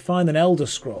need to find an Elder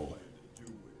Scroll.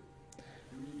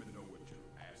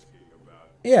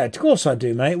 Yeah, of course I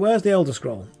do, mate. Where's the Elder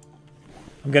Scroll?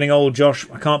 I'm getting old, Josh.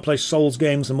 I can't play Souls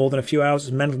games for more than a few hours.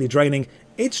 It's mentally draining.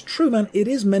 It's true, man. It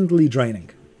is mentally draining.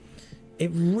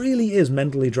 It really is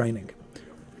mentally draining.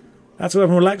 That's how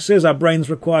everyone relaxes. Our brains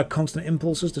require constant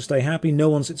impulses to stay happy. No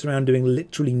one sits around doing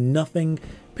literally nothing.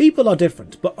 People are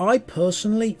different, but I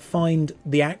personally find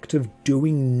the act of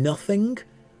doing nothing,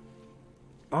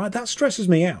 that stresses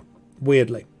me out,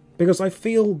 weirdly, because I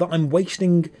feel that I'm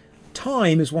wasting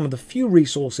time. Is one of the few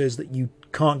resources that you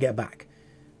can't get back.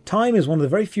 Time is one of the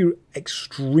very few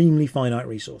extremely finite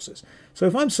resources. So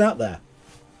if I'm sat there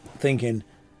thinking,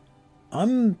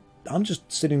 I'm just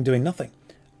sitting doing nothing,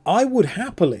 I would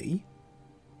happily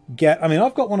get, I mean,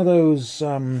 I've got one of those,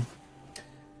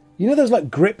 you know those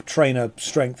like grip trainer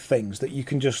strength things that you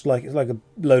can just like, it's like a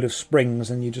load of springs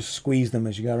and you just squeeze them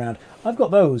as you go around. I've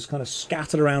got those kind of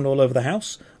scattered around all over the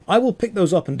house. I will pick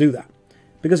those up and do that.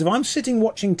 Because if I'm sitting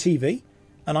watching TV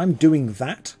and I'm doing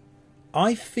that,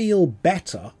 I feel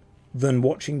better than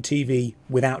watching TV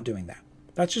without doing that.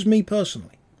 That's just me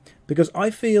personally. Because I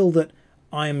feel that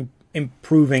I'm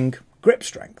improving grip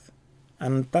strength.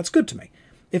 And that's good to me.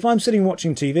 If I'm sitting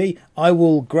watching TV, I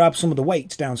will grab some of the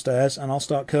weights downstairs and I'll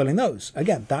start curling those.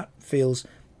 Again, that feels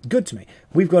good to me.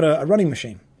 We've got a running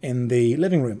machine in the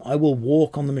living room. I will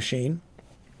walk on the machine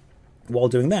while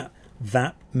doing that.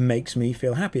 That makes me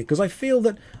feel happy because I feel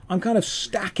that I'm kind of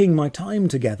stacking my time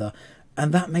together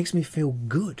and that makes me feel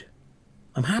good.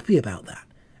 I'm happy about that.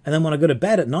 And then when I go to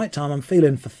bed at night time, I'm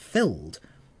feeling fulfilled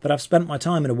that I've spent my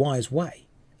time in a wise way.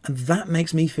 And that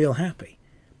makes me feel happy.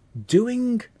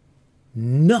 Doing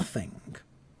nothing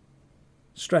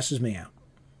stresses me out,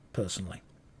 personally.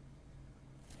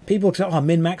 People say, oh,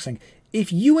 min-maxing.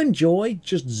 If you enjoy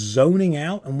just zoning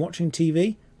out and watching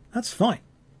TV, that's fine.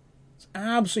 It's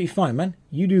absolutely fine, man.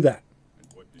 You do that.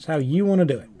 It's how you want to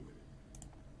do it.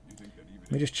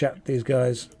 Let me just chat with these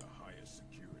guys.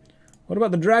 What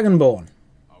about the Dragonborn?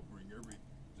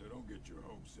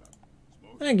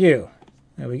 Thank you.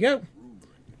 There we go.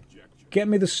 Get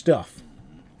me the stuff.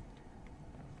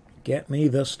 Get me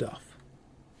the stuff.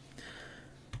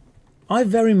 I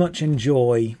very much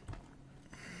enjoy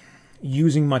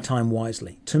using my time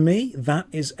wisely. To me, that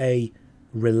is a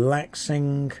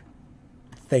relaxing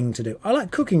thing to do. I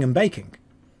like cooking and baking.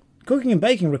 Cooking and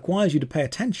baking requires you to pay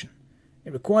attention.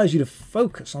 It requires you to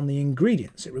focus on the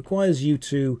ingredients. It requires you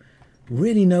to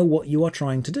really know what you are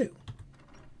trying to do.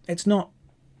 It's not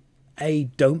a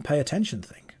don't pay attention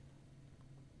thing.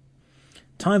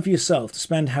 Time for yourself to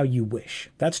spend how you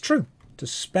wish. That's true. To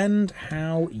spend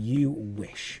how you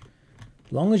wish.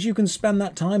 As long as you can spend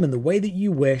that time in the way that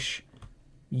you wish,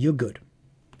 you're good.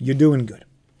 You're doing good.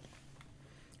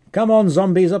 Come on,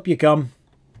 zombies, up you come.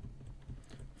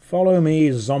 Follow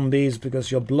me, zombies,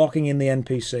 because you're blocking in the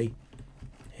NPC.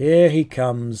 Here he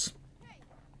comes.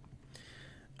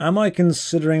 Am I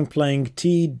considering playing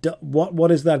What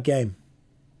is that game?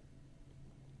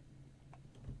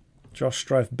 Josh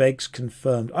Strife Bakes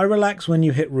confirmed. I relax when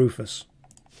you hit Rufus.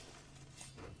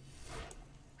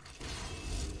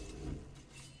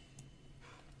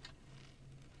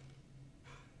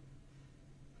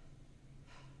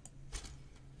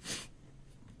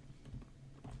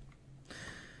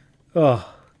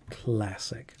 Oh,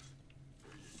 classic.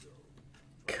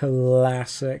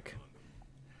 Classic.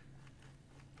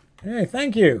 Hey,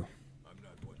 thank you.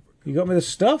 You got me the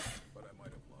stuff?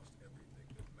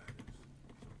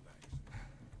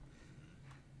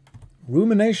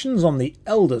 Ruminations on the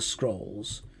Elder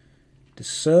Scrolls.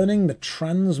 Discerning the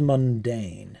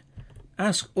transmundane.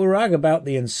 Ask Urag about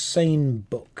the insane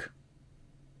book.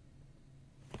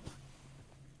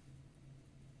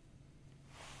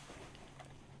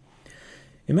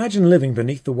 Imagine living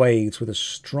beneath the waves with a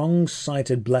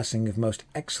strong-sighted blessing of most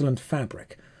excellent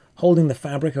fabric, Holding the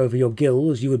fabric over your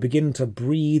gills, you would begin to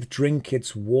breathe, drink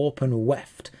its warp and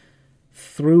weft.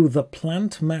 Through the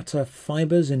plant matter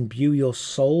fibres imbue your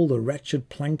soul, the wretched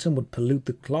plankton would pollute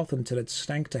the cloth until it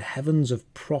stank to heavens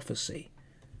of prophecy.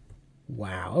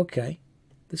 Wow, okay.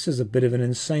 This is a bit of an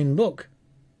insane book.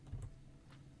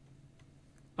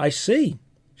 I see.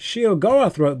 Shio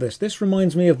Gorath wrote this. This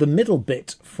reminds me of the middle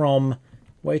bit from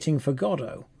Waiting for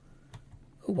Godot.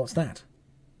 Oh, what's that?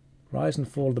 Rise and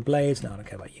fall of the blades. No, I don't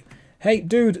care about you. Hey,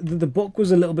 dude, the book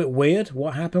was a little bit weird.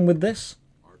 What happened with this?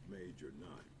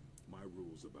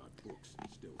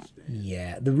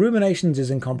 Yeah, the Ruminations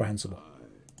is incomprehensible.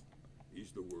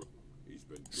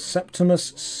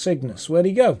 Septimus Cygnus. Where'd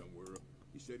he go?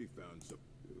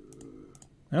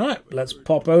 Alright, let's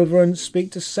pop over and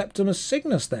speak to Septimus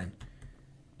Cygnus then.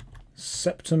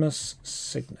 Septimus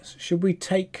Cygnus. Should we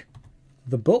take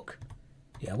the book?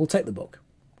 Yeah, we'll take the book.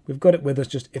 We've got it with us,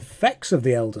 just Effects of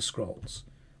the Elder Scrolls.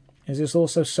 Is this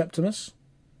also Septimus?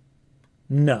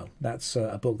 No, that's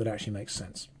a book that actually makes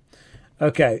sense.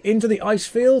 Okay, into the ice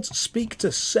fields, speak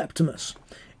to Septimus.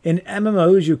 In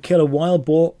MMOs, you kill a wild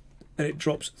boar and it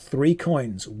drops 3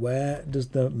 coins. Where does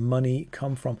the money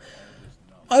come from?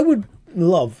 I would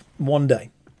love one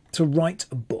day to write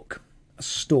a book, a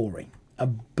story,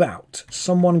 about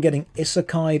someone getting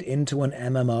isekai'd into an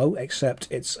MMO, except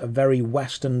it's a very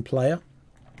Western player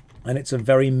and it's a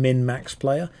very min-max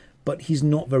player, but he's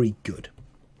not very good.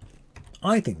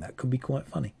 I think that could be quite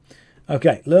funny.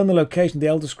 Okay, learn the location of the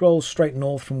Elder Scrolls straight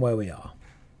north from where we are.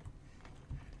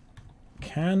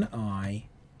 Can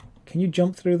you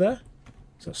jump through there?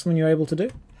 Is that something you're able to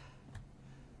do?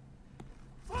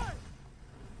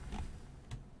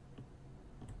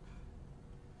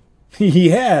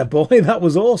 Yeah, boy, that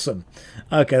was awesome.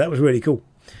 Okay, that was really cool.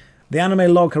 The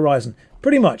anime Log Horizon.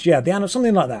 Pretty much, yeah,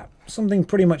 something like that. Something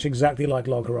pretty much exactly like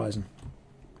Log Horizon.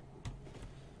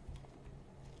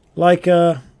 Like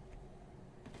a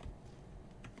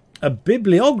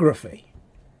bibliography.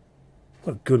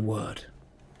 What a good word.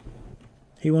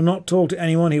 He will not talk to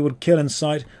anyone he would kill in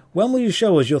sight. When will you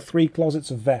show us your 3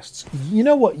 closets of vests? You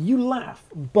know what? You laugh,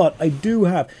 but I do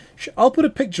have... I'll put a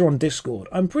picture on Discord.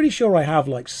 I'm pretty sure I have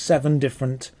like 7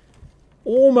 different,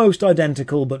 almost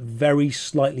identical, but very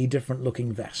slightly different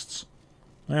looking vests.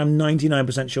 I am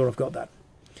 99% sure I've got that.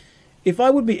 If I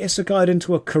would be isekai'd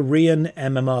into a Korean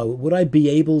MMO, would I be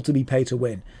able to be pay to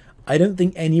win? I don't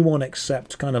think anyone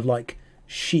except kind of like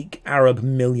chic Arab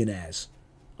millionaires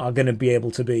are going to be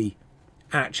able to be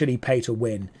actually pay to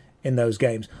win in those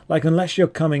games. Like, unless you're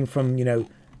coming from, you know,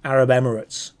 Arab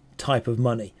Emirates type of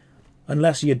money.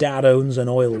 Unless your dad owns an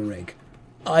oil rig.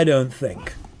 I don't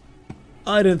think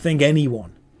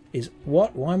anyone is...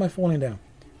 What? Why am I falling down?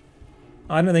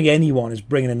 I don't think anyone is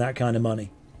bringing in that kind of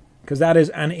money. Because that is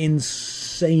an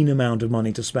insane amount of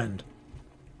money to spend.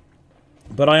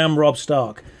 But I am Rob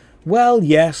Stark. Well,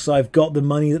 yes, I've got the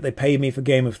money that they paid me for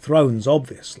Game of Thrones,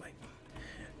 obviously.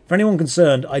 For anyone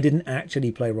concerned, I didn't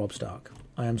actually play Rob Stark.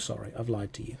 I am sorry, I've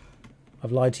lied to you.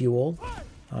 I've lied to you all.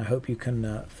 I hope you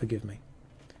can forgive me.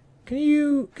 Can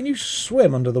you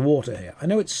swim under the water here? I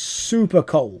know it's super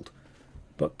cold,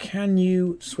 but can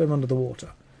you swim under the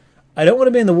water? I don't want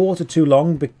to be in the water too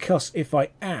long, because if I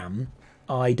am,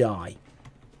 I die.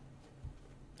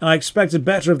 I expected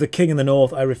better of the King in the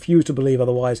North. I refuse to believe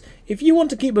otherwise. If you want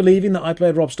to keep believing that I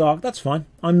played Rob Stark, that's fine.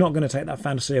 I'm not going to take that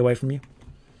fantasy away from you.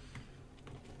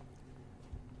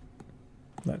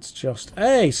 Let's just...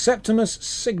 Hey, Septimus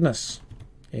Cygnus.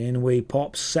 In we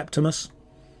pop, Septimus.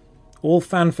 All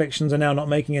fanfictions are now not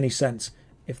making any sense.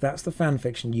 If that's the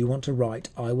fanfiction you want to write,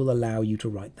 I will allow you to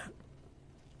write that.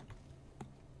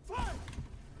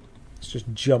 Let's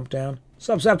just jump down.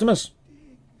 Sup, Septimus?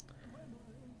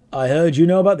 I heard you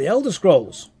know about the Elder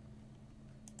Scrolls.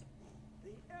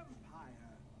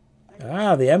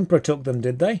 Ah, the Emperor took them,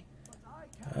 did they?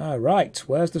 Ah, right.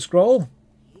 Where's the scroll?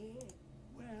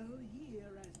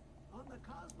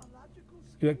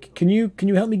 Can you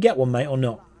help me get one, mate, or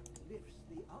not?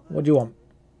 What do you want?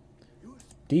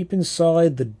 Deep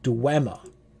inside the Dwemer.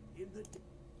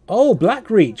 Oh,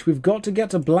 Blackreach. We've got to get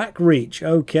to Blackreach.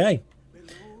 Okay.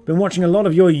 Been watching a lot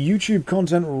of your YouTube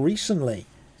content recently.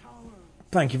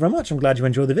 Thank you very much. I'm glad you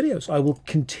enjoyed the videos. I will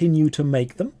continue to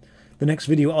make them. The next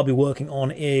video I'll be working on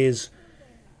is...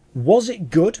 Was it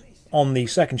good on the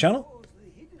second channel?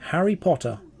 Harry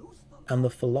Potter and the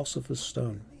Philosopher's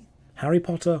Stone. Harry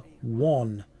Potter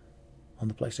 1 on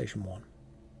the PlayStation 1.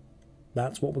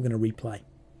 That's what we're going to replay.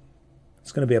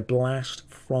 It's going to be a blast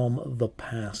from the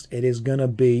past. It is going to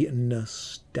be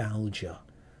nostalgia.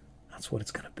 That's what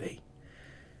it's going to be.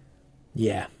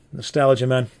 Yeah, nostalgia,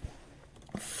 man.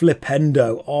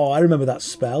 Flipendo. Oh, I remember that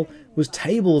spell. It was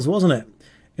tables, wasn't it?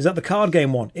 Is that the card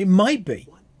game one? It might be.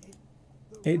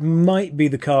 It might be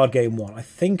the card game one. I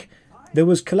think there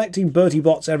was collecting Bertie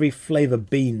Bott's every flavour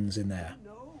beans in there.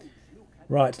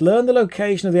 Right, learn the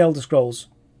location of the Elder Scrolls.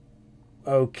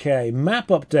 Okay, map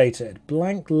updated.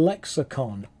 Blank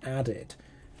lexicon added.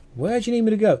 Where do you need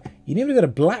me to go? You need me to go to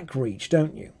Blackreach,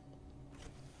 don't you?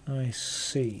 I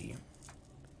see.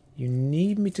 You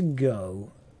need me to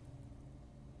go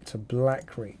to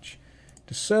Blackreach.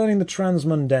 Discerning the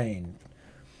transmundane.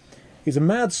 He's a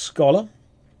mad scholar.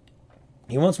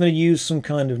 He wants me to use some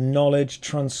kind of knowledge.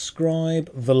 Transcribe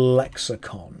the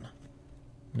lexicon.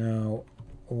 Now,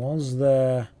 was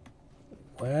there...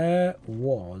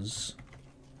 Where's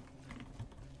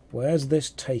this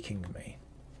taking me?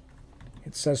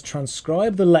 It says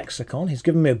transcribe the lexicon. He's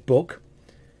given me a book.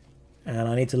 And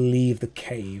I need to leave the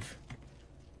cave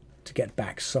to get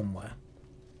back somewhere.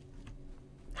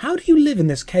 How do you live in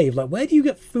this cave? Like, where do you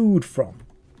get food from?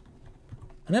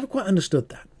 I never quite understood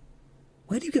that.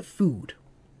 Where do you get food?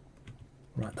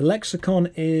 Right, the lexicon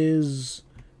is...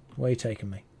 Where are you taking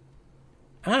me?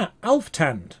 Ah,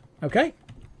 Alftand. Okay.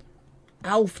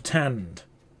 Alftand.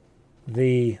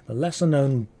 The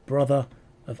lesser-known brother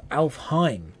of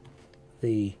Alfheim.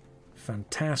 The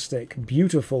fantastic,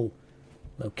 beautiful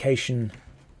location.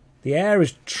 The air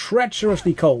is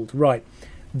treacherously cold. Right.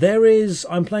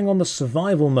 I'm playing on the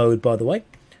survival mode, by the way,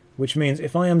 which means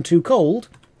if I am too cold,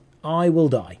 I will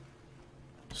die.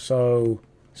 So,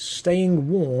 staying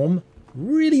warm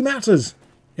really matters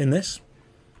in this.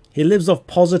 He lives off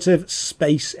positive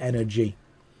space energy.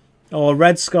 Oh,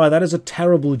 Red Sky, that is a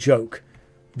terrible joke.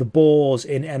 The boars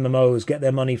in MMOs get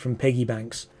their money from piggy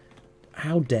banks.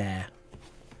 How dare.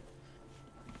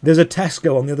 There's a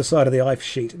Tesco on the other side of the ice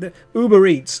sheet. Uber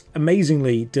Eats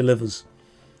amazingly delivers.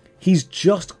 He's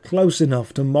just close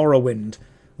enough to Morrowind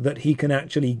that he can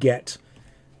actually get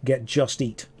Just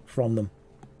Eat from them.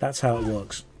 That's how it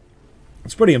works.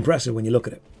 It's pretty impressive when you look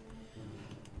at it.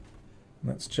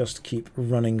 Let's just keep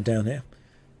running down here.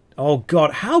 Oh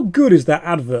God, how good is that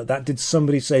advert? That Did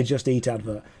Somebody Say Just Eat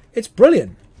advert. It's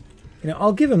brilliant. You know,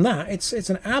 I'll give him that. It's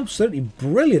an absolutely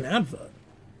brilliant advert.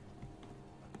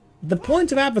 The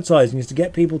point of advertising is to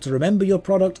get people to remember your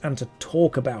product and to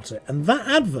talk about it. And that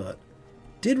advert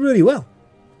did really well.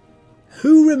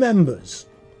 Who remembers?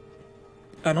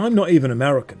 And I'm not even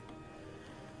American.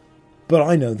 But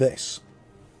I know this.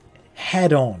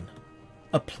 Head on.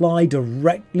 Apply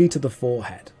directly to the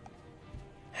forehead.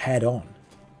 Head on.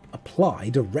 Apply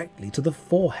directly to the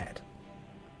forehead.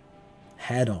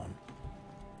 Head on.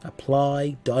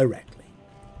 Apply directly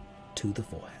to the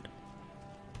forehead.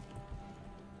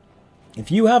 If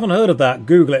you haven't heard of that,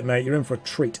 Google it, mate. You're in for a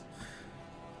treat.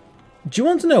 Do you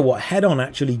want to know what head on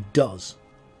actually does?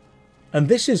 And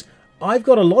this is... I've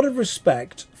got a lot of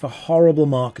respect for horrible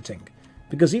marketing.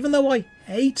 Because even though I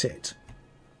hate it,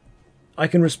 I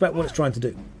can respect what it's trying to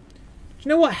do. Do you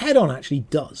know what head on actually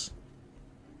does?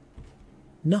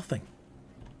 Nothing.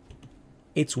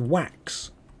 It's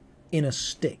wax in a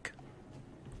stick.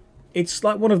 It's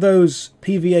like one of those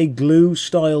PVA glue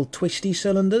style twisty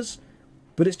cylinders,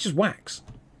 but it's just wax.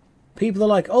 People are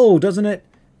like, oh, doesn't it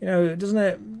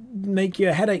make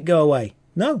your headache go away?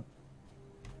 No.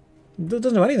 It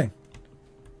doesn't do anything.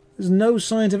 There's no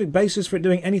scientific basis for it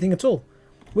doing anything at all.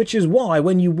 Which is why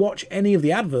when you watch any of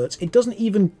the adverts, it doesn't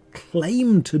even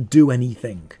claim to do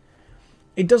anything.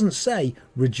 It doesn't say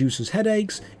reduces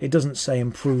headaches. It doesn't say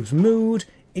improves mood.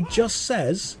 It just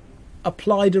says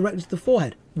apply directly to the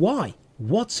forehead. Why?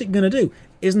 What's it going to do?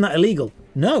 Isn't that illegal?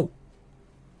 No.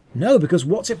 No, because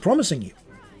what's it promising you?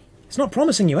 It's not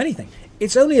promising you anything.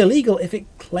 It's only illegal if it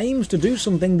claims to do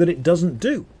something that it doesn't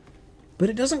do. But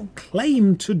it doesn't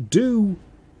claim to do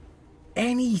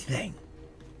anything.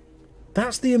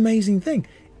 That's the amazing thing.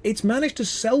 It's managed to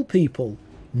sell people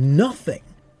nothing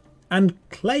and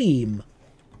claim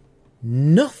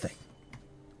nothing.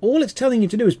 All it's telling you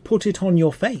to do is put it on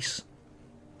your face.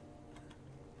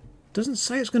 It doesn't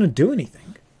say it's going to do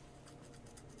anything.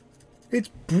 It's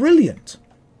brilliant.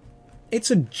 It's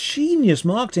a genius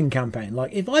marketing campaign.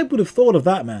 Like, if I would have thought of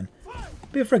that, man,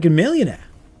 I'd be a freaking millionaire.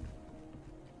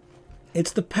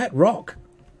 It's the pet rock.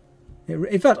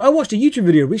 In fact, I watched a YouTube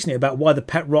video recently about why the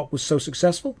pet rock was so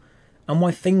successful and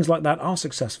why things like that are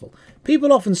successful.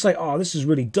 People often say, oh, this is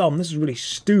really dumb, this is really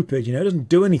stupid, you know, it doesn't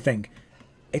do anything.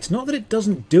 It's not that it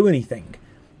doesn't do anything.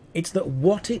 It's that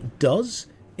what it does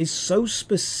is so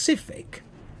specific,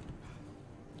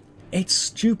 it's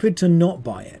stupid to not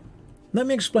buy it. Let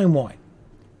me explain why.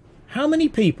 How many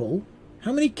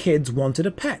kids wanted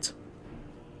a pet?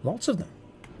 Lots of them.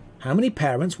 How many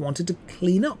parents wanted to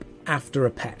clean up after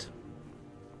a pet?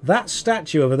 That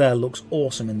statue over there looks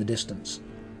awesome in the distance.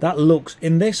 That looks,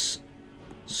 in this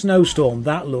snowstorm,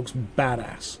 that looks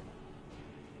badass.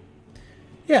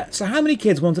 Yeah, so how many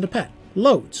kids wanted a pet?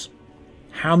 Loads.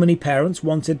 How many parents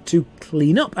wanted to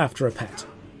clean up after a pet?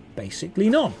 Basically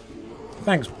none.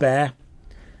 Thanks, Bear.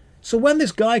 So when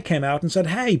this guy came out and said,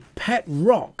 hey, pet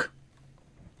rock.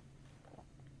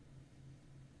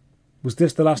 Was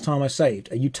this the last time I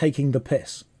saved? Are you taking the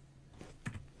piss?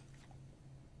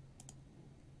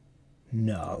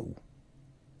 No.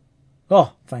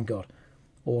 Oh, thank God.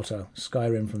 Auto.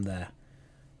 Skyrim from there.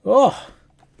 Oh.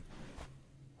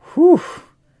 Whew.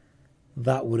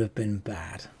 That would have been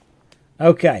bad.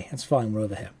 Okay, that's fine. We're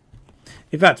over here.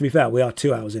 In fact, to be fair, we are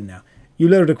 2 hours in now. You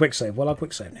loaded a quick save. Well, I'll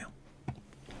quick save now.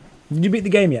 Did you beat the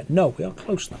game yet? No, we are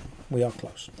close now. We are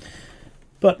close.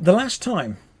 But the last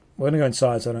time, we're going to go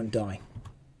inside so I don't die.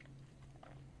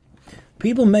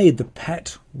 People made the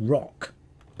pet rock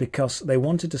because they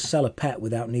wanted to sell a pet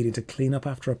without needing to clean up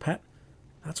after a pet.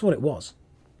 That's what it was.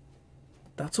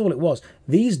 That's all it was.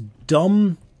 These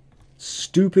dumb,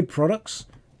 stupid products,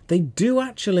 they do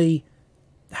actually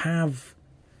have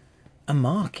a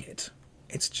market.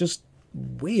 It's just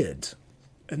weird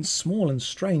and small and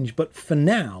strange. But for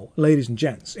now, ladies and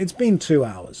gents, it's been 2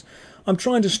 hours. I'm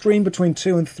trying to stream between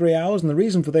 2 and 3 hours, and the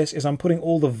reason for this is I'm putting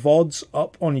all the VODs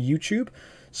up on YouTube.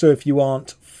 So if you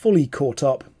aren't fully caught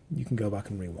up, you can go back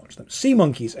and rewatch them. Sea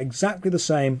monkeys, exactly the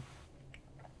same.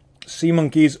 Sea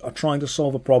monkeys are trying to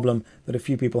solve a problem that a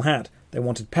few people had. They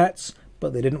wanted pets,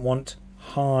 but they didn't want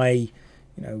high,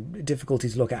 difficulty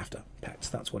to look after pets.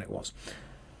 That's what it was.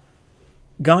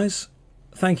 Guys,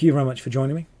 thank you very much for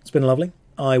joining me. It's been lovely.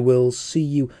 I will see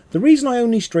you. The reason I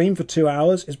only stream for 2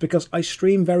 hours is because I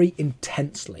stream very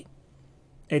intensely.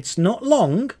 It's not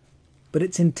long, but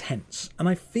it's intense. And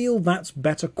I feel that's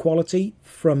better quality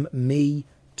from me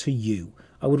to you.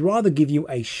 I would rather give you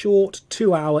a short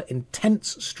 2 hour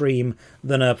intense stream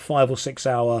than a 5 or 6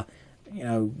 hour,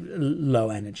 low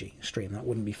energy stream. That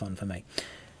wouldn't be fun for me.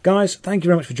 Guys, thank you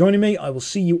very much for joining me. I will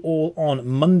see you all on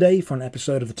Monday for an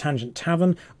episode of The Tangent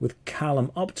Tavern with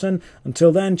Callum Upton.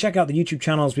 Until then, check out the YouTube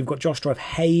channels. We've got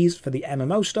JoshStrifeHayes for the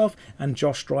MMO stuff and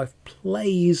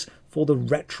JoshStrifePlays for the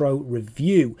retro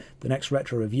review. The next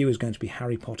retro review is going to be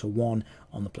Harry Potter 1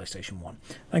 on the PlayStation 1.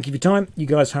 Thank you for your time. You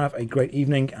guys have a great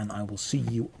evening, and I will see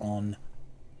you on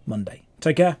Monday.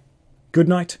 Take care, good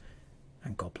night,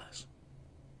 and God bless.